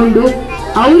ನಾವು ತಗೊಂಡು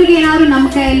ಅವ್ರಿಗೆ ಏನಾದ್ರು ನಮ್ಮ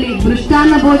ಕೈಯಲ್ಲಿ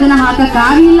ಮೃಷ್ಟಾನ್ನ ಭೋಜನ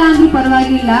ಹಾಕಕ್ಕಾಗಿಲ್ಲ ಅಂದ್ರೂ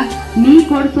ಪರವಾಗಿಲ್ಲ, ನೀವ್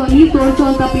ತೋರಿಸೋ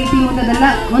ಅಂತ ಪ್ರೀತಿ ಅನ್ನೋದೆಲ್ಲ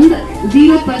ಒಂದು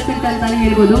 0% ಅಂತಾನೆ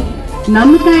ಹೇಳ್ಬೋದು.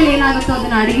 ನಮ್ಮ ಕೈಯಲ್ಲಿ ಏನಾಗುತ್ತೋ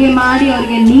ಅದನ್ನ ಅಡಿಗೆ ಮಾಡಿ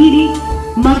ಅವ್ರಿಗೆ ನೀಡಿ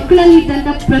ಮಕ್ಕಳಲ್ಲಿ ಇದ್ದಂತ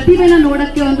ಪ್ರತಿಭೆನ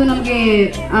ನೋಡಕ್ಕೆ ಒಂದು ನಮ್ಗೆ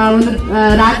ಒಂದು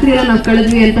ರಾತ್ರಿ ಎಲ್ಲ ನಾವು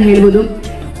ಕಳೆದ್ವಿ ಅಂತ ಹೇಳ್ಬೋದು.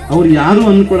 ಅವ್ರು ಯಾರು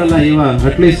ಅನ್ಕೊಳ್ಳಲ್ಲ ಇವ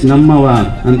ಅಟ್ಲೀಸ್ಟ್ ನಮ್ಮವ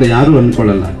ಅಂತ ಯಾರು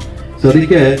ಅನ್ಕೊಳ್ಳಲ್ಲ. ಸೊ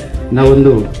ಅದಕ್ಕೆ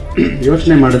ನಾವೊಂದು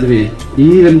ಯೋಚನೆ ಮಾಡಿದ್ವಿ, ಈ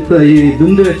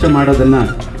ದುಂದು ವೆಚ್ಚ ಮಾಡೋದನ್ನ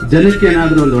ಜನಕ್ಕೆ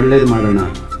ಏನಾದ್ರೂ ಒಂದು ಒಳ್ಳೇದು ಮಾಡೋಣ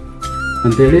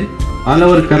ಅಂತೇಳಿ ಆಲ್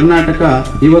ಓವರ್ ಕರ್ನಾಟಕ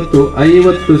ಇವತ್ತು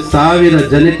 50,000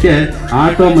 ಜನಕ್ಕೆ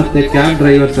ಆಟೋ ಮತ್ತೆ ಕ್ಯಾಬ್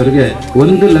ಡ್ರೈವರ್ಸ್ ಅವರಿಗೆ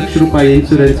 1 ಲಕ್ಷ ರೂಪಾಯಿ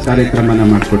ಇನ್ಶೂರೆನ್ಸ್ ಕಾರ್ಯಕ್ರಮನ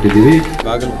ಮಾಡಿಕೊಟ್ಟಿದ್ದೀವಿ.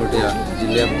 ಬಾಗಲಕೋಟೆಯ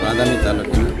ಜಿಲ್ಲೆಯ ಬಾದಾಮಿ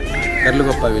ತಾಲೂಕಿನ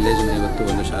ಕರ್ಲುಗೊಪ್ಪ ವಿಲೇಜ್ನ ಇವತ್ತು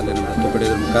ಒಂದು ಶಾಲೆಯನ್ನು ದತ್ತು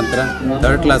ಪಡೆಯೋದ್ರ ಮುಖಾಂತರ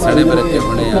 3rd ಕ್ಲಾಸ್ ಹಣೆಬರಕ್ಕೆ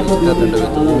ಹೊಣೆಯ ಉಚಿತ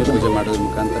ದಂಡವಿತ್ತು ಭೂಮಿ ಪೂಜೆ ಮಾಡೋದ್ರ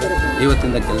ಮುಖಾಂತರ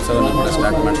ಇವತ್ತಿಂದ ಕೆಲಸವನ್ನು ಕೂಡ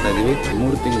ಸ್ಟಾರ್ಟ್ ಮಾಡ್ತಾ ಇದ್ದೀವಿ.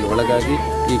 3 ತಿಂಗಳ ಒಳಗಾಗಿ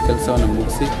ಈ ಕೆಲಸವನ್ನು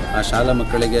ಮುಗಿಸಿ ಆ ಶಾಲಾ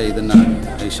ಮಕ್ಕಳಿಗೆ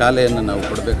ಈ ಶಾಲೆಯನ್ನು ನಾವು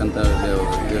ಕೊಡಬೇಕಂತ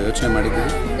ಯೋಚನೆ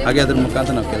ಮಾಡಿದ್ದೀವಿ. ಹಾಗೆ ಅದ್ರ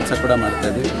ಮುಖಾಂತರ ನಾವು ಕೆಲಸ ಕೂಡ ಮಾಡ್ತಾ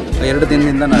ಇದ್ದೀವಿ. 2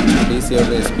 ದಿನದಿಂದ ನಾನು DC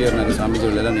ಅವರು SP ಅವ್ರನ್ನ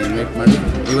ಸ್ವಾಮೀಜಿಗಳೆಲ್ಲ ಇನ್ವೈಟ್ ಮಾಡಿ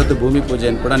ಇವತ್ತು ಭೂಮಿ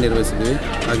ಪೂಜೆಯನ್ನು ಕೂಡ ನಿರ್ವಹಿಸಿದ್ದೀವಿ.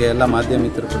 ಹಾಗೆ ಎಲ್ಲ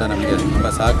ಮಾಧ್ಯಮಿಕರು ಕೂಡ ನಮಗೆ ತುಂಬ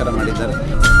ಸಹಕಾರ ಮಾಡಿದ್ದಾರೆ.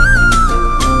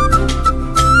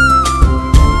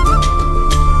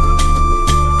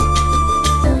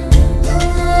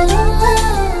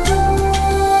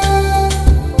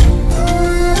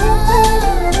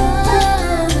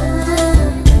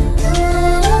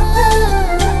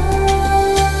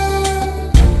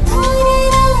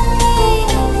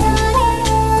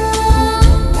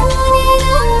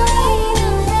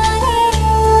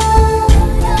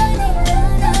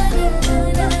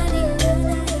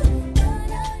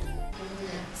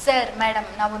 ಮೇಡಮ್,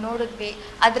 ನಾವು ನೋಡಿದ್ವಿ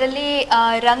ಅದರಲ್ಲಿ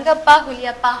ರಂಗಪ್ಪ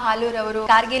ಹುಲಿಯಪ್ಪ ಹಾಲೂರ್ ಅವರು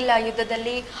ಕಾರ್ಗಿಲ್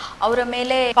ಯುದ್ಧದಲ್ಲಿ ಅವರ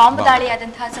ಮೇಲೆ ಬಾಂಬ್ ದಾಳಿ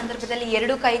ಆದಂತಹ ಸಂದರ್ಭದಲ್ಲಿ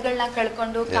 2 ಕೈಗಳನ್ನ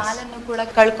ಕಳ್ಕೊಂಡು ಕಾಲನ್ನು ಕೂಡ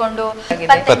ಕಳ್ಕೊಂಡು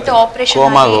 28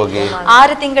 ಆಪರೇಷನ್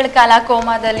 6 ತಿಂಗಳ ಕಾಲ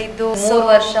ಕೋಮಾದಲ್ಲಿದ್ದು 3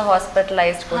 ವರ್ಷ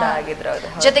ಹಾಸ್ಪಿಟಲೈಸ್ಡ್ ಕೂಡ ಆಗಿದ್ರು.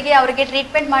 ಜೊತೆಗೆ ಅವರಿಗೆ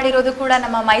ಟ್ರೀಟ್ಮೆಂಟ್ ಮಾಡಿರೋದು ಕೂಡ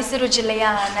ನಮ್ಮ ಮೈಸೂರು ಜಿಲ್ಲೆಯ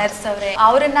ನರ್ಸ್ ಅವರೇ.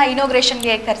 ಅವರನ್ನ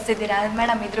ಇನೋಗ್ರೇಷನ್ಗೆ ಕರೆಸಿದ್ದೀರಾ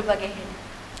ಮೇಡಮ್, ಇದ್ರ ಬಗ್ಗೆ ಹೇಳಿ.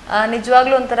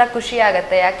 ನಿಜವಾಗ್ಲೂ ಒಂಥರ ಖುಷಿ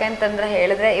ಆಗತ್ತೆ. ಯಾಕೆಂತಂದ್ರೆ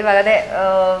ಹೇಳಿದ್ರೆ ಇವಾಗ ಅದೇ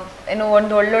ಏನು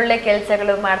ಒಂದು ಒಳ್ಳೊಳ್ಳೆ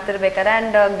ಕೆಲಸಗಳು ಮಾಡ್ತಿರ್ಬೇಕಾದ್ರೆ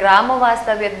ಅಂಡ್ ಗ್ರಾಮ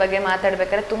ವಾಸ್ತವ್ಯದ ಬಗ್ಗೆ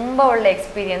ಮಾತಾಡ್ಬೇಕಾದ್ರೆ ತುಂಬಾ ಒಳ್ಳೆ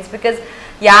ಎಕ್ಸ್ಪೀರಿಯನ್ಸ್. ಬಿಕಾಸ್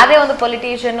ಯಾರೇ ಒಂದು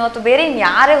ಪೊಲಿಟಿಷಿಯನ್ ಅಥವಾ ಬೇರೆ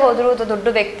ಯಾರೇ ಹೋದ್ರು ಅಥವಾ ದೊಡ್ಡ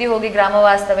ವ್ಯಕ್ತಿ ಹೋಗಿ ಗ್ರಾಮ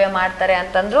ವಾಸ್ತವ್ಯ ಮಾಡ್ತಾರೆ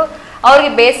ಅಂತಂದ್ರು ಅವ್ರಿಗೆ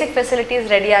ಬೇಸಿಕ್ ಫೆಸಿಲಿಟೀಸ್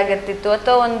ರೆಡಿ ಆಗಿರ್ತಿತ್ತು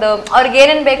ಅಥವಾ ಒಂದು ಅವ್ರಿಗೆ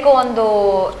ಏನೇನು ಬೇಕೋ ಒಂದು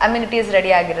ಅಮ್ಯುನಿಟೀಸ್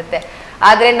ರೆಡಿ ಆಗಿರುತ್ತೆ.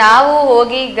 ಆದ್ರೆ ನಾವು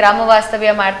ಹೋಗಿ ಗ್ರಾಮ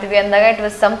ವಾಸ್ತವ್ಯ ಮಾಡ್ತೀವಿ ಅಂದಾಗ ಇಟ್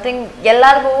ವಾಸ್ ಸಮಥಿಂಗ್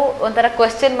ಎಲ್ಲರಿಗೂ ಒಂಥರ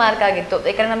ಕ್ವಶನ್ ಮಾರ್ಕ್ ಆಗಿತ್ತು.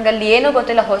 ಯಾಕಂದ್ರೆ ನಮ್ಗೆ ಅಲ್ಲಿ ಏನೂ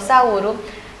ಗೊತ್ತಿಲ್ಲ, ಹೊಸ ಊರು.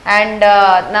 ಅಂಡ್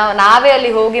ನಾವೇ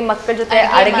ಅಲ್ಲಿ ಹೋಗಿ ಮಕ್ಕಳ ಜೊತೆ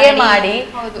ಅಡುಗೆ ಮಾಡಿ,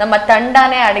 ನಮ್ಮ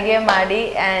ತಂಡನೇ ಅಡುಗೆ ಮಾಡಿ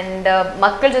ಅಂಡ್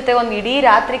ಮಕ್ಕಳ ಜೊತೆ ಒಂದು ಇಡೀ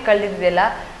ರಾತ್ರಿ ಕಳೆದಿದ್ವಿಲ್ಲ.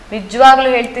 ನಿಜವಾಗ್ಲೂ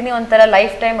ಹೇಳ್ತೀನಿ, ಒಂಥರ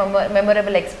ಲೈಫ್ ಟೈಮ್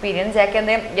ಮೆಮೊರೇಬಲ್ ಎಕ್ಸ್ಪೀರಿಯನ್ಸ್.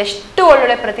 ಯಾಕೆಂದ್ರೆ ಎಷ್ಟು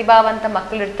ಒಳ್ಳೊಳ್ಳೆ ಪ್ರತಿಭಾವಂತ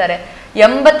ಮಕ್ಕಳು ಇರ್ತಾರೆ.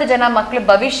 80 ಜನ ಮಕ್ಕಳು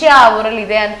ಭವಿಷ್ಯ ಆ ಊರಲ್ಲಿ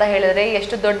ಇದೆ ಅಂತ ಹೇಳಿದ್ರೆ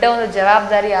ಎಷ್ಟು ದೊಡ್ಡ ಒಂದು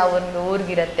ಜವಾಬ್ದಾರಿ ಆ ಒಂದು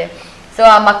ಊರಿಗಿರುತ್ತೆ. ಸೊ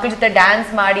ಆ ಮಕ್ಕಳ ಜೊತೆ ಡ್ಯಾನ್ಸ್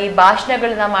ಮಾಡಿ,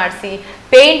 ಭಾಷಣಗಳನ್ನ ಮಾಡಿಸಿ,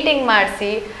 ಪೇಂಟಿಂಗ್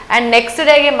ಮಾಡಿಸಿ ಆ್ಯಂಡ್ ನೆಕ್ಸ್ಟ್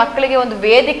ಡೇಗೆ ಮಕ್ಕಳಿಗೆ ಒಂದು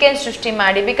ವೇದಿಕೆಯನ್ನು ಸೃಷ್ಟಿ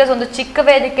ಮಾಡಿ. ಬಿಕಾಸ್ ಒಂದು ಚಿಕ್ಕ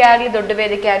ವೇದಿಕೆ ಆಗಲಿ ದೊಡ್ಡ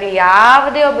ವೇದಿಕೆ ಆಗಲಿ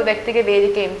ಯಾವುದೇ ಒಬ್ಬ ವ್ಯಕ್ತಿಗೆ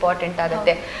ವೇದಿಕೆ ಇಂಪಾರ್ಟೆಂಟ್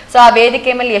ಆಗುತ್ತೆ. ಸೊ ಆ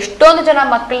ವೇದಿಕೆ ಮೇಲೆ ಎಷ್ಟೊಂದು ಜನ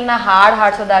ಮಕ್ಕಳನ್ನ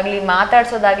ಹಾಡ್ಸೋದಾಗ್ಲಿ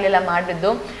ಮಾತಾಡ್ಸೋದಾಗ್ಲಿ ಎಲ್ಲ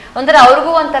ಮಾಡಿದ್ದು ಒಂಥರ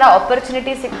ಅವ್ರಿಗೂ ಒಂಥರ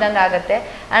ಆಪರ್ಚುನಿಟಿ ಸಿಕ್ದಂಗೆ ಆಗುತ್ತೆ.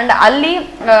 ಆ್ಯಂಡ್ ಅಲ್ಲಿ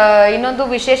ಇನ್ನೊಂದು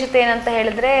ವಿಶೇಷತೆ ಏನಂತ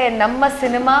ಹೇಳಿದ್ರೆ, ನಮ್ಮ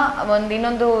ಸಿನಿಮಾ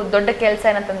ಇನ್ನೊಂದು ದೊಡ್ಡ ಕೆಲಸ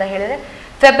ಏನಂತ ಹೇಳಿದ್ರೆ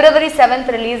February 7th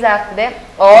ರಿಲೀಸ್ ಆಗ್ತಿದೆ.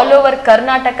 All over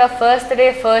Karnataka first day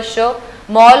first show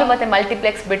mall ಮತ್ತೆ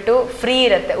ಮಲ್ಟಿಪ್ಲೆಕ್ಸ್ ಬಿಟ್ಟು ಫ್ರೀ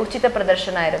ಇರುತ್ತೆ, ಉಚಿತ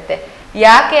ಪ್ರದರ್ಶನ ಇರುತ್ತೆ.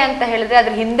 ಯಾಕೆ ಅಂತ ಹೇಳಿದ್ರೆ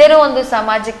ಅದ್ರ ಹಿಂದೆನೂ ಒಂದು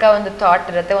ಸಾಮಾಜಿಕ ಒಂದು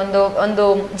ಥಾಟ್ ಇರುತ್ತೆ, ಒಂದು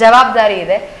ಜವಾಬ್ದಾರಿ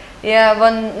ಇದೆ.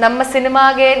 ನಮ್ಮ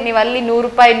ಸಿನಿಮಾಗೆ ನೀವು ಅಲ್ಲಿ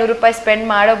 100 ರೂಪಾಯಿ ಸ್ಪೆಂಡ್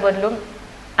ಮಾಡೋ ಬದಲು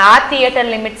ಆ ಥಿಯೇಟರ್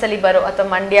ಲಿಮಿಟ್ಸ್ ಅಲ್ಲಿ ಬರೋ ಅಥವಾ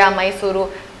ಮಂಡ್ಯ, ಮೈಸೂರು,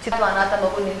 ಚಿತ್ರ ಅನಾಥ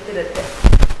ಮಗು ನಿಂತಿರುತ್ತೆ.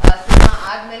 ಸಿನಿಮಾ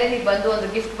ಆದ್ಮೇಲೆ ನೀವು ಬಂದು ಒಂದು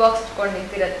ಗಿಫ್ಟ್ ಬಾಕ್ಸ್ ಇಟ್ಕೊಂಡು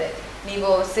ನಿಂತಿರುತ್ತೆ. ನೀವು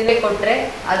ಸಿನಿಮೆ ಕೊಟ್ರೆ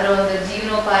ಅದರ ಒಂದು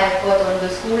ಜೀವನೋಪಾಯಕ್ಕೂ ಅಥವಾ ಒಂದು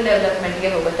ಸ್ಕೂಲ್ ಡೆವಲಪ್ಮೆಂಟ್ಗೆ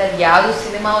ಹೋಗುತ್ತೆ. ಅದು ಯಾವುದು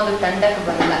ಸಿನಿಮಾ ಒಂದು ತಂಡಕ್ಕೆ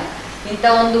ಬರಲ್ಲ. ಇಂಥ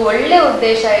ಒಂದು ಒಳ್ಳೆ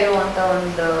ಉದ್ದೇಶ ಇರುವಂತ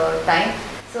ಒಂದು ಟೈಮ್.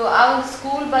 ಸೊ ಆ ಒಂದು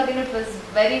ಸ್ಕೂಲ್ ಬಗ್ಗೆ it was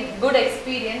very good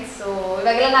experience. So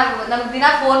ಇವಾಗೆಲ್ಲ ನಮ್ಗೆ ದಿನ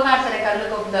ಫೋನ್ ಮಾಡ್ತಾರೆ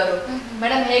ಕರ್ಲುಕೊಬ್ಬದವರು,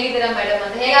 ಮೇಡಮ್ ಹೇಗಿದ್ದೀರಾ ಮೇಡಮ್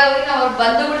ಅಂತ. ಹೇಗಾಗೋಗಿ ನಾವು ಅವ್ರು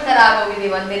ಬಂದು ಬಿಡ್ತಾರ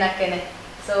ಆಗೋಗಿದೀವಿ ಒಂದಿನಕ್ಕೇನೆ.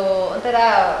 ಸೊ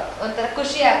ಒಂಥರ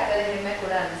ಖುಷಿ ಆಗ್ತದೆ, ಹೆಮ್ಮೆ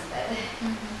ಕೂಡ ಅನಿಸ್ತಾ ಇದೆ.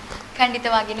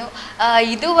 ಖಂಡಿತವಾಗಿನೂ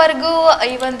ಇದುವರೆಗೂ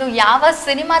ಈ ಒಂದು ಯಾವ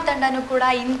ಸಿನಿಮಾ ತಂಡನೂ ಕೂಡ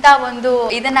ಇಂಥ ಒಂದು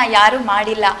ಇದನ್ನ ಯಾರು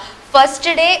ಮಾಡಿಲ್ಲ. First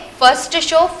day first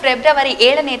show February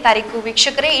 7ನೇ ತಾರೀಕು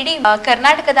ವೀಕ್ಷಕರೇ, ಇಡೀ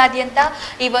ಕರ್ನಾಟಕದಾದ್ಯಂತ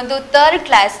ಈ ಒಂದು 3rd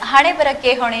ಕ್ಲಾಸ್ ಹಣೆ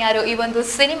ಬರಕ್ಕೆ ಹೊಣೆಯಾರು ಈ ಒಂದು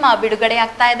ಸಿನಿಮಾ ಬಿಡುಗಡೆ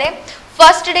ಆಗ್ತಾ ಇದೆ.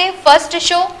 ಫಸ್ಟ್ ಡೇ ಫಸ್ಟ್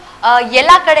ಶೋ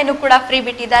ಎಲ್ಲ ಕಡೆನೂ ಕೂಡ ಫ್ರೀ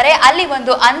ಬಿಟ್ಟಿದ್ದಾರೆ. ಅಲ್ಲಿ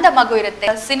ಒಂದು ಅಂಧ ಮಗು ಇರುತ್ತೆ.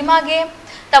 ಸಿನಿಮಾಗೆ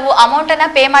ತಾವು ಅಮೌಂಟನ್ನು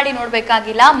ಪೇ ಮಾಡಿ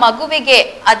ನೋಡಬೇಕಾಗಿಲ್ಲ. ಮಗುವಿಗೆ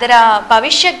ಅದರ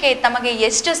ಭವಿಷ್ಯಕ್ಕೆ ತಮಗೆ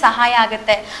ಎಷ್ಟು ಸಹಾಯ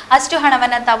ಆಗುತ್ತೆ ಅಷ್ಟು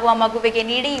ಹಣವನ್ನು ತಾವು ಆ ಮಗುವಿಗೆ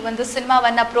ನೀಡಿ ಈ ಒಂದು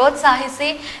ಸಿನಿಮಾವನ್ನು ಪ್ರೋತ್ಸಾಹಿಸಿ.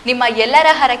 ನಿಮ್ಮ ಎಲ್ಲರ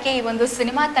ಹರಕೆ ಈ ಒಂದು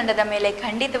ಸಿನಿಮಾ ತಂಡದ ಮೇಲೆ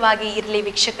ಖಂಡಿತವಾಗಿ ಇರಲಿ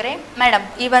ವೀಕ್ಷಕರೇ. ಮೇಡಮ್,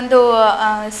 ಈ ಒಂದು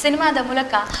ಸಿನಿಮಾದ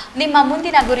ಮೂಲಕ ನಿಮ್ಮ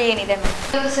ಮುಂದಿನ ಗುರಿ ಏನಿದೆ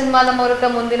ಮೇಡಮ್? ಸಿನಿಮಾದ ಮೂಲಕ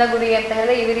ಮುಂದಿನ ಗುರಿ ಅಂತ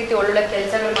ಹೇಳಿದ್ರೆ ಈ ರೀತಿ ಒಳ್ಳೆ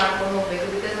ಕೆಲಸಗಳು ಮಾಡ್ಕೊಂಡು ಹೋಗ್ಬೇಕು.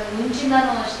 ಬಿಕಾಸ್ ಮುಂಚಿನೂ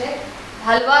ಅಷ್ಟೇ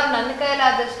ಹಲವಾರು ನನ್ನ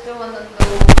ಕೈಲಾದಷ್ಟು ಒಂದೊಂದು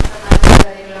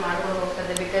ಮಾಡ್ಕೊಂಡು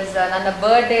ಹೋಗ್ತದೆ. ಬಿಕಾಸ್ ನನ್ನ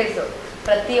ಬರ್ಡೇಸ್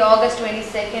ಪ್ರತಿ August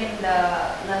 22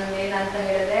 ನನ್ಗೆ ಏನಂತ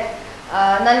ಹೇಳಿದ್ರೆ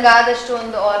ನನ್ಗಾದಷ್ಟು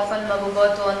ಒಂದು ಆರ್ಫನ್ ಮಗುಗೋ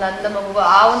ಅಥವಾ ಒಂದು ಅಂಧ ಮಗುಗೋ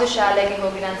ಆ ಒಂದು ಶಾಲೆಗೆ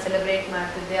ಹೋಗಿ ನಾನು ಸೆಲೆಬ್ರೇಟ್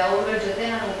ಮಾಡ್ತಿದ್ದೆ. ಅವ್ರ ಜೊತೆ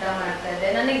ನಾನು ಊಟ ಮಾಡ್ತಾ ಇದ್ದೆ.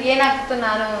 ನನಗೆ ಏನಾಗ್ತಿತ್ತು,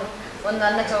 ನಾನು ಒಂದು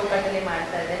ನನ್ನ ಚೌಕಟ್ಟಲ್ಲಿ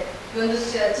ಮಾಡ್ತಾ ಇದ್ದೆ. ಈ ಒಂದು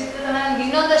ಚಿತ್ರತನ ನನಗೆ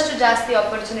ಇನ್ನೊಂದಷ್ಟು ಜಾಸ್ತಿ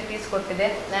ಆಪರ್ಚುನಿಟೀಸ್ ಕೊಟ್ಟಿದೆ.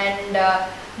 ಆ್ಯಂಡ್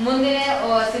ಮುಂದಿನ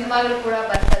ಸಿನಿಮಾಗಳು ಕೂಡ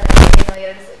ಬರ್ತಾ ಇದೆ.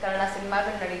 2 ಕನ್ನಡ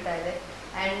ಸಿನಿಮಾಗಳು ನಡೀತಾ ಇದೆ.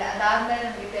 ಆ್ಯಂಡ್ ಅದಾದ್ಮೇಲೆ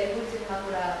ನಮಗೆ ತೆಲುಗು ಸಿನಿಮಾ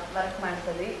ಕೂಡ ವರ್ಕ್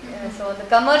ಮಾಡ್ತದೆ. ಸೊ ಒಂದು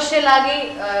ಕಮರ್ಷಿಯಲ್ ಆಗಿ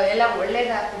ಎಲ್ಲ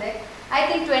ಒಳ್ಳೇದಾಗ್ತದೆ. ಐ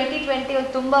ಥಿಂಕ್ 2020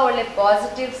 ಒಂದು ತುಂಬ ಒಳ್ಳೆ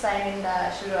ಪಾಸಿಟಿವ್ ಸೈನ್ ಇಂದ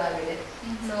ಶುರು ಆಗಿದೆ.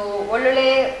 ಸೊ ಒಳ್ಳೊಳ್ಳೆ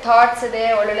ಥಾಟ್ಸ್ ಇದೆ,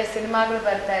 ಒಳ್ಳೊಳ್ಳೆ ಸಿನಿಮಾಗಳು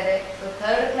ಬರ್ತಾ ಇದೆ. So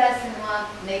 3rd class cinema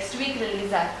next week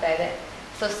release ಆಗ್ತಾ ಇದೆ.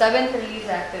 ಸೊ 7th ರಿಲೀಸ್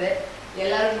ಆಗ್ತಿದೆ.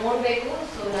 ಎಲ್ಲರೂ ನೋಡಬೇಕು.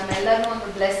 ಸೊ ನಮ್ಮೆಲ್ಲರೂ ಒಂದು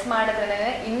ಬ್ಲೆಸ್ ಮಾಡಿದ್ರೆ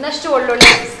ಇನ್ನಷ್ಟು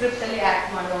ಒಳ್ಳೊಳ್ಳೆ ಸ್ಕ್ರಿಪ್ಟ್ ಅಲ್ಲಿ ಆಕ್ಟ್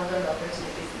ಮಾಡುವಂತ ಒಂದು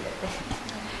ಆಪರ್ಚುನಿಟಿ ಸಿಗುತ್ತೆ.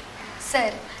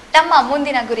 ಸರ್, ತಮ್ಮ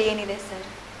ಮುಂದಿನ ಗುರಿ ಏನಿದೆ ಸರ್?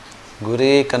 ಗುರಿ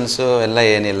ಕನಸು ಎಲ್ಲ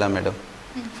ಏನಿಲ್ಲ ಮೇಡಮ್.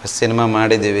 ಫಸ್ಟ್ ಸಿನಿಮಾ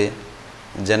ಮಾಡಿದ್ದೀವಿ,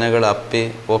 ಜನಗಳು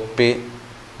ಒಪ್ಪಿ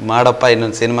ಮಾಡಪ್ಪ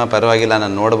ಇನ್ನೊಂದು ಸಿನಿಮಾ ಪರವಾಗಿಲ್ಲ,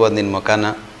 ನಾನು ನೋಡ್ಬೋದು ನಿನ್ನ ಮುಖಾನ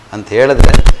ಅಂತ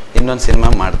ಹೇಳಿದ್ರೆ ಇನ್ನೊಂದು ಸಿನಿಮಾ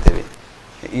ಮಾಡ್ತೀವಿ.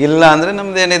 ಇಲ್ಲ ಅಂದರೆ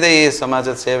ನಮ್ಮದೇನಿದೆ ಈ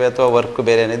ಸಮಾಜದ ಸೇವೆ ಅಥವಾ ವರ್ಕ್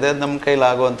ಬೇರೆ ಏನಿದೆ ಅದು ನಮ್ಮ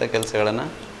ಕೈಲಾಗುವಂಥ ಕೆಲಸಗಳನ್ನು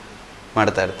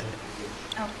ಮಾಡ್ತಾ ಇರ್ತೀವಿ.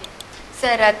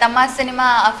 ಸರ್, ತಮ್ಮ ಸಿನಿಮಾ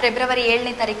ಫೆಬ್ರವರಿ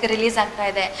 7ನೇ ತಾರೀಕು ರಿಲೀಸ್ ಆಗ್ತಾ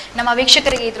ಇದೆ. ನಮ್ಮ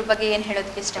ವೀಕ್ಷಕರಿಗೆ ಇದ್ರ ಬಗ್ಗೆ ಏನು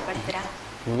ಹೇಳೋದಕ್ಕೆ ಇಷ್ಟಪಡ್ತೀರಾ?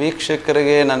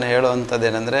 ವೀಕ್ಷಕರಿಗೆ ನಾನು ಹೇಳುವಂಥದ್ದು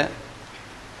ಏನಂದರೆ,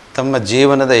 ತಮ್ಮ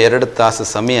ಜೀವನದ 2 ತಾಸು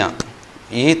ಸಮಯ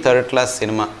ಈ 3rd ಕ್ಲಾಸ್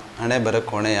ಸಿನಿಮಾ ಹಣೆ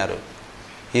ಬರೋಕ್ಕೆ ಹೊಣೆ ಯಾರು?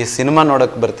 ಈ ಸಿನಿಮಾ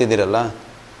ನೋಡೋಕ್ಕೆ ಬರ್ತಿದ್ದೀರಲ್ಲ,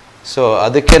 ಸೊ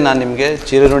ಅದಕ್ಕೆ ನಾನು ನಿಮಗೆ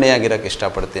ಚಿರಋಣಿಯಾಗಿರೋಕ್ಕೆ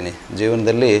ಇಷ್ಟಪಡ್ತೀನಿ.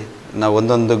 ಜೀವನದಲ್ಲಿ ನಾವು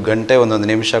ಒಂದೊಂದು ಗಂಟೆ ಒಂದೊಂದು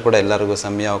ನಿಮಿಷ ಕೂಡ ಎಲ್ಲರಿಗೂ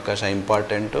ಸಮಯ ಅವಕಾಶ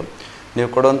ಇಂಪಾರ್ಟೆಂಟು. ನೀವು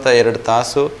ಕೊಡುವಂಥ 2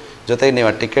 ತಾಸು ಜೊತೆಗೆ ನೀವು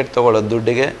ಆ ಟಿಕೆಟ್ ತೊಗೊಳ್ಳೋ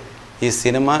ದುಡ್ಡಿಗೆ ಈ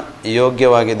ಸಿನಿಮಾ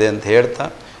ಯೋಗ್ಯವಾಗಿದೆ ಅಂತ ಹೇಳ್ತಾ,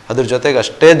 ಅದ್ರ ಜೊತೆಗೆ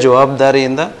ಅಷ್ಟೇ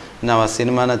ಜವಾಬ್ದಾರಿಯಿಂದ ನಾವು ಆ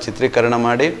ಸಿನಿಮಾನ ಚಿತ್ರೀಕರಣ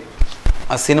ಮಾಡಿ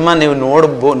ಆ ಸಿನಿಮಾ ನೀವು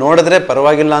ನೋಡಿದ್ರೆ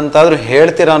ಪರವಾಗಿಲ್ಲ ಅಂತಾದರೂ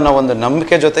ಹೇಳ್ತೀರಾ ಅನ್ನೋ ಒಂದು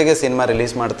ನಂಬಿಕೆ ಜೊತೆಗೆ ಸಿನಿಮಾ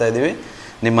ರಿಲೀಸ್ ಮಾಡ್ತಾಯಿದ್ದೀವಿ.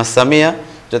 ನಿಮ್ಮ ಸಮಯ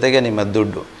ಜೊತೆಗೆ ನಿಮ್ಮ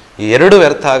ದುಡ್ಡು ಈ 2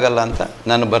 ವ್ಯರ್ಥ ಆಗಲ್ಲ ಅಂತ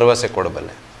ನಾನು ಭರವಸೆ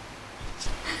ಕೊಡಬಲ್ಲೆ.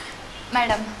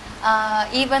 ಮೇಡಮ್,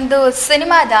 ಈ ಒಂದು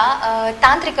ಸಿನಿಮಾದ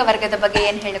ತಾಂತ್ರಿಕ ವರ್ಗದ ಬಗ್ಗೆ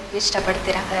ಏನು ಹೇಳಕ್ಕೆ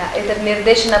ಇಷ್ಟಪಡ್ತೀರಾ? ಇದರ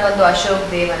ನಿರ್ದೇಶನ ಬಂದು ಅಶೋಕ್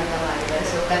ದೇವ್ ಅಂತ ಮಾಡಿದ್ದಾರೆ.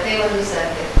 ಸೊ ಕತೆ ಒಂದು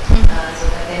ಸರ್, ಸೊ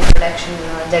ಕತೆ ಪ್ರೊಡಕ್ಷನ್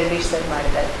ಜಗದೀಶ್ ಸರ್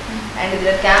ಮಾಡಿದ್ದಾರೆ. ಆ್ಯಂಡ್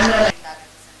ಇದರ ಕ್ಯಾಮ್ರಾ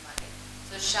ಸಿನಿಮಾಗೆ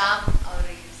ಸೊ ಶ್ಯಾಮ್ ಅವರು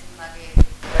ಈ ಸಿನಿಮಾಗೆ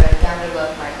ಕ್ಯಾಮ್ರಾ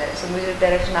ವರ್ಕ್ ಮಾಡ್ತಾರೆ. ಸೊ ಮ್ಯೂಸಿಕ್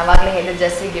ಡೈರೆಕ್ಷನ್ ಅವಾಗಲೇ ಹೇಳಿದ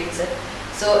ಜಸ್ಸಿ ಗಿಫ್ಟ್ ಸರ್.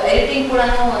 ಸೊ ಎಡಿಟಿಂಗ್ ಕೂಡ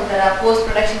ಒಂಥರ ಪೋಸ್ಟ್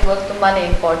ಪ್ರೊಡಕ್ಷನ್ ವರ್ಕ್ ತುಂಬಾ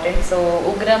ಇಂಪಾರ್ಟೆಂಟ್. ಸೊ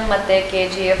ಉಗ್ರಂ ಮತ್ತು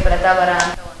KGF ರಥಾವರ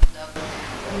ಅಂತ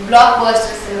ಒಂದು ಬ್ಲಾಕ್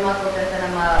ಬಸ್ಟರ್ ಸಿನಿಮಾ ಕೊಟ್ಟಂತ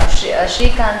ನಮ್ಮ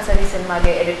ಶ್ರೀಕಾಂತ್ ಸರ್ ಈ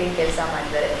ಸಿನಿಮಾಗೆ ಎಡಿಟಿಂಗ್ ಕೆಲಸ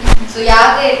ಮಾಡಿದ್ದಾರೆ. ಸೊ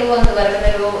ಯಾವುದೇ ಇದು ಒಂದು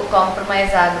ವರ್ಗದಲ್ಲೂ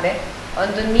ಕಾಂಪ್ರಮೈಸ್ ಆಗದೆ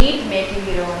ಒಂದು ನೀಟ್ ಮೇಕಿಂಗ್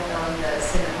ಇರುವಂಥ ಒಂದು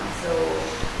ಸಿನಿಮಾ. ಸೊ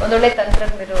ಒಂದೊಳ್ಳೆ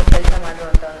ತಂತ್ರಜ್ಞರು ಕೆಲಸ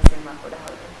ಮಾಡುವಂಥ ಒಂದು ಸಿನಿಮಾ ಕೂಡ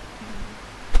ಹೌದು.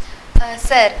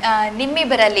 ಸರ್,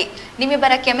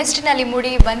 ನಿಮ್ಮಿಬ್ಬರ ಕೆಮಿಸ್ಟ್ರಿನಲ್ಲಿ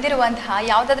ಮೂಡಿ ಬಂದಿರುವಂತಹ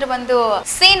ಯಾವುದಾದ್ರೂ ಒಂದು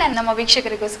ಸೀನ್ ನಮ್ಮ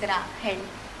ವೀಕ್ಷಕರಿಗೋಸ್ಕರ ಹೇಳಿ.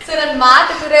 ಸೊ ನನ್ನ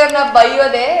ಮಾತು ಅವ್ರನ್ನ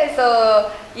ಬೈಯೋದೆ. ಸೊ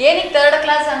ಏನಕ್ಕೆ 3rd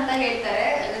ಕ್ಲಾಸ್ ಅಂತ ಹೇಳ್ತಾರೆ,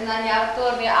 ನಾನು ಯಾವತ್ತೂ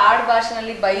ಅವ್ರಿಗೆ ಆಡ್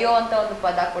ಭಾಷೆನಲ್ಲಿ ಬೈಯೋ ಅಂತ ಒಂದು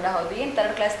ಪದ ಕೂಡ ಹೌದು. ಏನು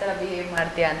 3rd ಕ್ಲಾಸ್ ಥರ ಬಿಹೇವ್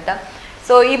ಮಾಡ್ತೀಯ ಅಂತ.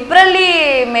 ಸೊ ಇಬ್ಬರಲ್ಲಿ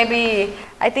may be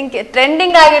I think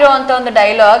trending ಆಗಿರುವಂಥ ಒಂದು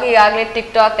ಡೈಲಾಗ್ ಈಗಾಗಲೇ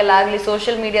ಟಿಕ್ಟಾಕಲ್ಲಾಗಲಿ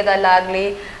ಸೋಷಿಯಲ್ ಮೀಡಿಯಾದಲ್ಲಾಗಲಿ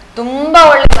ತುಂಬ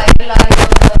ಒಳ್ಳೆ ವೈರಲ್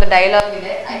ಆಗಿರುವಂಥ ಒಂದು ಡೈಲಾಗ್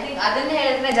ಇದೆ. ಐ ಥಿಂಕ್ ಅದನ್ನೇ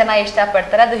ಹೇಳಿದ್ರೆ ಜನ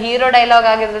ಇಷ್ಟಪಡ್ತಾರೆ. ಅದು ಹೀರೋ ಡೈಲಾಗ್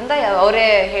ಆಗಿರೋದ್ರಿಂದ ಅವರೇ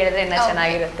ಹೇಳಿದ್ರೆ ಇನ್ನೂ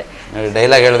ಚೆನ್ನಾಗಿರುತ್ತೆ.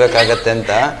 ಡೈಲಾಗ್ ಹೇಳ್ಬೇಕಾಗತ್ತೆ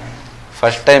ಅಂತ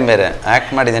ಫಸ್ಟ್ ಟೈಮ್ ಬೇರೆ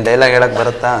ಆ್ಯಕ್ಟ್ ಮಾಡಿದ್ದೀನಿ. ಡೈಲಾಗ್ ಹೇಳಕ್ಕೆ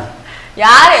ಬರುತ್ತಾ?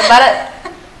 ಯಾರೇ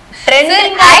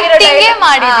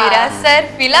ಮಾಡಿದ್ದೀರಾ ಸರ್?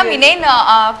 ಫಿಲಂ ಇನ್ನೇನು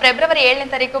ಫೆಬ್ರವರಿ 7ನೇ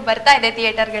ತಾರೀಕು ಬರ್ತಾ ಇದೆ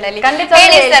ಥಿಯೇಟರ್ಗಳಲ್ಲಿ.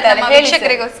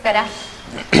 ವೀಕ್ಷಕರಿಗೋಸ್ಕರ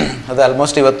ಅದು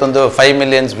ಆಲ್ಮೋಸ್ಟ್ ಇವತ್ತೊಂದು 5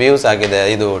 million ವ್ಯೂಸ್ ಆಗಿದೆ.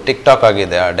 ಇದು ಟಿಕ್ಟಾಕ್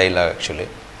ಆಗಿದೆ ಆ ಡೈಲಾಗ್ ಆ್ಯಕ್ಚುಲಿ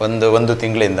ಒಂದು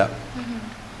ತಿಂಗಳಿಂದ.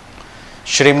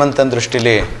 ಶ್ರೀಮಂತನ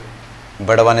ದೃಷ್ಟಿಲಿ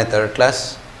ಬಡವನೇ 3rd ಕ್ಲಾಸ್,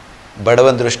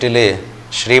 ಬಡವನ ದೃಷ್ಟಿಲಿ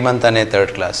ಶ್ರೀಮಂತನೇ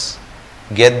 3rd class,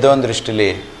 ಗೆದ್ದವನ ದೃಷ್ಟಿಲಿ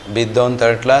ಬಿದ್ದವನ್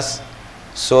 3rd class,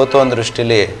 ಸೋತವನ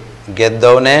ದೃಷ್ಟಿಲಿ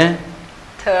ಗೆದ್ದವನೇ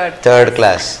 3rd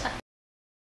class.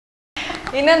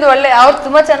 ಇನ್ನೊಂದು ಒಳ್ಳೆ ಅವ್ರು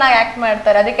ತುಂಬಾ ಚೆನ್ನಾಗಿ ಆಕ್ಟ್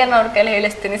ಮಾಡ್ತಾರೆ, ಅದಕ್ಕೆ ನಾನು ಅವ್ರ ಕೈಲಿ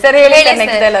ಹೇಳಿಸ್ತೀನಿ. ಸರ್ ಹೇಳಿ.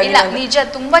 ನಿಜ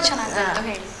ತುಂಬಾ ಚೆನ್ನಾಗಿ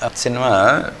ಹೇಳಿ. ಸಿನಿಮಾ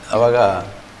ಅವಾಗ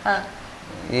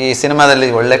ಈ ಸಿನಿಮಾದಲ್ಲಿ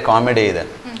ಒಳ್ಳೆ ಕಾಮಿಡಿ ಇದೆ.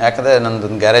 ಯಾಕಂದರೆ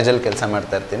ನಂದೊಂದು ಗ್ಯಾರೇಜಲ್ಲಿ ಕೆಲಸ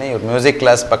ಮಾಡ್ತಾ ಇರ್ತೀನಿ. ಇವ್ರು ಮ್ಯೂಸಿಕ್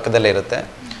ಕ್ಲಾಸ್ ಪಕ್ಕದಲ್ಲೇ ಇರುತ್ತೆ.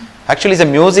 Actually is A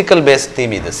musical base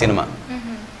theme ಇದು ಸಿನಿಮಾ.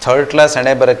 3rd ಕ್ಲಾಸ್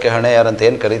ಹಣೆ ಬರೋಕ್ಕೆ ಹಣೆ ಯಾರು ಅಂತ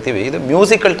ಏನು ಕರಿತೀವಿ, ಇದು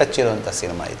ಮ್ಯೂಸಿಕಲ್ ಟಚ್ ಇರುವಂಥ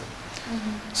ಸಿನಿಮಾ ಇದು.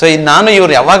 ಸೊ ಇದು ನಾನು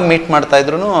ಇವ್ರು ಯಾವಾಗ ಮೀಟ್ ಮಾಡ್ತಾ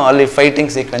ಇದ್ರು ಅಲ್ಲಿ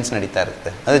ಫೈಟಿಂಗ್ ಸೀಕ್ವೆನ್ಸ್ ನಡೀತಾ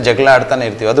ಇರುತ್ತೆ, ಅದೇ ಜಗಳ ಆಡ್ತಾನೆ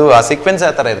ಇರ್ತೀವಿ, ಅದು ಆ ಸೀಕ್ವೆನ್ಸ್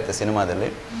ಆ ಥರ ಇರುತ್ತೆ ಸಿನಿಮಾದಲ್ಲಿ.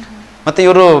 ಮತ್ತು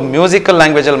ಇವರು ಮ್ಯೂಸಿಕಲ್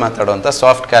ಲ್ಯಾಂಗ್ವೇಜಲ್ಲಿ ಮಾತಾಡುವಂಥ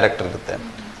ಸಾಫ್ಟ್ ಕ್ಯಾರೆಕ್ಟರ್ ಇರುತ್ತೆ.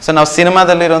 ಸೊ ನಾವು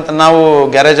ಸಿನಿಮಾದಲ್ಲಿರುವಂಥ ನಾವು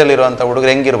ಗ್ಯಾರೇಜಲ್ಲಿರುವಂಥ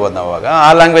ಹುಡುಗರು ಹೆಂಗಿರ್ಬೋದು ನಾವು ಅವಾಗ ಆ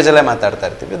ಲ್ಯಾಂಗ್ವೇಜಲ್ಲೇ ಮಾತಾಡ್ತಾ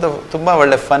ಇರ್ತೀವಿ. ಇದು ತುಂಬ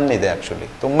ಒಳ್ಳೆ ಫನ್ ಇದೆ ಆ್ಯಕ್ಚುಲಿ,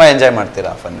 ತುಂಬ ಎಂಜಾಯ್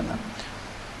ಮಾಡ್ತೀರಾ ಆ ಫನ್ನನ್ನು.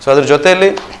 ಸೊ ಅದ್ರ ಜೊತೆಯಲ್ಲಿ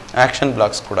ಆ್ಯಕ್ಷನ್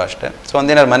ಬ್ಲಾಕ್ಸ್ ಕೂಡ ಅಷ್ಟೇ. ಸೊ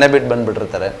ಒಂದಿನ ಮನೆ ಬಿಟ್ಟು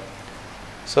ಬಂದುಬಿಟ್ಟಿರ್ತಾರೆ.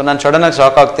 ಸೊ ನಾನು ಸಡನ್ನಾಗಿ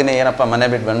ಶಾಕ್ ಆಗ್ತೀನಿ, ಏನಪ್ಪ ಮನೆ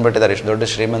ಬಿಟ್ಟು ಬಂದುಬಿಟ್ಟಿದ್ದಾರೆ, ಇಷ್ಟು ದೊಡ್ಡ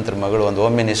ಶ್ರೀಮಂತರ ಮಗಳು, ಒಂದು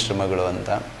ಹೋಮ್ ಮಿನಿಸ್ಟ್ರ್ ಮಗಳು ಅಂತ.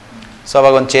 ಸೊ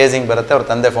ಅವಾಗ ಒಂದು ಚೇಸಿಂಗ್ ಬರುತ್ತೆ, ಅವ್ರ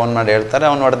ತಂದೆ ಫೋನ್ ಮಾಡಿ ಹೇಳ್ತಾರೆ,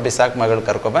 ಅವ್ನು ಹೊಡೆದು ಬಿಸಾಕು ಮಗಳು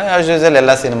ಕರ್ಕೊಬ, ಆಸ್ ಯೂಶುವಲ್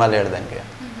ಎಲ್ಲ ಸಿನಿಮಾಲಿ ಹೇಳ್ದಂಗೆ.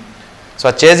 ಸೊ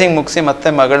ಆ ಚೇಸಿಂಗ್ ಮುಗಿಸಿ ಮತ್ತೆ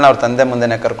ಮಗಳನ್ನ ಅವ್ರ ತಂದೆ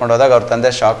ಮುಂದೆನೇ ಕರ್ಕೊಂಡು ಹೋದಾಗ ಅವ್ರ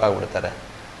ತಂದೆ ಶಾಕ್ ಆಗಿಬಿಡ್ತಾರೆ.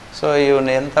 ಸೊ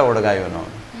ಇವನು ಎಂಥ ಹುಡುಗ ಇವನು,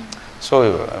 ಸೊ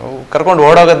ಕರ್ಕೊಂಡು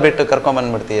ಓಡೋಗೋದು ಬಿಟ್ಟು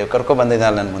ಕರ್ಕೊಂಬಂದ್ಬಿಡ್ತೀವಿ,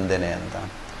 ಕರ್ಕೊಬಂದಿದ್ದಾನೆ ನನ್ನ ಮುಂದೆನೇ ಅಂತ.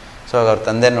 ಸೊ ಅವ್ರ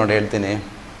ತಂದೆ ನೋಡಿ ಹೇಳ್ತೀನಿ,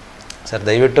 ಸರ್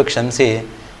ದಯವಿಟ್ಟು ಕ್ಷಮಿಸಿ,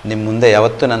 ನಿಮ್ಮ ಮುಂದೆ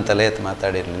ಯಾವತ್ತೂ ನನ್ನ ತಲೆ ಎತ್ತು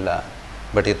ಮಾತಾಡಿರಲಿಲ್ಲ,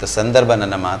 ಬಟ್ ಇವತ್ತು ಸಂದರ್ಭ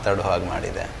ನನ್ನ ಮಾತಾಡೋ ಹಾಗೆ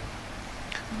ಮಾಡಿದೆ.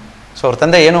 ಸೊ ಅವ್ರ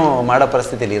ತಂದೆ ಏನೂ ಮಾಡೋ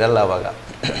ಪರಿಸ್ಥಿತಿಲಿ ಇರಲ್ಲ ಅವಾಗ.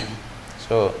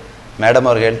 ಸೊ ಮೇಡಮ್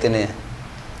ಅವ್ರಿಗೆ ಹೇಳ್ತೀನಿ,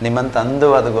 ನಿಮ್ಮಂಥ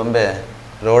ಅಂದವಾದ ಗೊಂಬೆ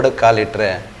ರೋಡಿಗೆ ಕಾಲಿಟ್ಟರೆ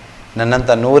ನನ್ನಂಥ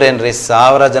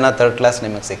 100 ಜನ 3rd ಕ್ಲಾಸ್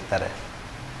ನಿಮಗೆ ಸಿಗ್ತಾರೆ.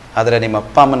 ಆದರೆ ನಿಮ್ಮ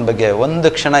ಅಪ್ಪ ಅಮ್ಮನ ಬಗ್ಗೆ ಒಂದು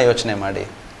ಕ್ಷಣ ಯೋಚನೆ ಮಾಡಿ,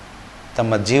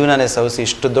 ತಮ್ಮ ಜೀವನನೇ ಸವಿಸಿ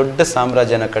ಇಷ್ಟು ದೊಡ್ಡ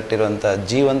ಸಾಮ್ರಾಜ್ಯನ ಕಟ್ಟಿರುವಂಥ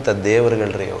ಜೀವಂತ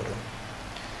ದೇವರುಗಳ್ರಿ ಅವರು.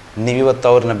 ನೀವಿವತ್ತು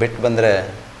ಅವ್ರನ್ನ ಬಿಟ್ಟು ಬಂದರೆ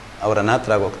ಅವ್ರ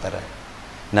ಅನಾಥರಾಗಿ ಹೋಗ್ತಾರೆ.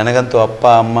 ನನಗಂತೂ ಅಪ್ಪ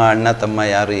ಅಮ್ಮ ಅಣ್ಣ ತಮ್ಮ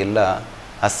ಯಾರೂ ಇಲ್ಲ,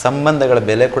 ಆ ಸಂಬಂಧಗಳ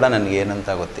ಬೆಲೆ ಕೂಡ ನನಗೆ ಏನಂತ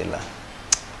ಗೊತ್ತಿಲ್ಲ.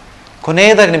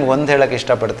 ಕೊನೆಯದಾಗಿ ನಿಮ್ಗೆ ಒಂದು ಹೇಳೋಕ್ಕೆ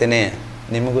ಇಷ್ಟಪಡ್ತೀನಿ,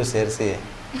 ನಿಮಗೂ ಸೇರಿಸಿ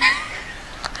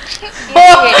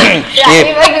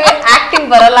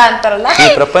ಬರಲ್ಲ ಅಂತಾರಲ್ಲ, ಈ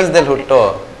ಪ್ರಪಂಚದಲ್ಲಿ ಹುಟ್ಟೋ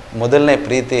ಮೊದಲನೇ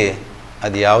ಪ್ರೀತಿ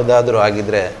ಅದು ಯಾವುದಾದ್ರೂ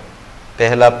ಆಗಿದ್ರೆ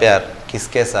ಪೆಹ್ಲಾ ಪ್ಯಾರ್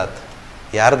ಕಿಸ್ಕೆ ಸಾಥ್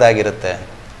ಯಾರ್ದಾಗಿರುತ್ತೆ,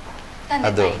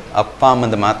 ಅದು ಅಪ್ಪ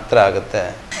ಅಮ್ಮಂದು ಮಾತ್ರ ಆಗುತ್ತೆ.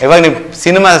 ಇವಾಗ ನೀವು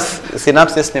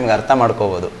ಸಿನಾಪ್ಸಿಸ್ ನಿಮ್ಗೆ ಅರ್ಥ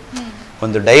ಮಾಡ್ಕೋಬೋದು.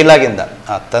 ಒಂದು ಡೈಲಾಗಿಂದ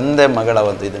ಆ ತಂದೆ ಮಗಳ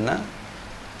ಒಂದು ಇದನ್ನು,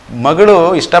 ಮಗಳು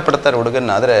ಇಷ್ಟಪಡ್ತಾರೆ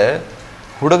ಹುಡುಗನ್ನ, ಆದರೆ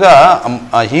ಹುಡುಗ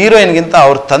ಹೀರೋಯಿನ್ಗಿಂತ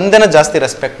ಅವ್ರ ತಂದೆನ ಜಾಸ್ತಿ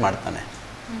ರೆಸ್ಪೆಕ್ಟ್ ಮಾಡ್ತಾನೆ.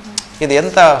 ಇದು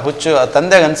ಎಂಥ ಹುಚ್ಚು ಆ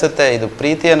ತಂದೆಗೆ ಅನಿಸುತ್ತೆ, ಇದು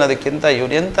ಪ್ರೀತಿ ಅನ್ನೋದಕ್ಕಿಂತ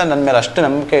ಇವನು ಎಂಥ ನನ್ನ ಮೇಲೆ ಅಷ್ಟು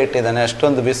ನಂಬಿಕೆ ಇಟ್ಟಿದ್ದಾನೆ,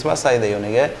 ಅಷ್ಟೊಂದು ವಿಶ್ವಾಸ ಇದೆ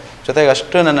ಇವನಿಗೆ, ಜೊತೆಗೆ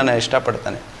ಅಷ್ಟು ನನ್ನನ್ನು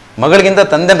ಇಷ್ಟಪಡ್ತಾನೆ. ಮಗಳಿಗಿಂತ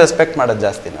ತಂದೆನ ರೆಸ್ಪೆಕ್ಟ್ ಮಾಡೋದು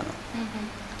ಜಾಸ್ತಿ ನಾನು.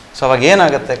 ಸೊ ಅವಾಗ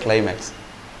ಏನಾಗುತ್ತೆ ಕ್ಲೈಮ್ಯಾಕ್ಸ್,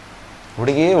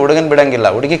 ಹುಡುಗನ ಬಿಡಂಗಿಲ್ಲ.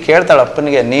 ಹುಡುಗಿ ಕೇಳ್ತಾಳೆ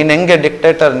ಅಪ್ಪನಿಗೆ, ನೀನು ಹೆಂಗೆ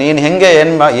ಡಿಕ್ಟೇಟರ್, ನೀನು ಹೆಂಗೆ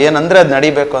ಏನಂದರೆ ಅದು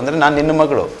ನಡಿಬೇಕು ಅಂದರೆ, ನಾನು ನಿನ್ನ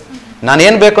ಮಗಳು,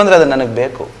 ನಾನೇನು ಬೇಕು ಅಂದರೆ ಅದು ನನಗೆ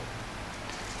ಬೇಕು,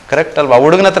 ಕರೆಕ್ಟ್ ಅಲ್ವಾ?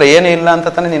 ಹುಡುಗನ ಹತ್ರ ಏನೂ ಇಲ್ಲ ಅಂತ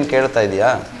ತಾನೇ ನೀನು ಕೇಳ್ತಾ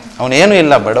ಇದೆಯಾ? ಅವನೇನೂ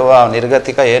ಇಲ್ಲ, ಬಡವ,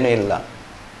 ನಿರ್ಗತಿಕ, ಏನೂ ಇಲ್ಲ.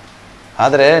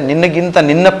 ಆದರೆ ನಿನ್ನಗಿಂತ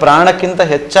ನಿನ್ನ ಪ್ರಾಣಕ್ಕಿಂತ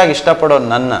ಹೆಚ್ಚಾಗಿ ಇಷ್ಟಪಡೋ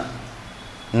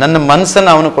ನನ್ನ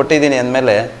ಮನಸ್ಸನ್ನು ಅವನು ಕೊಟ್ಟಿದ್ದೀನಿ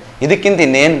ಅಂದಮೇಲೆ ಇದಕ್ಕಿಂತ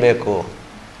ಇನ್ನೇನು ಬೇಕು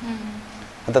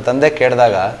ಅಂತ ತಂದೆ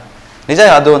ಕೇಳಿದಾಗ ನಿಜ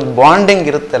ಅದು ಒಂದು ಬಾಂಡಿಂಗ್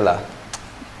ಇರುತ್ತಲ್ಲ,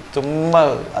 ತುಂಬ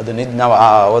ಅದು ನಾವು ಆ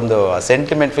ಒಂದು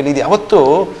ಸೆಂಟಿಮೆಂಟ್ ಫೀಲ್ ಇದೆ. ಅವತ್ತು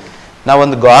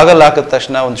ನಾವೊಂದು ಗಾಗಲ್ ಹಾಕಿದ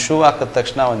ತಕ್ಷಣ, ಒಂದು ಶೂ ಹಾಕಿದ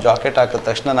ತಕ್ಷಣ, ಒಂದು ಜಾಕೆಟ್ ಹಾಕಿದ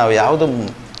ತಕ್ಷಣ ನಾವು ಯಾವುದು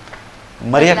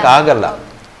ಮರೆಯೋಕ್ಕಾಗಲ್ಲ.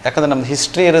 ಯಾಕಂದರೆ ನಮ್ದು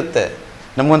ಹಿಸ್ಟ್ರಿ ಇರುತ್ತೆ,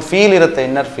 ನಮಗೊಂದು ಫೀಲ್ ಇರುತ್ತೆ,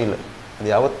 ಇನ್ನರ್ ಫೀಲ್, ಅದು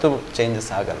ಯಾವತ್ತೂ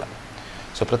ಚೇಂಜಸ್ ಆಗಲ್ಲ.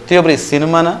 ಸೊ ಪ್ರತಿಯೊಬ್ಬರು ಈ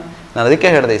ಸಿನಿಮಾನ, ನಾನು ಅದಕ್ಕೆ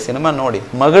ಹೇಳಿದೆ, ಈ ಸಿನಿಮಾ ನೋಡಿ,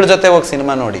 ಮಗಳ ಜೊತೆ ಹೋಗಿ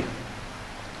ಸಿನಿಮಾ ನೋಡಿ,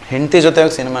 ಹೆಂಡತಿ ಜೊತೆ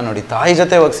ಹೋಗಿ ಸಿನಿಮಾ ನೋಡಿ, ತಾಯಿ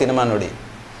ಜೊತೆ ಹೋಗಿ ಸಿನಿಮಾ ನೋಡಿ,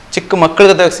 ಚಿಕ್ಕ ಮಕ್ಕಳ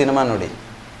ಜೊತೆ ಹೋಗಿ ಸಿನಿಮಾ ನೋಡಿ.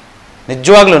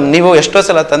 ನಿಜವಾಗ್ಲೂ ನೀವು ಎಷ್ಟೋ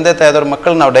ಸಲ ತಂದೆ ತಾಯಿದವ್ರ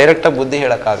ಮಕ್ಕಳು ನಾವು ಡೈರೆಕ್ಟಾಗಿ ಬುದ್ಧಿ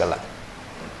ಹೇಳೋಕ್ಕಾಗಲ್ಲ,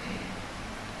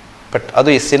 ಬಟ್ ಅದು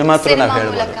ಈ ಸಿನಿಮಾ ಥ್ರೂ ನಾವು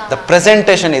ಹೇಳ್ಬೋದು. ದ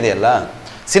ಪ್ರೆಸೆಂಟೇಷನ್ ಇದೆಯಲ್ಲ,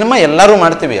 ಸಿನಿಮಾ ಎಲ್ಲರೂ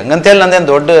ಮಾಡ್ತೀವಿ, ಹಂಗಂತೇಳಿ ನಂದೇನು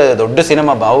ದೊಡ್ಡ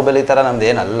ಸಿನಿಮಾ ಬಾಹುಬಲಿ ಥರ ನಮ್ದು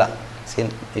ಏನಲ್ಲ,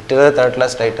 ಇಟ್ಟಿರೋದೇ 3rd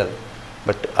ಕ್ಲಾಸ್ ಟೈಟಲ್.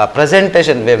 ಬಟ್ ಆ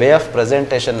ಪ್ರೆಸೆಂಟೇಷನ್, ವೇ ಆಫ್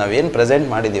ಪ್ರೆಸೆಂಟೇಷನ್, ನಾವೇನು ಪ್ರೆಸೆಂಟ್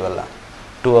ಮಾಡಿದ್ದೀವಲ್ಲ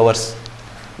 2 hours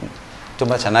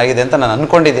ತುಂಬ ಚೆನ್ನಾಗಿದೆ ಅಂತ ನಾನು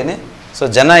ಅಂದ್ಕೊಂಡಿದ್ದೀನಿ. ಸೊ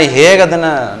ಜನ ಹೇಗೆ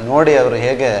ಅದನ್ನು ನೋಡಿ ಅವರು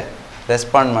ಹೇಗೆ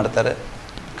ರೆಸ್ಪಾಂಡ್ ಮಾಡ್ತಾರೆ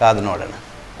ಕಾದು ನೋಡೋಣ.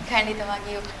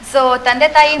 ಖಂಡಿತವಾಗಿಯೂ. ಸೊ ತಂದೆ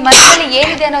ತಾಯಿ ಮನಸ್ಸಲ್ಲಿ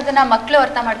ಏನಿದೆ ಅನ್ನೋದನ್ನ ಮಕ್ಕಳು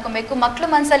ಅರ್ಥ ಮಾಡ್ಕೊಬೇಕು, ಮಕ್ಕಳು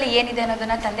ಮನಸ್ಸಲ್ಲಿ ಏನಿದೆ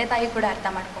ಅನ್ನೋದನ್ನ ತಂದೆ ತಾಯಿ ಕೂಡ ಅರ್ಥ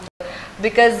ಮಾಡ್ಕೊಬೇಕು.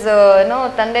 ಬಿಕಾಸ್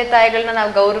ತಂದೆ ತಾಯಿಗಳನ್ನ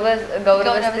ನಾವು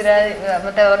ಗೌರವಿಸ್ತೀರ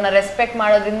ಮತ್ತೆ ಅವ್ರನ್ನ ರೆಸ್ಪೆಕ್ಟ್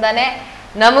ಮಾಡೋದ್ರಿಂದಾನೇ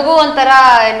ನಮಗೂ ಒಂಥರ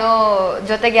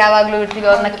ಜೊತೆಗೆ ಯಾವಾಗ್ಲೂ ಇರ್ತೀವಿ,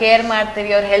 ಅವ್ರನ್ನ ಕೇರ್ ಮಾಡ್ತೀವಿ,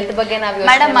 ಅವ್ರ ಹೆಲ್ತ್ ಬಗ್ಗೆ ನಾವು.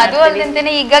 ಮೇಡಮ್ ಅದು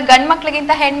ಅಲ್ಲಂತೇನೆ ಈಗ ಗಂಡ್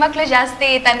ಮಕ್ಳಿಗಿಂತ ಹೆಣ್ಮಕ್ಳು ಜಾಸ್ತಿ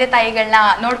ತಂದೆ ತಾಯಿಗಳನ್ನ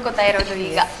ನೋಡ್ಕೋತಾ ಇರೋದು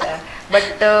ಈಗ.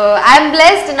 ಬಟ್ ಐ ಆಮ್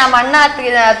ಬ್ಲೆಸ್ಡ್, ನಮ್ಮ ಅಣ್ಣ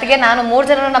ಅತ್ತಿಗೆ ನಾನು 3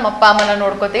 ಜನ ನಮ್ಮ ಅಪ್ಪ ಅಮ್ಮನ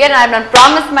ನೋಡ್ಕೋತೀವಿ. ನಾನು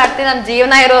ಪ್ರಾಮಿಸ್ ಮಾಡ್ತೀನಿ, ನನ್ನ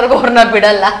ಜೀವನ ಇರೋರ್ಗು ಅವ್ರನ್ನ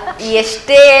ಬಿಡಲ್ಲ.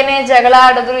 ಎಷ್ಟೇ ಏನೇ ಜಗಳ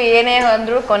ಆಡಿದ್ರು ಏನೇ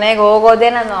ಅಂದ್ರು ಕೊನೆಗೆ ಹೋಗೋದೇ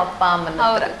ನನ್ನ ಅಪ್ಪ ಅಮ್ಮನ.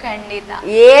 ಖಂಡಿತ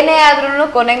ಏನೇ ಆದ್ರೂ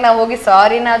ಕೊನೆಗೆ ನಾವು ಹೋಗಿ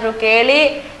ಸಾರಿನಾದ್ರೂ ಕೇಳಿ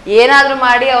ಏನಾದ್ರೂ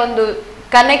ಮಾಡಿ ಆ ಒಂದು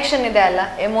ಕನೆಕ್ಷನ್ ಇದೆ ಅಲ್ಲ,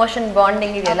 ಎಮೋಷನ್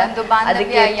ಬಾಂಡಿಂಗ್ ಇದೆಯಲ್ಲ,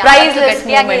 ಅದಕ್ಕೆ ಪ್ರೈಸ್ಲೆಸ್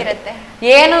ಇರುತ್ತೆ.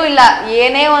 ಏನೂ ಇಲ್ಲ,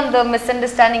 ಏನೇ ಒಂದು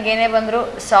ಮಿಸ್ಅಂಡರ್ಸ್ಟ್ಯಾಂಡಿಂಗ್ ಏನೇ ಬಂದ್ರು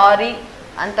ಸಾರಿ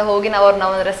ಅಂತ ಹೋಗಿ ನಾವು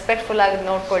ರೆಸ್ಪೆಕ್ಟ್ಫುಲ್ ಆಗಿ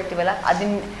ನೋಡ್ಕೊಳ್ತೀವಲ್ಲ,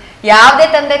 ಅದನ್ನ ಯಾವುದೇ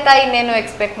ತಂದೆ ತಾಯಿ ಇನ್ನೇನು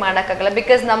ಎಕ್ಸ್ಪೆಕ್ಟ್ ಮಾಡೋಕ್ಕಾಗಲ್ಲ.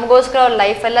 ಬಿಕಾಸ್ ನಮಗೋಸ್ಕರ ಅವ್ರ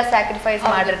ಲೈಫ್ ಎಲ್ಲ ಸ್ಯಾಕ್ರಿಫೈಸ್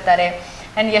ಮಾಡಿರ್ತಾರೆ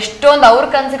ಆ್ಯಂಡ್ ಎಷ್ಟೊಂದು ಅವ್ರ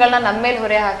ಕನಸುಗಳನ್ನ ನಮ್ಮ ಮೇಲೆ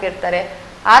ಹೊರೆ ಹಾಕಿರ್ತಾರೆ.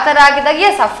 ಆ ಥರ ಆಗಿದಾಗ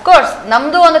ಎಸ್ ಅಫ್ಕೋರ್ಸ್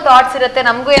ನಮ್ಮದು ಒಂದು ಥಾಟ್ಸ್ ಇರುತ್ತೆ,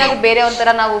 ನಮಗೂ ಏನಾದ್ರು ಬೇರೆ ಒಂಥರ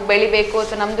ನಾವು ಬೆಳಿಬೇಕು,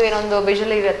 ಸೊ ನಮ್ಮದು ಏನೋ ಒಂದು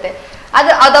ವಿಷಲ್ ಇರುತ್ತೆ.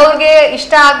 ಅದು ಅವ್ರಿಗೆ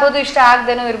ಇಷ್ಟ ಆಗ್ಬೋದು, ಇಷ್ಟ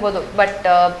ಆಗದೇನೂ ಇರ್ಬೋದು, but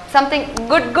something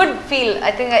good feel.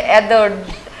 I think ಅದು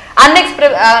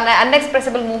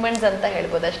ಅನ್ಎಕ್ಸ್ಪ್ರೆಸಿಬಲ್ ಮೂಮೆಂಟ್ಸ್ ಅಂತ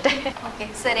ಹೇಳ್ಬೋದು ಅಷ್ಟೇ. ಓಕೆ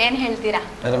ಸರ್, ಏನು ಹೇಳ್ತೀರಾ?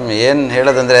 ಮೇಡಮ್ ಏನು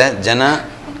ಹೇಳೋದಂದರೆ, ಜನ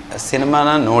ಸಿನಿಮಾನ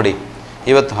ನೋಡಿ,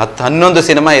 ಇವತ್ತು 11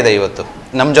 ಸಿನಿಮಾ ಇದೆ, ಇವತ್ತು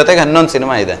ನಮ್ಮ ಜೊತೆಗೆ 11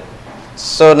 ಸಿನಿಮಾ ಇದೆ.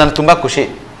 ಸೊ ನನಗೆ ತುಂಬ ಖುಷಿ,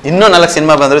 ಇನ್ನೂ 4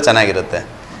 ಸಿನಿಮಾ ಬಂದರೂ ಚೆನ್ನಾಗಿರುತ್ತೆ.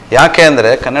 ಯಾಕೆ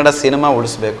ಅಂದರೆ ಕನ್ನಡ ಸಿನಿಮಾ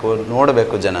ಉಳಿಸ್ಬೇಕು,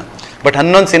 ನೋಡಬೇಕು ಜನ. ಬಟ್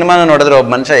 11 ಸಿನಿಮಾನ ನೋಡಿದ್ರೆ ಒಬ್ಬ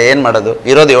ಮನುಷ್ಯ ಏನು ಮಾಡೋದು?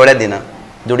 ಇರೋದು 7 ದಿನ,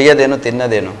 ದುಡಿಯೋದೇನು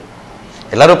ತಿನ್ನೋದೇನು?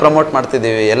 ಎಲ್ಲರೂ ಪ್ರಮೋಟ್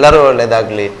ಮಾಡ್ತಿದ್ದೀವಿ, ಎಲ್ಲರೂ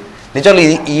ಒಳ್ಳೇದಾಗಲಿ. ನಿಜವಾಗ್ಲೂ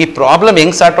ಈ ಪ್ರಾಬ್ಲಮ್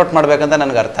ಹೆಂಗೆ ಸಾರ್ಟ್ ಔಟ್ ಮಾಡಬೇಕಂತ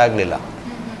ನನಗೆ ಅರ್ಥ ಆಗಲಿಲ್ಲ.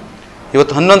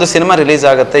 ಇವತ್ತು 11 ಸಿನಿಮಾ ರಿಲೀಸ್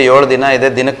ಆಗುತ್ತೆ, 7 ದಿನ ಇದೆ,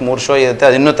 ದಿನಕ್ಕೆ 3 ಶೋ ಇರುತ್ತೆ,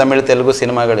 ಅದು ಇನ್ನೂ ತಮಿಳು ತೆಲುಗು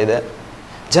ಸಿನಿಮಾಗಳಿದೆ.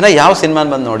 ಜನ ಯಾವ ಸಿನಿಮಾನ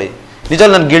ಬಂದು ನೋಡಿ,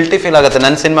 ನಿಜವಾಗ್ಲೂ ನನಗೆ ಗಿಲ್ಟಿ ಫೀಲ್ ಆಗುತ್ತೆ.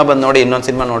 ನನ್ನ ಸಿನಿಮಾ ಬಂದು ನೋಡಿ, ಇನ್ನೊಂದು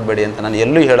ಸಿನಿಮಾ ನೋಡಬೇಡಿ ಅಂತ ನಾನು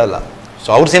ಎಲ್ಲೂ ಹೇಳಲ್ಲ. ಸೊ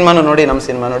ಅವ್ರ ಸಿನಿಮಾನು ನೋಡಿ, ನಮ್ಮ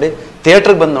ಸಿನಿಮಾ ನೋಡಿ,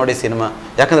 ಥಿಯೇಟ್ರಿಗೆ ಬಂದು ನೋಡಿ ಸಿನಿಮಾ.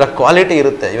 ಯಾಕಂದರೆ ಆ ಕ್ವಾಲಿಟಿ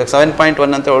ಇರುತ್ತೆ. ಇವಾಗ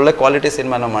 7.1 ಅಂತ ಒಳ್ಳೆ ಕ್ವಾಲಿಟಿ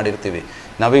ಸಿನಿಮಾ ನಾವು ಮಾಡಿರ್ತೀವಿ.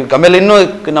 ನಾವೀಗ ಆಮೇಲೆ ಇನ್ನೂ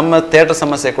ನಮ್ಮ ಥಿಯೇಟ್ರ್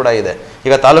ಸಮಸ್ಯೆ ಕೂಡ ಇದೆ.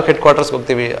 ಈಗ ತಾಲೂಕು ಹೆಡ್ ಕ್ವಾರ್ಟರ್ಸ್ಗೆ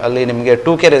ಹೋಗ್ತೀವಿ, ಅಲ್ಲಿ ನಿಮಗೆ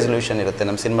 2K ರೆಸಲ್ಯೂಷನ್ ಇರುತ್ತೆ.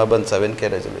 ನಮ್ಮ ಸಿನಿಮಾ ಬಂದು 7K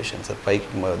ರೆಸಲ್ಯೂಷನ್, ಸರ್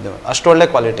 5 ಅಷ್ಟು ಒಳ್ಳೆ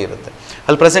ಕ್ವಾಲಿಟಿ ಇರುತ್ತೆ.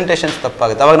 ಅಲ್ಲಿ ಪ್ರೆಸೆಂಟೇಷನ್ಸ್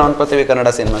ತಪ್ಪಾಗುತ್ತೆ. ಅವಾಗ ನಾವು ಅನ್ಕೋತೀವಿ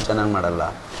ಕನ್ನಡ ಸಿನಿಮಾ ಚೆನ್ನಾಗಿ ಮಾಡಲ್ಲ.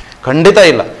 ಖಂಡಿತ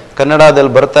ಇಲ್ಲ.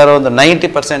 ಕನ್ನಡದಲ್ಲಿ ಬರ್ತಾ ಇರೋ ಒಂದು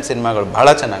 90% ಸಿನಿಮಾಗಳು ಭಾಳ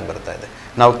ಚೆನ್ನಾಗಿ ಬರ್ತಾ ಇದೆ.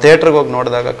 ನಾವು ಥಿಯೇಟ್ರಿಗೆ ಹೋಗಿ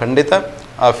ನೋಡಿದಾಗ ಖಂಡಿತ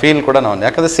ಆ ಫೀಲ್ ಕೂಡ ನಾವು,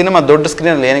 ಯಾಕಂದರೆ ಸಿನಿಮಾ ದೊಡ್ಡ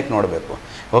ಸ್ಕ್ರೀನಲ್ಲಿ ಏನಕ್ಕೆ ನೋಡಬೇಕು?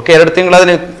 ಓಕೆ, 2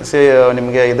 ತಿಂಗಳಾದ್ರೆ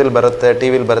ನಿಮಗೆ ಇದ್ರಲ್ಲಿ ಬರುತ್ತೆ, ಟಿ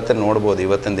ವಿಲಿ ಬರುತ್ತೆ, ನೋಡ್ಬೋದು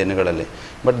ಇವತ್ತಿನ ದಿನಗಳಲ್ಲಿ.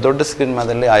 ಬಟ್ ದೊಡ್ಡ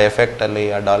ಸ್ಕ್ರೀನ್ಮಾದಲ್ಲಿ ಆ ಎಫೆಕ್ಟಲ್ಲಿ,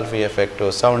 ಆ ಡಾಲ್ಫಿ ಎಫೆಕ್ಟು,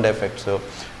 ಸೌಂಡ್ ಎಫೆಕ್ಟ್ಸು,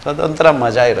 ಅದೊಂಥರ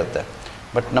ಮಜಾ ಇರುತ್ತೆ.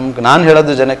 ಬಟ್ ನಾನು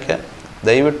ಹೇಳೋದು ಜನಕ್ಕೆ,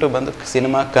 ದಯವಿಟ್ಟು ಬಂದು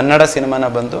ಕನ್ನಡ ಸಿನಿಮಾನ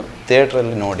ಬಂದು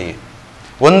ಥಿಯೇಟ್ರಲ್ಲಿ ನೋಡಿ.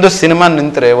 ಒಂದು ಸಿನಿಮಾ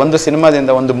ನಿಂತರೆ, ಒಂದು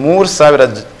ಸಿನಿಮಾದಿಂದ ಒಂದು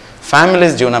 3000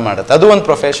 ಫ್ಯಾಮಿಲೀಸ್ ಜೀವನ ಮಾಡುತ್ತೆ. ಅದು ಒಂದು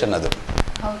ಪ್ರೊಫೆಷನ್. ಅದು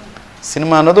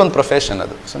ಸಿನಿಮಾ ಅನ್ನೋದು ಒಂದು ಪ್ರೊಫೆಷನ್.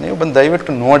 ಅದು ಸೊ ನೀವು ಬಂದು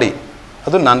ದಯವಿಟ್ಟು ನೋಡಿ.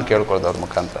 ಅದು ನಾನು ಕೇಳ್ಕೊಳ್ದು ಅವ್ರ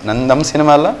ಮುಖಾಂತರ. ನಮ್ಮ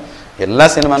ಸಿನಿಮಾ ಅಲ್ಲ, ಎಲ್ಲ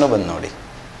ಸಿನಿಮಾನೂ ಬಂದು ನೋಡಿ.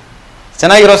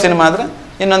 ಚೆನ್ನಾಗಿರೋ ಸಿನಿಮಾ ಆದರೆ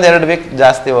ಇನ್ನೊಂದು 2 ವೀಕ್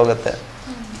ಜಾಸ್ತಿ ಹೋಗುತ್ತೆ,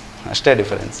 ಅಷ್ಟೇ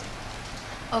ಡಿಫರೆನ್ಸ್.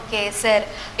 ಓಕೆ ಸರ್,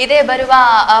 ಇದೇ ಬರುವ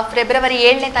ಫೆಬ್ರವರಿ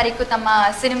 7ನೇ ತಾರೀಕು ತಮ್ಮ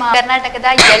ಸಿನಿಮಾ ಕರ್ನಾಟಕದ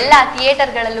ಎಲ್ಲ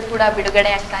ಥಿಯೇಟರ್ಗಳಲ್ಲೂ ಕೂಡ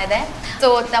ಬಿಡುಗಡೆ ಆಗ್ತಾ ಇದೆ. ಸೊ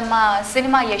ತಮ್ಮ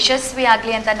ಸಿನಿಮಾ ಯಶಸ್ವಿ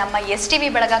ಆಗಲಿ ಅಂತ ನಮ್ಮ STV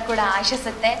ಬಳಗ ಕೂಡ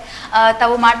ಆಶಿಸುತ್ತೆ.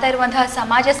 ತಾವು ಮಾಡ್ತಾ ಇರುವಂತಹ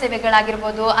ಸಮಾಜ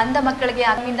ಸೇವೆಗಳಾಗಿರ್ಬೋದು, ಅಂಧ ಮಕ್ಕಳಿಗೆ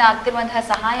ಅದರಿಂದ ಆಗ್ತಿರುವಂತಹ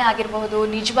ಸಹಾಯ ಆಗಿರಬಹುದು,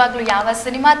 ನಿಜವಾಗ್ಲೂ ಯಾವ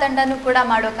ಸಿನಿಮಾ ತಂಡನೂ ಕೂಡ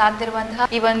ಮಾಡೋಕ್ಕಾಗ್ತಿರುವಂತಹ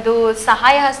ಈ ಒಂದು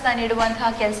ಸಹಾಯ ಹಸ್ತ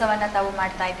ನೀಡುವಂತಹ ಕೆಲಸವನ್ನ ತಾವು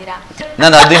ಮಾಡ್ತಾ ಇದ್ದೀರಾ.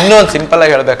 ನಾನು ಅದು ಇನ್ನೂ ಒಂದು ಸಿಂಪಲ್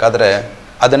ಆಗಿ ಹೇಳಬೇಕಾದ್ರೆ,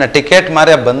 ಅದನ್ನು ಟಿಕೆಟ್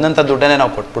ಮಾರಿ ಬಂದಂಥ ದುಡ್ಡನ್ನೇ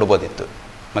ನಾವು ಕೊಟ್ಬಿಡ್ಬೋದಿತ್ತು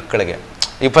ಮಕ್ಕಳಿಗೆ.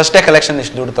 ಈ ಫಸ್ಟೇ ಕಲೆಕ್ಷನ್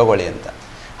ಇಷ್ಟು ದುಡ್ಡು ತೊಗೊಳ್ಳಿ ಅಂತ.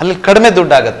 ಅಲ್ಲಿ ಕಡಿಮೆ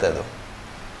ದುಡ್ಡು ಆಗುತ್ತೆ. ಅದು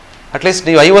ಅಟ್ಲೀಸ್ಟ್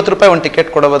ನೀವು 50 ರೂಪಾಯಿ ಒಂದು ಟಿಕೆಟ್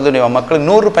ಕೊಡೋ ಬದಲು ನೀವು ಆ ಮಕ್ಕಳಿಗೆ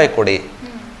 100 ರೂಪಾಯಿ ಕೊಡಿ.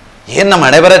 ಏನು ನಮ್ಮ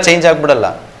ಹಣೆ ಬರ ಚೇಂಜ್ ಆಗ್ಬಿಡಲ್ಲ,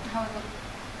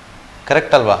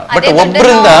 ಕರೆಕ್ಟ್ ಅಲ್ವಾ? ಬಟ್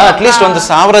ಒಬ್ಬರಿಂದ ಅಟ್ಲೀಸ್ಟ್ ಒಂದು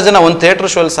 1000 ಜನ, ಒಂದು ಥಿಯೇಟ್ರ್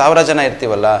ಶೋಲ್ಲಿ 1000 ಜನ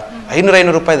ಇರ್ತೀವಲ್ಲ,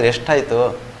 500 ರೂಪಾಯಿ ಇದ್ರೆ ಎಷ್ಟಾಯಿತು?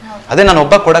 ಅದೇ ನಾನು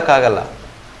ಒಬ್ಬ ಕೊಡೋಕ್ಕಾಗಲ್ಲ.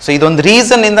 ಸೊ ಇದೊಂದು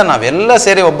ರೀಸನ್ನಿಂದ ನಾವೆಲ್ಲ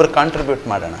ಸೇರಿ ಒಬ್ಬರು ಕಾಂಟ್ರಿಬ್ಯೂಟ್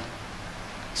ಮಾಡೋಣ.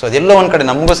 ಸೊ ಅದೆಲ್ಲೋ ಒಂದು ಕಡೆ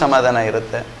ನಮಗೂ ಸಮಾಧಾನ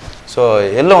ಇರುತ್ತೆ. ಸೊ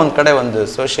ಎಲ್ಲೋ ಒಂದು ಕಡೆ ಒಂದು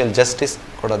ಸೋಷಿಯಲ್ ಜಸ್ಟಿಸ್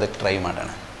ಕೊಡೋದಕ್ಕೆ ಟ್ರೈ ಮಾಡೋಣ.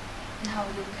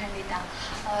 ಹೌದು, ಖಂಡಿತ.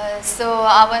 ಸೊ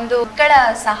ಆ ಒಂದು ಮಕ್ಕಳ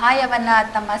ಸಹಾಯವನ್ನ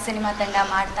ತಮ್ಮ ಸಿನಿಮಾ ತಂಡ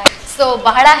ಮಾಡ್ತಾ ಇದೆ. ಸೊ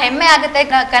ಬಹಳ ಹೆಮ್ಮೆ ಆಗುತ್ತೆ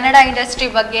ಕನ್ನಡ ಇಂಡಸ್ಟ್ರಿ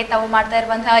ಬಗ್ಗೆ, ತಾವು ಮಾಡ್ತಾ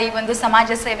ಇರುವಂತಹ ಈ ಒಂದು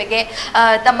ಸಮಾಜ ಸೇವೆಗೆ.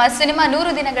 ತಮ್ಮ ಸಿನಿಮಾ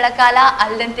 100 ದಿನಗಳ ಕಾಲ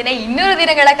ಅಲ್ಲಂತೆಯೇ 200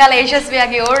 ದಿನಗಳ ಕಾಲ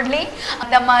ಯಶಸ್ವಿಯಾಗಿ ಓಡಲಿ.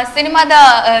 ನಮ್ಮ ಸಿನಿಮಾದ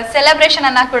ಸೆಲೆಬ್ರೇಷನ್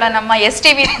ಅನ್ನ ಕೂಡ ನಮ್ಮ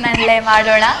STV ನಲ್ಲೇ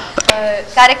ಮಾಡೋಣ.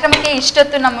 ಕಾರ್ಯಕ್ರಮಕ್ಕೆ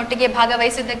ಇಷ್ಟೊತ್ತು ನಮ್ಮೊಟ್ಟಿಗೆ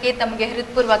ಭಾಗವಹಿಸಿದ್ದಕ್ಕೆ ತಮಗೆ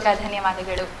ಹೃತ್ಪೂರ್ವಕ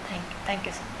ಧನ್ಯವಾದಗಳು. Thank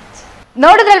you so much.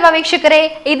 ನೋಡಿದ್ರಲ್ವಾ ವೀಕ್ಷಕರೇ,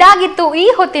 ಇದಾಗಿತ್ತು ಈ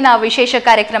ಹೊತ್ತಿನ ವಿಶೇಷ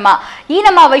ಕಾರ್ಯಕ್ರಮ. ಈ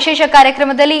ನಮ್ಮ ವಿಶೇಷ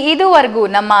ಕಾರ್ಯಕ್ರಮದಲ್ಲಿ ಇದುವರೆಗೂ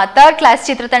ನಮ್ಮ 3rd ಕ್ಲಾಸ್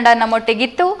ಚಿತ್ರತಂಡ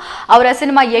ನಮ್ಮೊಟ್ಟಿಗಿತ್ತು. ಅವರ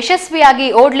ಸಿನಿಮಾ ಯಶಸ್ವಿಯಾಗಿ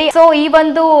ಓಡ್ಲಿ. ಸೊ ಈ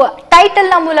ಒಂದು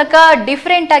ಟೈಟಲ್ ನ ಮೂಲಕ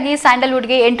ಡಿಫರೆಂಟ್ ಆಗಿ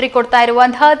ಸ್ಯಾಂಡಲ್ವುಡ್ಗೆ ಎಂಟ್ರಿ ಕೊಡ್ತಾ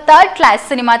ಇರುವಂತಹ 3rd ಕ್ಲಾಸ್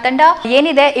ಸಿನಿಮಾ ತಂಡ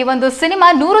ಏನಿದೆ, ಈ ಒಂದು ಸಿನಿಮಾ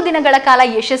 100 ದಿನಗಳ ಕಾಲ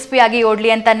ಯಶಸ್ವಿಯಾಗಿ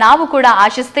ಓಡ್ಲಿ ಅಂತ ನಾವು ಕೂಡ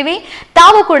ಆಶಿಸ್ತೀವಿ.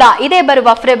 ತಾವು ಕೂಡ ಇದೇ ಬರುವ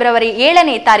ಫೆಬ್ರವರಿ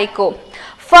 7ನೇ ತಾರೀಕು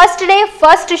first day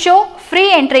first show free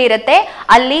entry ಇರುತ್ತೆ.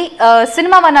 ಅಲ್ಲಿ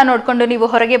ಸಿನಿಮಾವನ್ನ ನೋಡ್ಕೊಂಡು ನೀವು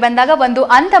ಹೊರಗೆ ಬಂದಾಗ ಒಂದು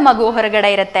ಅಂಧ ಮಗು ಹೊರಗಡೆ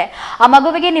ಇರುತ್ತೆ. ಆ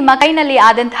ಮಗುವಿಗೆ ನಿಮ್ಮ ಕೈನಲ್ಲಿ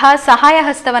ಆದಂತಹ ಸಹಾಯ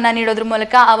ಹಸ್ತವನ್ನ ನೀಡೋದ್ರ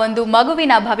ಮೂಲಕ ಆ ಒಂದು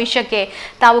ಮಗುವಿನ ಭವಿಷ್ಯಕ್ಕೆ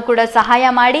ತಾವು ಕೂಡ ಸಹಾಯ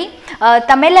ಮಾಡಿ.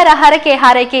 ತಮ್ಮೆಲ್ಲರ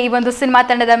ಹಾರೈಕೆ ಈ ಒಂದು ಸಿನಿಮಾ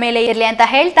ತಂಡದ ಮೇಲೆ ಇರಲಿ ಅಂತ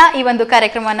ಹೇಳ್ತಾ ಈ ಒಂದು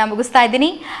ಕಾರ್ಯಕ್ರಮವನ್ನ ಮುಗಿಸ್ತಾ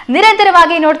ಇದ್ದೀನಿ.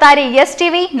 ನಿರಂತರವಾಗಿ ನೋಡ್ತಾ ಇರಿ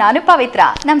STV. ನಾನು ಪವಿತ್ರ,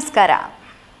 ನಮಸ್ಕಾರ.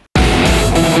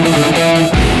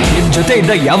 ನಿಮ್ ಜೊತೆ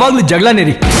ಇದ್ದ ಯಾವಾಗ್ಲೂ ಜಗಳನೇ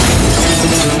ರೀ.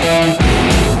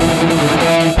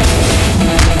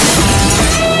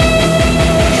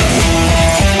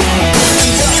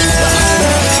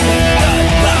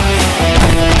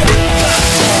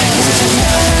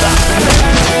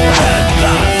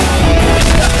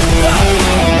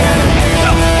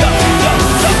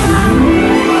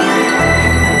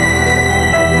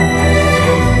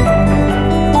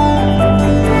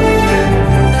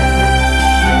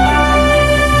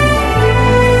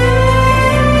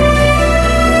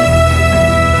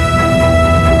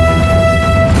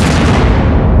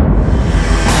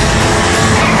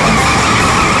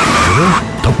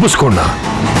 ತಪ್ಪಿಸ್ಕೊಂಡ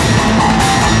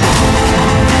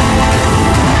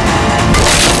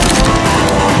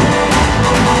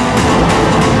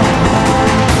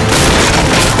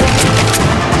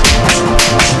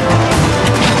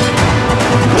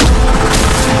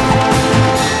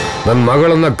ನನ್ನ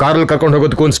ಮಗಳನ್ನ ಕಾರಲ್ಲಿ ಕರ್ಕೊಂಡು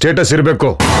ಹೋಗೋದಕ್ಕೂ ಒಂದು ಸ್ಟೇಟಸ್ ಇರಬೇಕು.